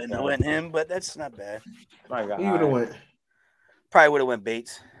I wouldn't have went him, but that's not bad. My God. You would have went Probably would have went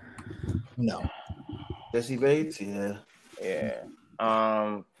Bates. No. Jesse Bates. Yeah. Yeah.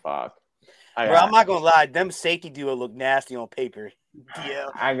 Fuck. Bro, I'm not gonna lie. Them safety duo look nasty on paper. Yeah,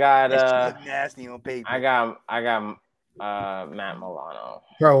 I got that shit look nasty on paper. I got Matt Milano.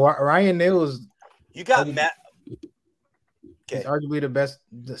 Bro, Ryan Neal's You got Matt. he's arguably the best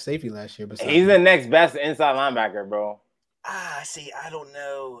safety last year. Besides He's the next best inside linebacker, bro. See, I don't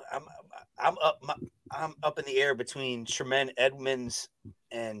know. I'm up in the air between Tremaine Edmonds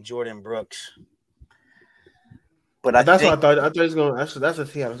and Jordan Brooks. But That's what I thought. I thought he was gonna. That's a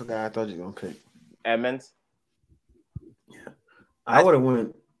Seattle guy. I thought you were gonna pick. Edmonds. I would have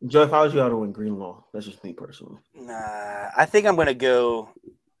went Joe, if I was you, I would win Greenlaw. That's just me personally. Nah, I think I'm gonna go.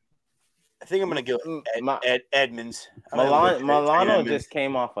 Edmonds. Milano just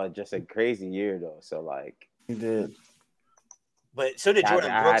came off just a crazy year though. So like He did. But so did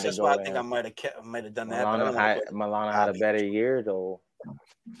Jordan Brooks. That's why I think I him. might have done that. Milano had a better year though.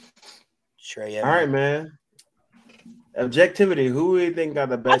 Trey All right, man. Objectivity. Who do you think got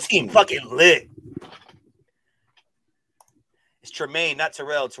the best team? Fucking lit. It's Tremaine, not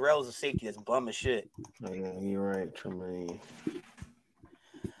Terrell. Terrell is a safety that's bum as shit. Oh, yeah, you're right, Tremaine.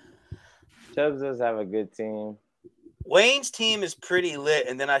 Chubbs does have a good team. Wayne's team is pretty lit,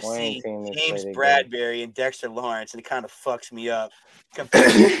 and then I see James Bradbury and Dexter Lawrence, and it kind of fucks me up.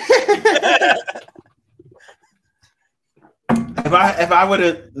 If I would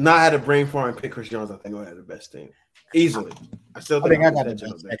have not had a brain fart and pick Chris Jones, I think I would have had the best team easily. I think I got the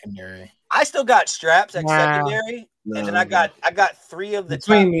best secondary. I still got straps at secondary, and then I got 3 of the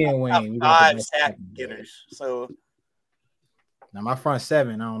between me and Wayne, top 5 sack getters. So now my front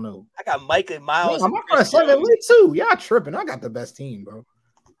 7, I don't know. I got Mike and Miles. My front 7 lit too. Y'all tripping? I got the best team, bro.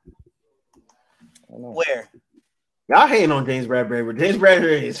 Where? Y'all hating on James Bradbury, but James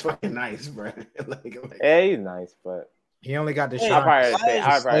Bradbury is fucking nice, bro. Yeah, he's nice, but he only got the shot.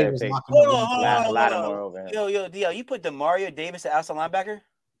 I'd probably take Lattimore over him. Yo, DL, you put Demario Davis at outside linebacker?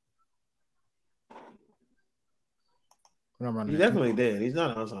 He definitely did. He's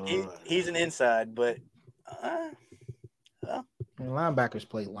not outside linebacker. He's an inside, but linebackers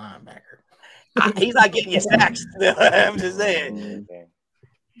play linebacker. He's not getting your sacks. I'm just saying. Okay.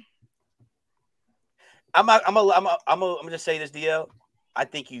 I'm gonna just say this, DL. I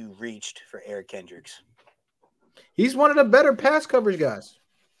think you reached for Eric Kendricks. He's one of the better pass coverage guys.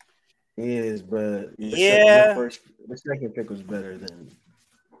 He is, but the second pick was better than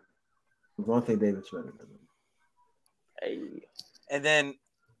Vontae Davis. Better than him. Hey. And then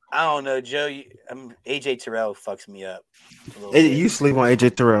I don't know, Joe. AJ Terrell fucks me up. You sleep on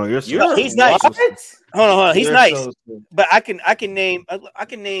AJ Terrell. He's nice. Hold on. He's nice, but I can name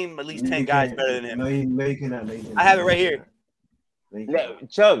at least 10 guys better than him. No, you cannot. I have it right here.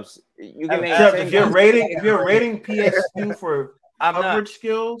 Chubbs, you can name. Chubbs, if you're rating PS2 for coverage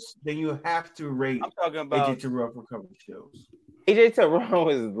skills, then you have to rate. I'm talking about AJ Terrell for coverage skills. AJ Terrell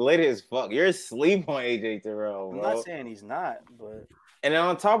is lit as fuck. You're asleep on AJ Terrell, bro. I'm not saying he's not, but and then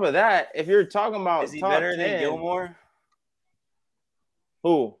on top of that, if you're talking about is he better than Gilmore?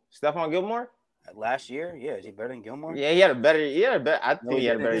 Who? Stephon Gilmore? Last year, yeah, is he better than Gilmore? Yeah, he had a better. I think he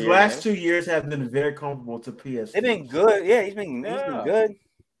had a better His year. last 2 years have been very comparable to PS. They've been good. Yeah, he's been good. Is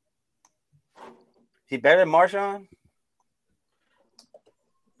he better than Marshawn?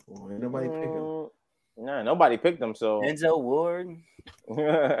 Well, ain't nobody pick him. No, nobody picked him. So Denzel Ward.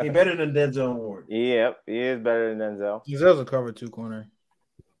 He better than Denzel Ward. Yep, he is better than Denzel. Denzel's a cover 2 corner.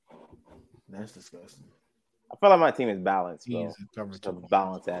 That's disgusting. I feel like my team is balanced, bro. It's a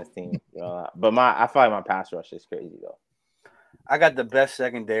balanced ass team. But I feel like my pass rush is crazy though. I got the best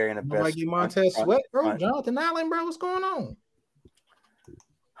secondary and the best. Like you, Montez Sweat, bro. Jonathan Allen, bro. What's going on?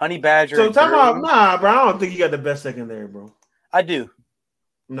 Honey Badger. So talking about, bro. I don't think you got the best secondary, bro. I do.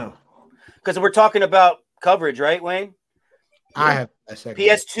 No, because we're talking about coverage, right, Wayne? I have a secondary.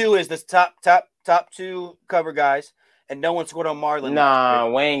 PS2 is the top 2 cover guys, and no one scored on Marlon. Nah,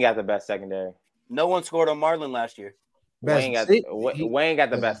 Wayne got the best secondary. No one scored on Marlon last year. Wayne got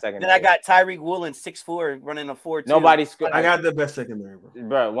the best secondary. Then I got Tyreek Woolen 6'4" running a 4-2. Nobody scored. I got the best secondary,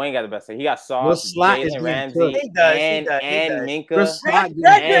 bro. Wayne got the best. He got Sauce, Jalen Ramsey, and Minka,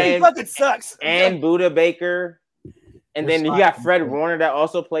 and fucking sucks, and Buda Baker, and then you got Fred Warner that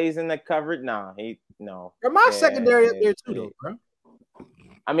also plays in the coverage. No. My secondary up there too, though, bro.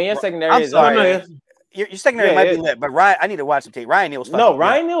 I mean, your secondary is your secondary might be lit, but Ryan, I need to watch the tape. Ryan Neal's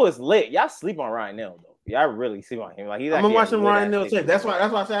Ryan Neal is lit. Y'all sleep on Ryan Neal though. Y'all really sleep on him. Like he's. I'm gonna watch some Ryan Neal tape. That's why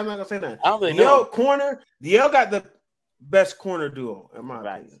I say I'm not gonna say that. I don't really know. DL got the best corner duo in my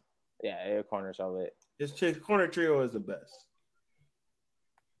opinion. Yeah, air corners are lit. His corner trio is the best.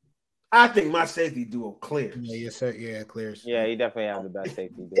 I think my safety duo clears. Yeah, clears. Yeah, he definitely has the best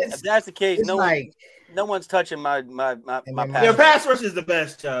safety duo. If that's the case, no one's touching my pass. Your pass rush is the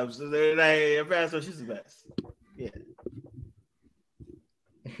best, Chubbs. Your pass rush is the best. Yeah.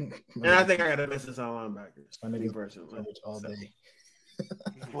 And I think I got the best inside linebackers. All day.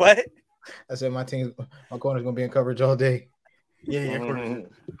 What? I said my corner's gonna be in coverage all day. Yeah.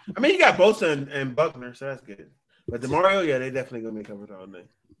 I mean, you got Bosa and Buckner, so that's good. But DeMario, they definitely gonna be covered all day.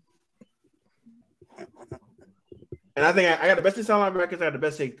 And I think I got the best inside linebackers. I got the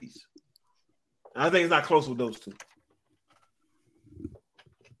best safeties. And I think it's not close with those two.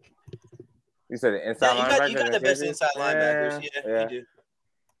 You said the inside linebackers. You got the best inside linebackers. Yeah, you do.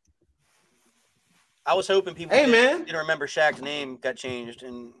 I was hoping people didn't remember Shaq's name got changed,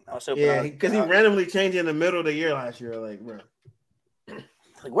 and I was hoping. Yeah, because he randomly changed in the middle of the year last year. Like, bro,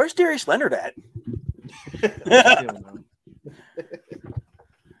 like where's Darius Leonard at?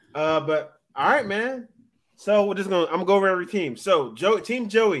 But all right, man. So I'm gonna go over every team. So Team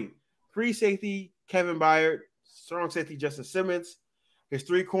Joey, free safety Kevin Byard, strong safety Justin Simmons. His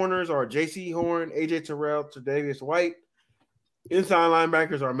three corners are J.C. Horn, A.J. Terrell, Tre'Davious White. Inside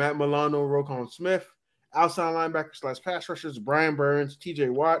linebackers are Matt Milano, Roquan Smith. Outside linebackers / pass rushers Brian Burns, T.J.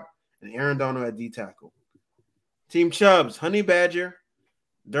 Watt, and Aaron Donald at D tackle. Team Chubbs, Honey Badger,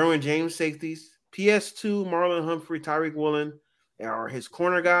 Derwin James safeties. PS2, Marlon Humphrey, Tyreek Woolen are his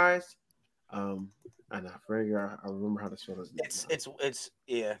corner guys. I remember how to spell his name. It's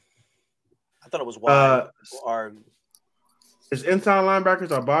yeah. I thought it was wide. His inside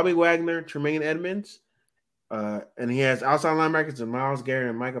linebackers are Bobby Wagner, Tremaine Edmonds, and he has outside linebackers of Myles Garrett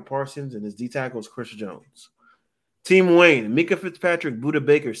and Micah Parsons, and his D tackle is Chris Jones. Team Wayne, Mika Fitzpatrick, Buda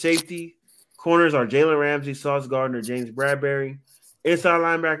Baker, safety. Corners are Jalen Ramsey, Sauce Gardner, James Bradbury. Inside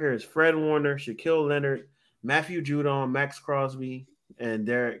linebacker is Fred Warner, Shaquille Leonard, Matthew Judon, Max Crosby, and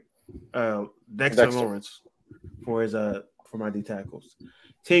Dexter Lawrence for my D tackles.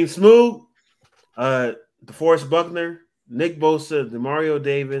 Team Smooth, DeForest Buckner, Nick Bosa, DeMario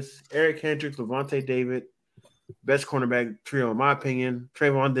Davis, Eric Hendricks, Levante David, best cornerback trio in my opinion,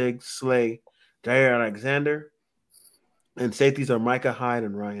 Trayvon Diggs, Slay, Jair Alexander, and safeties are Micah Hyde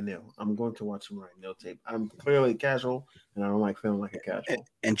and Ryan Neal. I'm going to watch some Ryan Neal tape. I'm clearly casual, and I don't like feeling like a casual.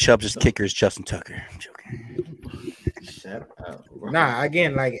 And Chubb's kicker is Justin Tucker. I'm joking. Shut up. Nah,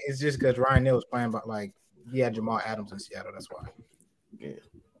 again, like it's just because Ryan Neal was playing, but like he had Jamal Adams in Seattle. That's why. Yeah,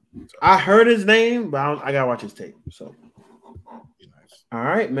 so, I heard his name, but I gotta watch his tape. So, all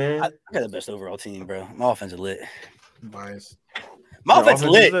right, man. I got the best overall team, bro. My offense is lit. Bias. My offense is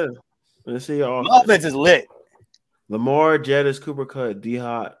lit. Let's see your offense. My offense is lit. Lamar, Jettis, Cooper Kupp,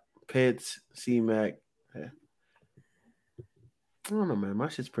 D-Hop, Pitts, C-Mac. Yeah. I don't know, man. My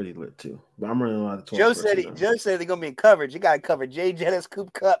shit's pretty lit too. But I'm running a lot of 12. Joe said they're gonna be in coverage. You gotta cover Jay Jettis,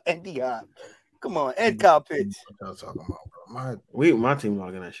 Cooper Kupp, and D-Hop. Come on, and Kyle Pitts. What y'all talking about, bro? My team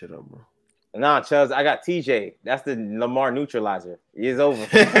logging that shit up, bro. Nah, Chubbs, I got TJ. That's the Lamar neutralizer. It's over.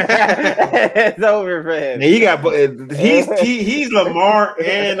 It's over for him. Yeah, he got he's Lamar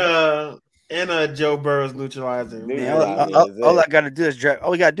and Joe Burrow's neutralizer. All I gotta do is draft. All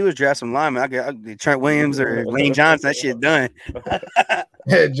we gotta do is draft some linemen. I got Trent Williams or Lane Johnson. That shit done.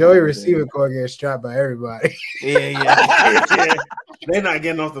 Joey receiving core gets strapped by everybody. Yeah. They're not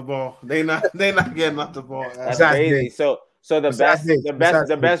getting off the ball. They're not getting off the ball. That's crazy. So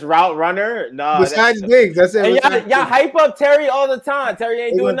the best route runner. No, besides Diggs, that's it. And y'all hype up Terry all the time. Terry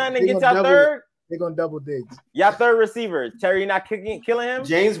ain't doing nothing to get y'all third. They're gonna double Diggs. Y'all third receiver. Terry not killing him.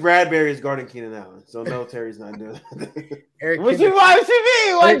 James Bradbury is guarding Keenan Allen, so no, Terry's not doing it. What you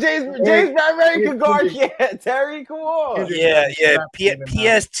mean? Like James Bradbury could guard? Yeah, Terry, come on. Yeah.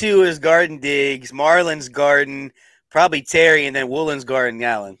 PS2 is guarding Diggs. Marlon's guarding probably Terry, and then Woolen's guarding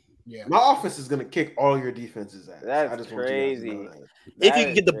Allen. Yeah, my offense is gonna kick all your defenses ass. That's crazy. If you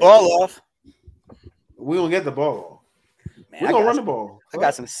can get the ball off, we don't get the ball off. Man, we're gonna run the ball. I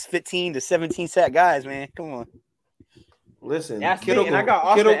got some 15 to 17 sack guys, man. Come on. Listen, I got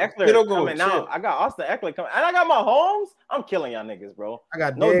Austin Eckler coming out. I got Austin Eckler coming, and I got Mahomes. I'm killing y'all niggas, bro. I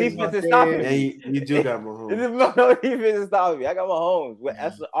got no defense is stopping me. You do got Mahomes. No defense is stopping me. I got Mahomes with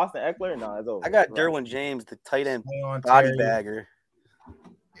Austin Eckler. No, it's over. I got Derwin James, the tight end body bagger.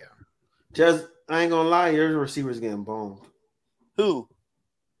 Yeah, just I ain't gonna lie, your receivers getting bombed. Who?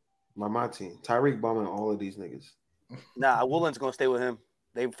 My team. Tyreek bombing all of these niggas. Nah, Woolen's gonna stay with him.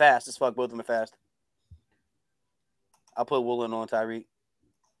 They fast as fuck. Both of them are fast. I'll put Woolen on Tyreek.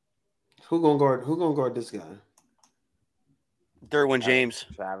 Who gonna guard this guy? Derwin James.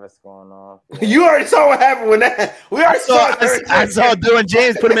 Travis going off. Yeah. You already saw what happened with that. I saw Derwin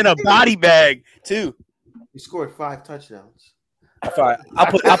James put him in a body bag too. He scored 5 touchdowns. Sorry, I'll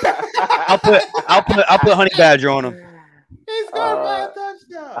put Honey Badger on him. He scored 5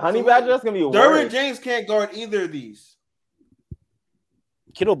 touchdowns. Honey Badger, that's gonna be Derwin James can't guard either of these.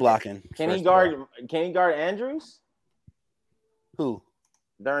 Kittle blocking. Can he guard Andrews? Who?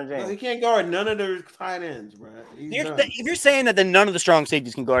 Derwin James. No, he can't guard none of their tight ends, bro. If you're saying that, then none of the strong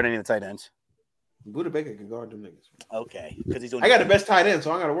safeties can guard any of the tight ends. Buda Baker can guard them niggas. Okay, because he's doing. I got the best tight end,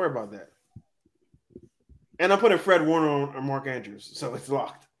 so I got to worry about that. And I'm putting Fred Warner on Mark Andrews, so it's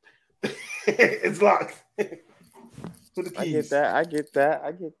locked. It's locked. I get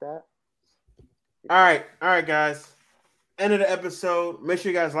that. All right, guys. End of the episode. Make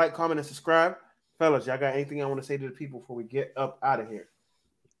sure you guys like, comment, and subscribe. Fellas, y'all got anything I want to say to the people before we get up out of here?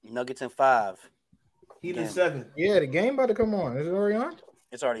 Nuggets in 5. Heat Game. in 7. Yeah, the game about to come on. Is it already on?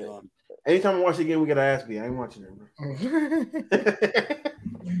 It's already on. Anytime I watch the game, we get an ass beat. I ain't watching it, bro.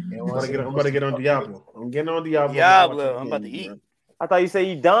 I'm about to get on Diablo. I'm getting on Diablo. Diablo, I'm about to eat. Bro. I thought you said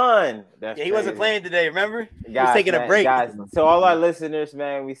you done. That's Yeah, he wasn't crazy. playing today, remember? He was Guys, taking a man, break. Guys, so all our listeners,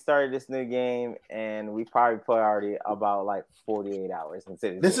 man, we started this new game and we probably put already about like 48 hours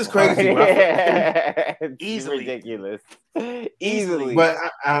into this is crazy, bro. Easily. Ridiculous. Easily. But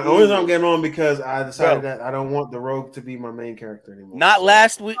I only reason I'm getting on because I decided that I don't want the rogue to be my main character anymore. Not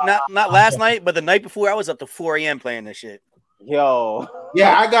last week, not last night, but the night before I was up to 4 a.m. playing this shit. Yo.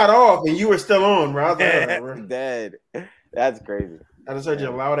 Yeah, I got off and you were still on, bro. I was like, bro. Dead. That's crazy. I just heard your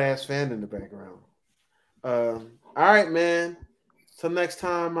loud ass fan in the background. All right, man. Till next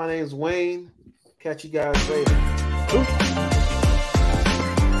time, my name's Wayne. Catch you guys later. Ooh.